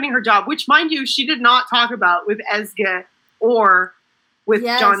thinking of quitting her job, which, mind you, she did not talk about with Ezgi or with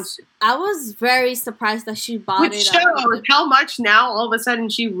John-Soo. I was very surprised that she bought it. Which shows how much now all of a sudden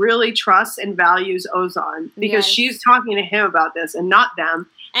she really trusts and values Ozan, because she's talking to him about this and not them.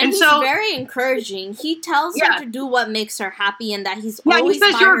 And he's very encouraging. He tells her to do what makes her happy, and that he's always he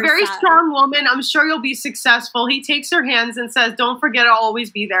says, you're a very strong woman. I'm sure you'll be successful. He takes her hands and says, don't forget, I'll always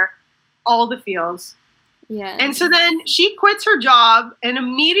be there. All the feels. Yeah. And so then she quits her job and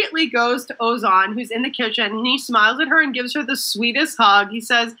immediately goes to Ozan, who's in the kitchen, and he smiles at her and gives her the sweetest hug. He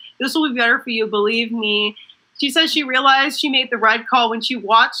says, this will be better for you, believe me. She says she realized she made the right call when she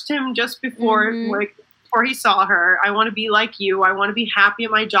watched him just before he saw her. I want to be like you. I want to be happy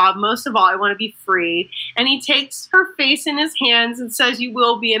at my job. Most of all, I want to be free. And he takes her face in his hands and says, you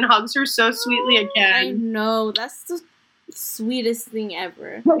will be, and hugs her so sweetly again. I know. That's the sweetest thing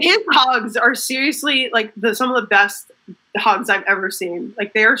ever. His hugs are seriously like some of the best hugs I've ever seen.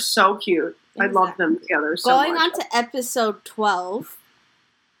 Like, they are so cute. Exactly. I love them together so much. Going on to episode 12.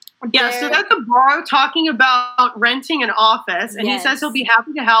 Yeah, so that's the bar talking about renting an office, and he says he'll be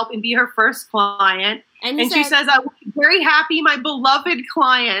happy to help and be her first client. And she says, I will be very happy, my beloved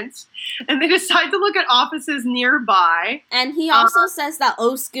client. And they decide to look at offices nearby. And he also says that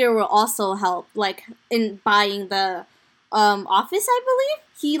Ozgur will also help, like, in buying the office, I believe.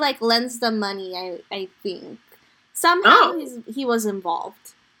 He, like, lends them money, I think. Somehow he was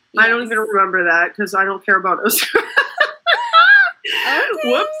involved. Yes. I don't even remember that, because I don't care about Ozgur.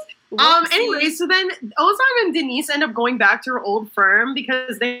 Okay. Whoops. Anyway, so then Ozan and Deniz end up going back to her old firm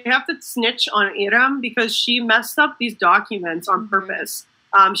because they have to snitch on Iram because she messed up these documents on purpose.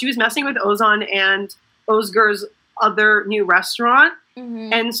 She was messing with Ozan and Ozgur's other new restaurant.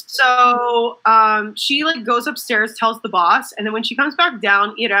 Mm-hmm. And so she like goes upstairs, tells the boss, and then when she comes back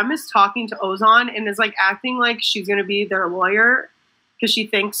down, Irem is talking to Ozan and is like acting like she's going to be their lawyer because she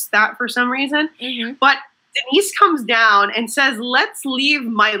thinks that for some reason. Mm-hmm. But Deniz comes down and says, "Let's leave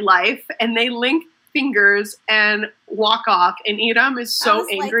my life," and they link fingers and walk off. And Irem is so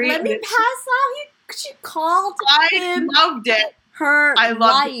angry. Like, let me pass out. She called him. I loved it. Her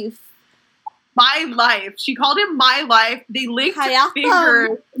life. My life. She called him my life. They linked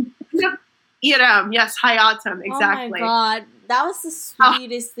fingers. Irem, yes, Hayatam, exactly. Oh my god, that was the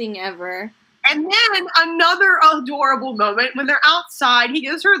sweetest thing ever. And then another adorable moment when they're outside. He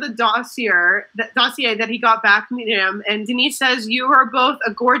gives her the dossier that he got back from him, and Deniz says, "You are both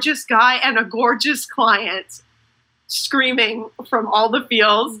a gorgeous guy and a gorgeous client," screaming from all the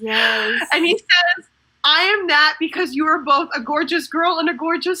fields. Yes. And he says, "I am that because you are both a gorgeous girl and a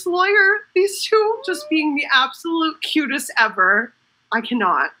gorgeous lawyer." These two just being the absolute cutest ever. I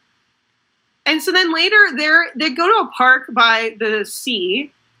cannot. And so then later they go to a park by the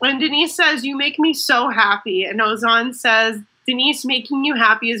sea, and Deniz says, "You make me so happy." And Ozan says, "Deniz, making you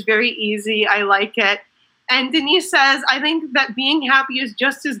happy is very easy. I like it." And Deniz says, "I think that being happy is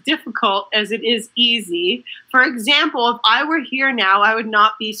just as difficult as it is easy. For example, if I were here now, I would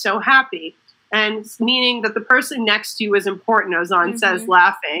not be so happy." And meaning that the person next to you is important, Ozan says,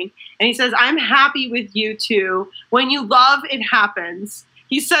 laughing. And he says, "I'm happy with you too. When you love, it happens."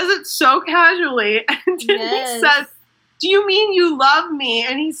 He says it so casually. And Deniz says, "Do you mean you love me?"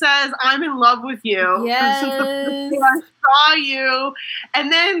 And he says, "I'm in love with you. Yes. Since the first day I saw you."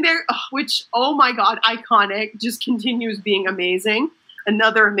 And then which, oh my God, iconic, just continues being amazing.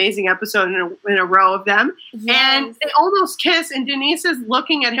 Another amazing episode in a row of them. Yes. And they almost kiss, and Deniz is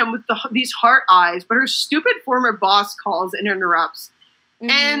looking at him with these heart eyes, but her stupid former boss calls and interrupts.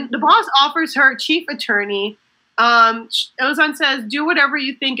 Mm-hmm. And the boss offers her chief attorney. Ozan says, "Do whatever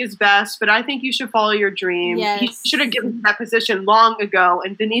you think is best, but I think you should follow your dream." Yes. He should have given that position long ago,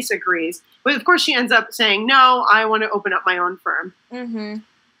 and Deniz agrees. But of course she ends up saying, "No, I want to open up my own firm." Mm-hmm.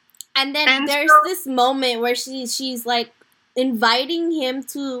 And then there's this moment where she's like inviting him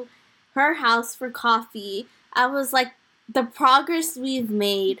to her house for coffee. I was like, the progress we've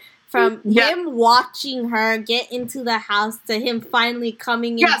made from him watching her get into the house to him finally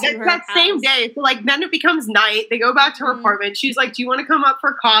coming into her house. Yeah, that same day. So, like, then it becomes night. They go back to her apartment. She's like, "Do you want to come up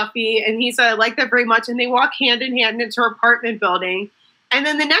for coffee?" And he said, "I like that very much." And they walk hand in hand into her apartment building. And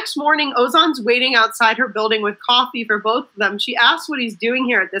then the next morning, Ozan's waiting outside her building with coffee for both of them. She asks what he's doing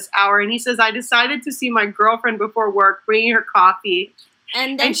here at this hour. And he says, "I decided to see my girlfriend before work, bringing her coffee."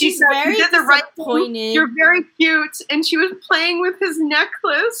 And then she said, very "You did the right disappointed. thing. You're very cute." And she was playing with his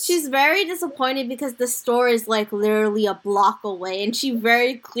necklace. She's very disappointed because the store is like literally a block away, and she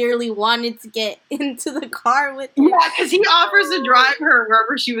very clearly wanted to get into the car with him. Yeah, because he offers to drive her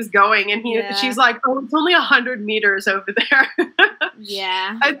wherever she was going, and she's like, "Oh, it's only 100 meters over there."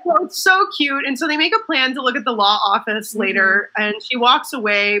 Yeah. And so it's so cute. And so they make a plan to look at the law office later, and she walks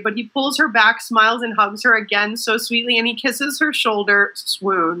away, but he pulls her back, smiles, and hugs her again so sweetly, and he kisses her shoulder.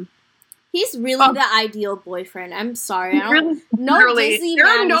 Swoon. He's really the ideal boyfriend. I'm sorry. No Disney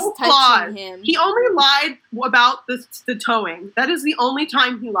man is touching him. He only lied about the towing. That is the only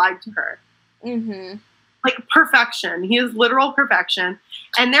time he lied to her. Mm-hmm. Like perfection. He is literal perfection.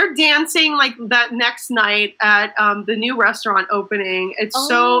 And they're dancing like that next night at the new restaurant opening. It's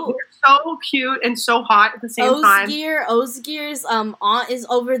so cute and so hot at the same time. Ozgir's aunt is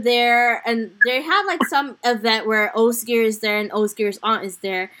over there, and they had like some event where Ozgur is there and Ozgir's aunt is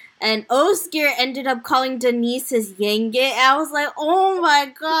there. And Ozgur ended up calling Deniz his yenge. I was like, oh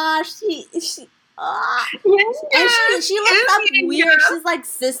my gosh, she and she looks up weird. She's like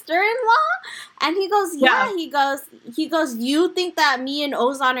sister-in-law, and he goes, he goes, "You think that me and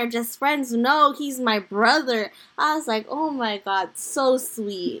Ozan are just friends? No, he's my brother." I was like, oh my god, so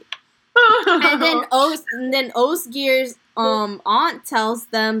sweet. And then Ozgir's aunt tells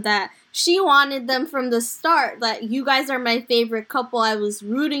them that she wanted them from the start, that you guys are my favorite couple. I was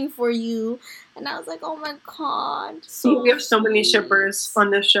rooting for you. And I was like, oh my god. We have so many shippers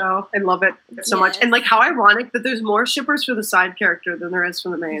on this show. I love it so much. And like how ironic that there's more shippers for the side character than there is for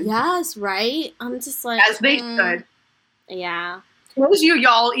the main. Yes, right? I'm just like... As they should. Yeah. What was you,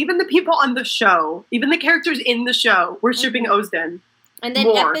 y'all? Even the people on the show, even the characters in the show, were shipping Ozden. And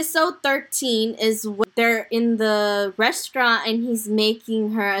then episode 13 is when they're in the restaurant and he's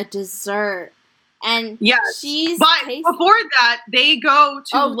making her a dessert. And yes, she's but before that, they go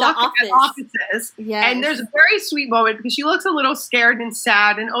to look at offices. Yes. And there's a very sweet moment because she looks a little scared and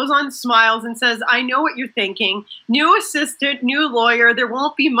sad. And Ozan smiles and says, I know what you're thinking. New assistant, new lawyer. There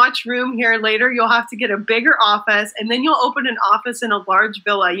won't be much room here. Later, you'll have to get a bigger office. And then you'll open an office in a large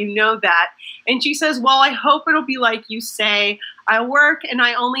villa. You know that. And she says, well, I hope it'll be like you say. I work and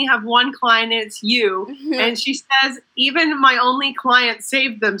I only have one client, and it's you. Mm-hmm. And she says, even my only client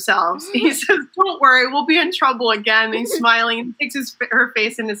saved themselves. He says, don't worry, we'll be in trouble again. And he's smiling and takes her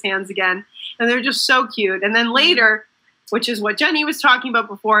face in his hands again. And they're just so cute. And then later, which is what Jenny was talking about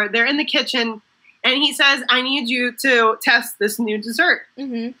before, they're in the kitchen and he says, I need you to test this new dessert.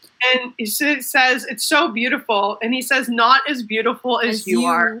 Mm-hmm. And he says, it's so beautiful. And he says, not as beautiful as you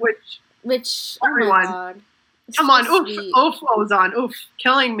are, which everyone. Oh my God. Come on, oof, Ozan, oof,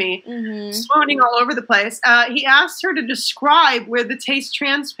 killing me, swooning all over the place. He asked her to describe where the taste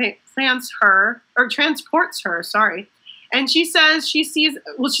transports her, sorry. And she says she says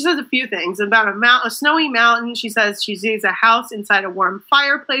a few things about a snowy mountain. She says she sees a house inside a warm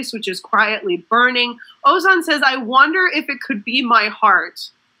fireplace, which is quietly burning. Ozan says, I wonder if it could be my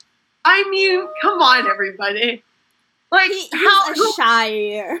heart. I mean, come on, everybody. Like, he's a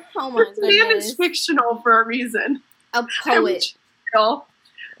shire. Oh my goodness. This man is fictional for a reason. A poet.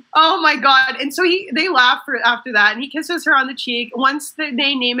 Oh my God. And so they laugh after that, and he kisses her on the cheek. Once they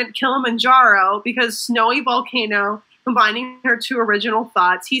name it Kilimanjaro, because snowy volcano, combining her two original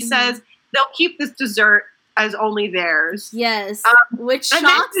thoughts, he says they'll keep this dessert as only theirs. Yes, which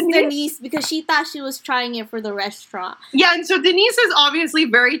shocks Denise because she thought she was trying it for the restaurant. Yeah, and so Denise is obviously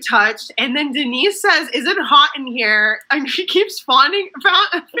very touched, and then Denise says, is it hot in here? And she keeps fanning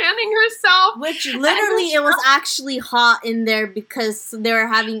herself. Which literally it was actually hot in there because they were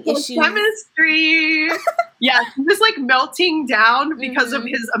having issues. Chemistry. Yeah, he was like melting down because of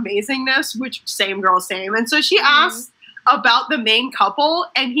his amazingness, which same girl, same. And so she asks about the main couple,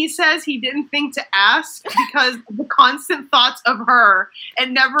 and he says he didn't think to ask because the constant thoughts of her, it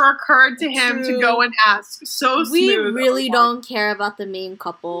never occurred to him to go and ask. So smooth. We really don't care about the main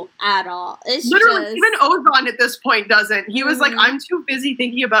couple at all. It's literally just... even Ozan at this point doesn't. He was like, I'm too busy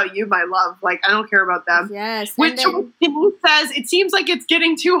thinking about you, my love. Like, I don't care about them. Yes. Which he says, it seems like it's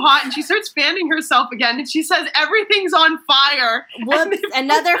getting too hot, and she starts fanning herself again, and she says, everything's on fire. Whoops,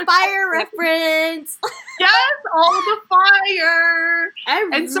 another fire reference. Yes, all the fire. I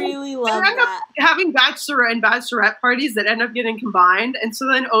really love that. Having bachelor and bachelorette parties that end up getting combined. And so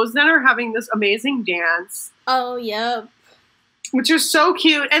then Ozden are having this amazing dance. Oh, yep. Which is so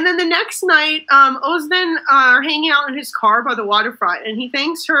cute. And then the next night, Ozden are hanging out in his car by the waterfront. And he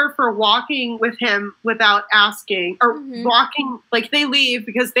thanks her for walking with him without asking. Or walking, like they leave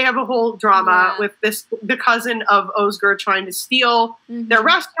because they have a whole drama with the cousin of Ozgur trying to steal their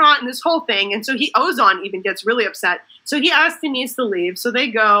restaurant and this whole thing. And so Ozan even gets really upset. So he asks Denise to leave. So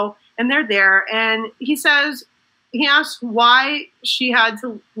they go and they're there. And he asks why she had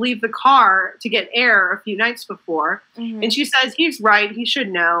to leave the car to get air a few nights before. And she says, he's right. He should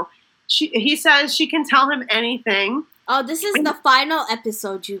know. He says she can tell him anything. Oh, this is the final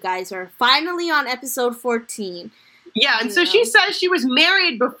episode, you guys are finally on episode 14. Yeah, and so she says she was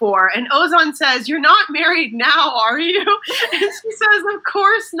married before, and Ozan says, you're not married now, are you? And she says, of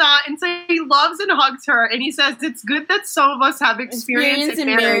course not. And so he loves and hugs her, and he says, it's good that some of us have experience in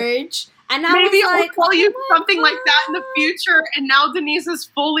marriage. And I maybe I'll tell you something like that in the future. And now Denise is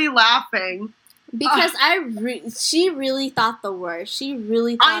fully laughing. Because she really thought the worst. She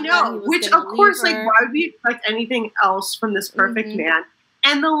really thought I know, which of course, like, why would we expect anything else from this perfect man?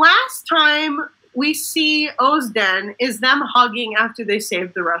 And the last time we see Ozden is them hugging after they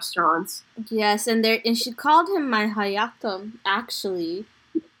saved the restaurants. Yes, and she called him my Hayatum, actually.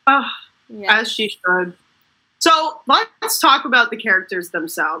 As she should. So let's talk about the characters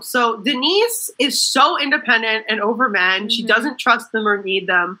themselves. So Denise is so independent and over men. She doesn't trust them or need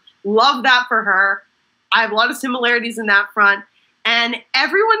them. Love that for her. I have a lot of similarities in that front. And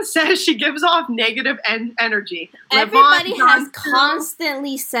everyone says she gives off negative energy. Everybody has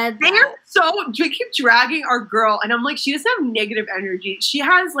constantly said that. They keep dragging our girl. And I'm like, she doesn't have negative energy. She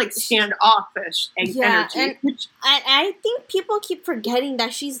has like standoffish energy. And I think people keep forgetting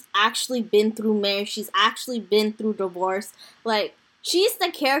that she's actually been through marriage. She's actually been through divorce. Like, she's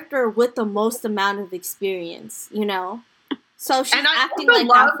the character with the most amount of experience, So she's acting like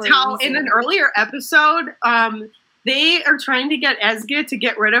that for a reason. In an earlier episode, they are trying to get Ezgi to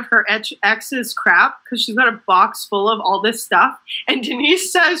get rid of her ex's crap because she's got a box full of all this stuff. And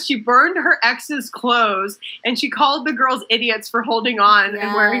Deniz says she burned her ex's clothes and she called the girls idiots for holding on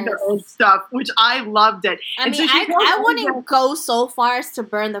and wearing their old stuff, which I loved it. I mean, I wouldn't go so far as to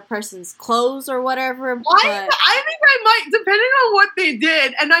burn the person's clothes or whatever. But I think I might, depending on what they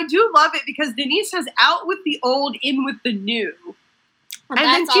did. And I do love it because Deniz says out with the old, in with the new. And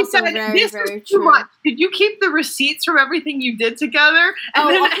then she said, "This is too much. Did you keep the receipts from everything you did together?" And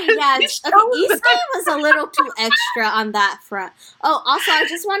Ezgi was a little too extra on that front. Oh, also, I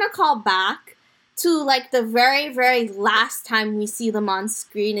just want to call back to like the very, very last time we see them on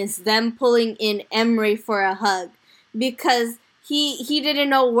screen is them pulling in Emre for a hug because he didn't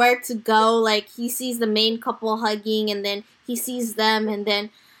know where to go. Like he sees the main couple hugging, and then he sees them, and then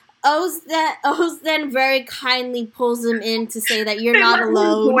Ozden very kindly pulls him in to say that you're not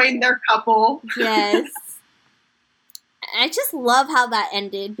alone. Join their couple. Yes. I just love how that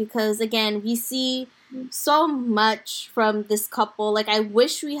ended because, again, we see so much from this couple. Like, I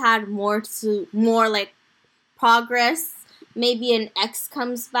wish we had more like, progress. Maybe an ex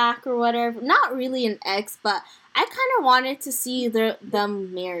comes back or whatever. Not really an ex, but I kind of wanted to see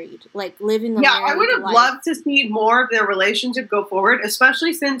them married, like living a married life. Yeah, I would have loved to see more of their relationship go forward,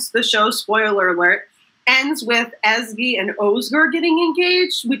 especially since the show, spoiler alert, ends with Ezgi and Ozgur getting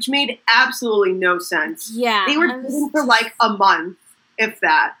engaged, which made absolutely no sense. Yeah. They were dating for like a month, if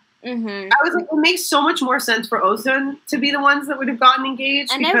that. Mm-hmm. I was like, it makes so much more sense for Ozden to be the ones that would have gotten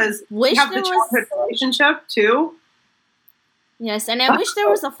engaged because they have the childhood relationship too. Yes, and I wish there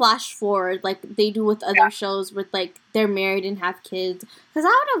was a flash forward like they do with other shows with like they're married and have kids. Because I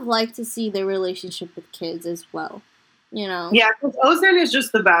would have liked to see their relationship with kids as well. You know? Yeah, because Ozan is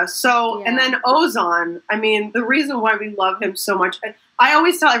just the best. So, and then Ozan, I mean, the reason why we love him so much, I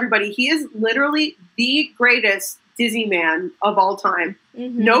always tell everybody, he is literally the greatest Disney man of all time.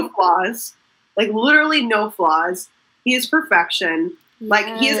 Mm-hmm. No flaws. Like, literally no flaws. He is perfection. Like,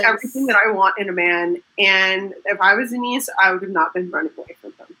 he is everything that I want in a man. And if I was Deniz, I would have not been running away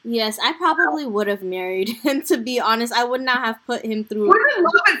from him. Yes, I probably would have married him, to be honest. I would not have put him through... Would have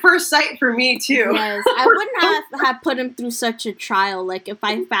love at first sight for me, too. Yes, I would not have put him through such a trial. Like, if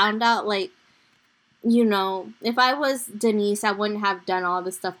I found out, like, you know, if I was Deniz, I wouldn't have done all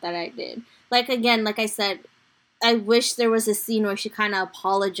the stuff that I did. Like, again, like I said, I wish there was a scene where she kind of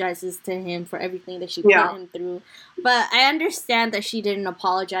apologizes to him for everything that she put him through. But I understand that she didn't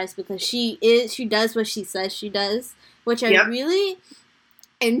apologize because she does what she says she does, which I really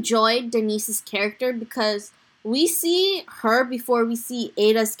enjoyed Deniz's character because we see her before we see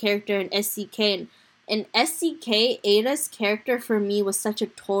Ada's character in SCK. And in SCK, Ada's character for me was such a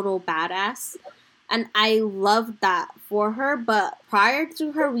total badass. And I loved that for her, but prior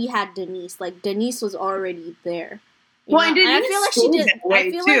to her, we had Deniz. Like, Deniz was already there. Well, and I feel like she did that way,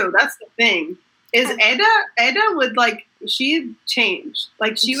 too. That's the thing. Is Eda would, like, she changed.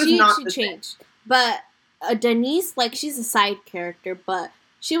 Like, she was not the same. But Deniz, like, she's a side character, but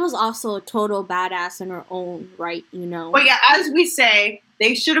she was also a total badass in her own right, you know? But yeah, as we say,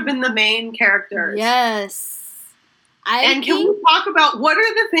 they should have been the main characters. Yes. Can we talk about what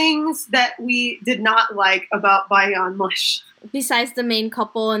are the things that we did not like about While Bay Yanlis? Besides the main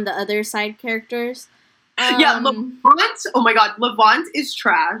couple and the other side characters? Levant. Oh my god, Levant is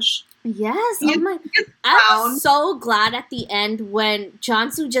trash. Yes. I was so glad at the end when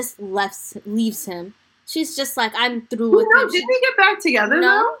Jansu just leaves him. She's just like, I'm through with him. Did they get back together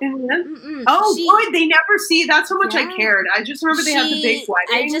though? In the end? Good. They never see. That's how much I cared. I just remember they had the big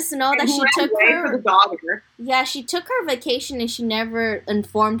wedding. I just know that she took her for the daughter. Yeah, she took her vacation and she never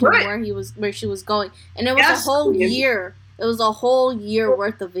informed him where she was going. And it was a whole year. It was a whole year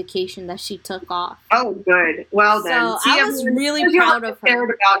worth of vacation that she took off. Oh, good. Well then, I was really proud of her. Cared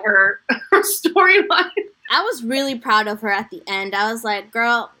about her storyline. I was really proud of her at the end. I was like,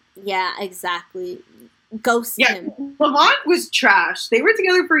 girl, yeah, exactly. Ghost him. Levant was trash. They were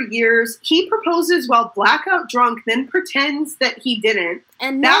together for years. He proposes while blackout drunk, then pretends that he didn't.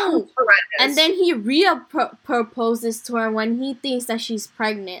 And that was horrendous. And then he proposes to her when he thinks that she's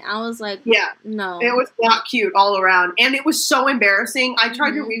pregnant. I was like, no. It was not cute all around. And it was so embarrassing. I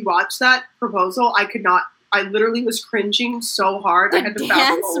tried to rewatch that proposal. I could not. I literally was cringing so hard. I had to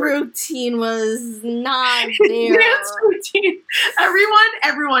dance routine was not there. Dance routine.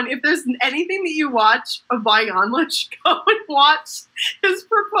 Everyone, if there's anything that you watch of While Bay Yanlis, go and watch his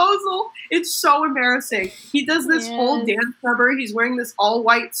proposal. It's so embarrassing. He does this whole dance number. He's wearing this all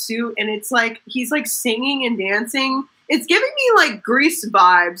white suit, and it's like he's like singing and dancing. It's giving me like Grease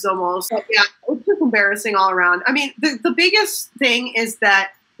vibes almost. But yeah, it's just embarrassing all around. I mean, the biggest thing is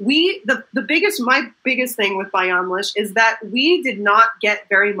that my biggest thing with By Yanlis is that we did not get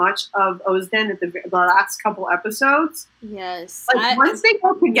very much of Ozden at the last couple episodes. Yes. Like, once they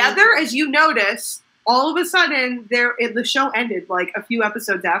go together, as you notice, all of a sudden the show ended like a few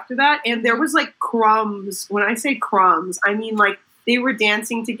episodes after that, and there was like crumbs. When I say crumbs, I mean like they were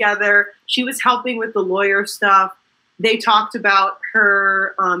dancing together. She was helping with the lawyer stuff. They talked about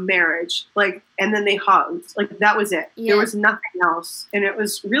her marriage, like, and then they hugged. Like, that was it. Yeah. There was nothing else, and it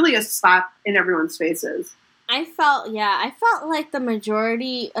was really a slap in everyone's faces. I felt like the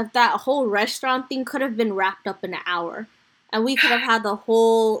majority of that whole restaurant thing could have been wrapped up in an hour. And we could have had the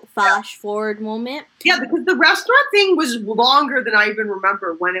whole flash forward moment. Yeah, because the restaurant thing was longer than I even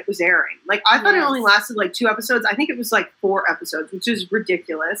remember when it was airing. Like, I thought it only lasted like 2 episodes. I think it was like 4 episodes, which is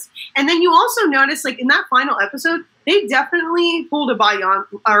ridiculous. And then you also notice, like, in that final episode, they definitely pulled a Bayan,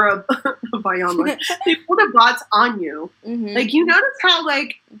 or a Bayan, they pulled a bots on you. Mm-hmm. Like, you notice how,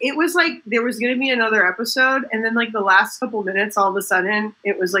 like, it was like there was going to be another episode, and then, like, the last couple minutes, all of a sudden,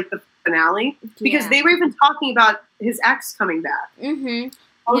 it was like the finale. Because they were even talking about his ex coming back. Mm-hmm.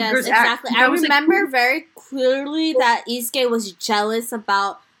 Yes, exactly. I remember very clearly that Ezgi was jealous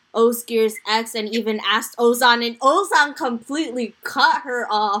about Ozgur's ex and even asked Ozan, and Ozan completely cut her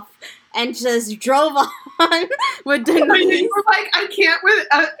off and just drove on with Deniz. You were like, I can't with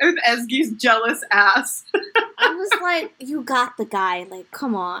Ezgi's jealous ass. I was like, you got the guy. Like,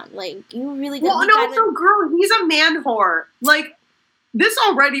 come on. Like, you really got Well, no, so girl, he's a man whore. Like, this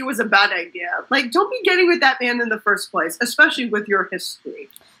already was a bad idea. Like, don't be getting with that man in the first place, especially with your history.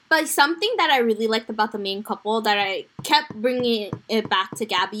 But something that I really liked about the main couple that I kept bringing it back to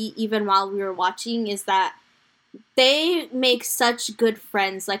Gabby even while we were watching is that they make such good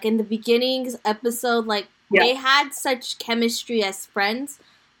friends. Like, in the beginning episode, like, they had such chemistry as friends,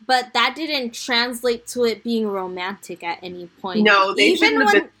 but that didn't translate to it being romantic at any point. No, they shouldn't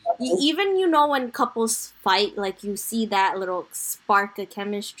have been. Even, you know, when couples fight, like, you see that little spark of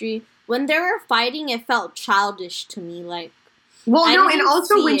chemistry. When they were fighting, it felt childish to me, like. Well, no, and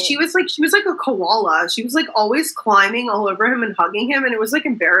also when she was like a koala. She was like always climbing all over him and hugging him, and it was like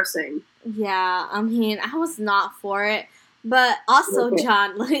embarrassing. Yeah, I mean, I was not for it. But also,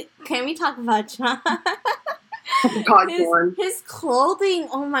 John, like, can we talk about John? Oh God, his clothing,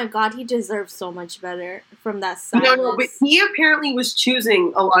 oh my God, he deserves so much better from that stylist. No, but he apparently was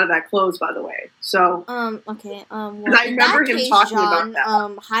choosing a lot of that clothes, by the way. So, okay, well, I remember him talking about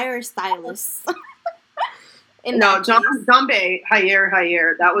that. Hire a stylist. John Bay,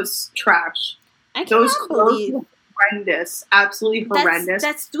 hire. That was trash. Those clothes were horrendous. Absolutely horrendous.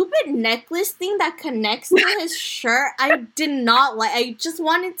 That stupid necklace thing that connects to his shirt, I did not like. I just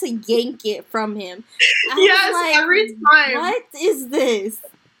wanted to yank it from him. Every time. What is this?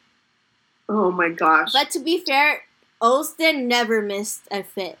 Oh my gosh. But to be fair, Ozden never missed a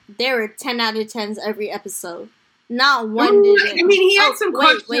fit. There were 10 out of 10s every episode. Not one did it. I mean, he had some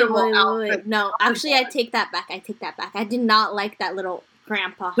questionable outfits. No, actually, I take that back. I did not like that little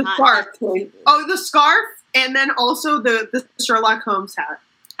grandpa hat. The scarf. Oh, the scarf, and then also the Sherlock Holmes hat.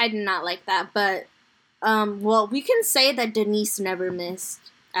 I did not like that, but, well, we can say that Deniz never missed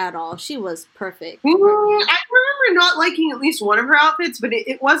at all. She was perfect. I remember not liking at least one of her outfits, but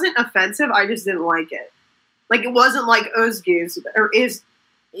it wasn't offensive. I just didn't like it. Like, it wasn't like Ozgi's, or Ezgi's.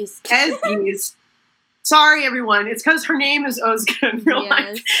 Sorry, everyone. It's because her name is Ozgur in real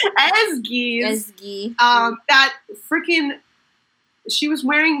life. Ezgi. That freaking... She was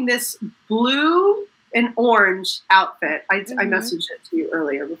wearing this blue and orange outfit. I messaged it to you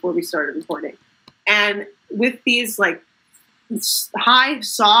earlier before we started recording. And with these, like, high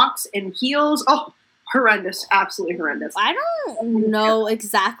socks and heels. Oh, horrendous. Absolutely horrendous. I don't know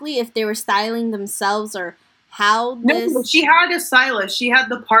exactly if they were styling themselves or how this... No, she had a stylist. She had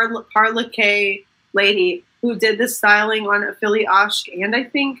the Parla lady who did the styling on Philly Ashk and I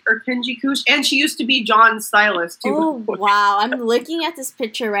think or Kenji Kush, and she used to be John's stylist too. Oh wow! I'm looking at this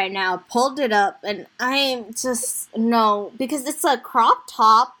picture right now. Pulled it up, and I'm just no because it's a crop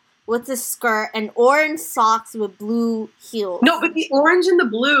top with a skirt and orange socks with blue heels. No, but the orange and the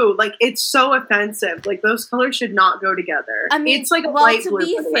blue, like, it's so offensive. Like, those colors should not go together. I mean, it's like a light blue. To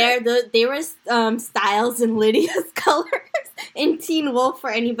be fair, there was styles in Lydia's colors in Teen Wolf for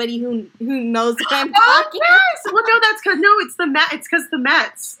anybody who knows what I'm talking about. Yes! Well, no, that's because it's because the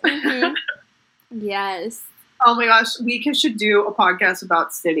Mets. Mm-hmm. Yes. Oh my gosh, we should do a podcast about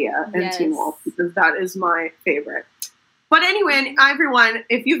Stydia and Teen Wolf because that is my favorite. But anyway, everyone,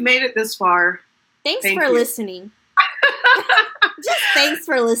 if you've made it this far, thank for listening. Just thanks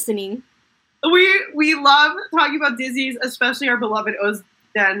for listening. We love talking about Disney's, especially our beloved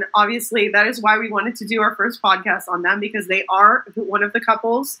then obviously that is why we wanted to do our first podcast on them, because they are one of the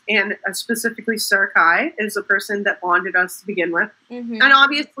couples, and specifically Sir Kai is a person that bonded us to begin with. Mm-hmm. And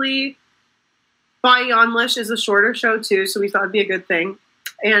obviously By Yanlis is a shorter show too, so we thought it'd be a good thing.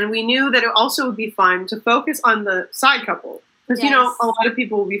 And we knew that it also would be fun to focus on the side couple. Because, Yes. a lot of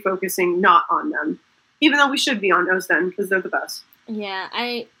people will be focusing not on them. Even though we should be on Ozden, because they're the best. Yeah,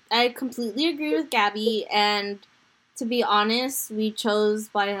 I completely agree with Gabby, and to be honest, we chose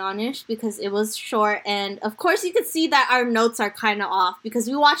Bayanish because it was short, and of course you could see that our notes are kind of off because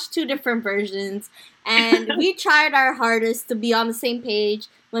we watched 2 different versions, and we tried our hardest to be on the same page,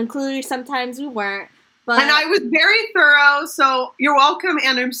 when clearly sometimes we weren't. But And I was very thorough, so you're welcome,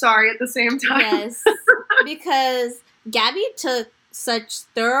 and I'm sorry at the same time. yes, because Gabby took such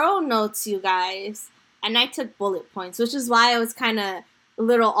thorough notes, you guys, and I took bullet points, which is why I was kind of a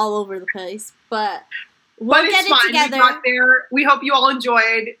little all over the place. But we'll get it together. We got there. We hope you all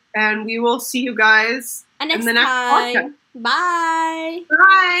enjoyed, and we will see you guys And in next the next time. podcast. Bye.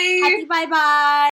 Bye. Happy bye-bye.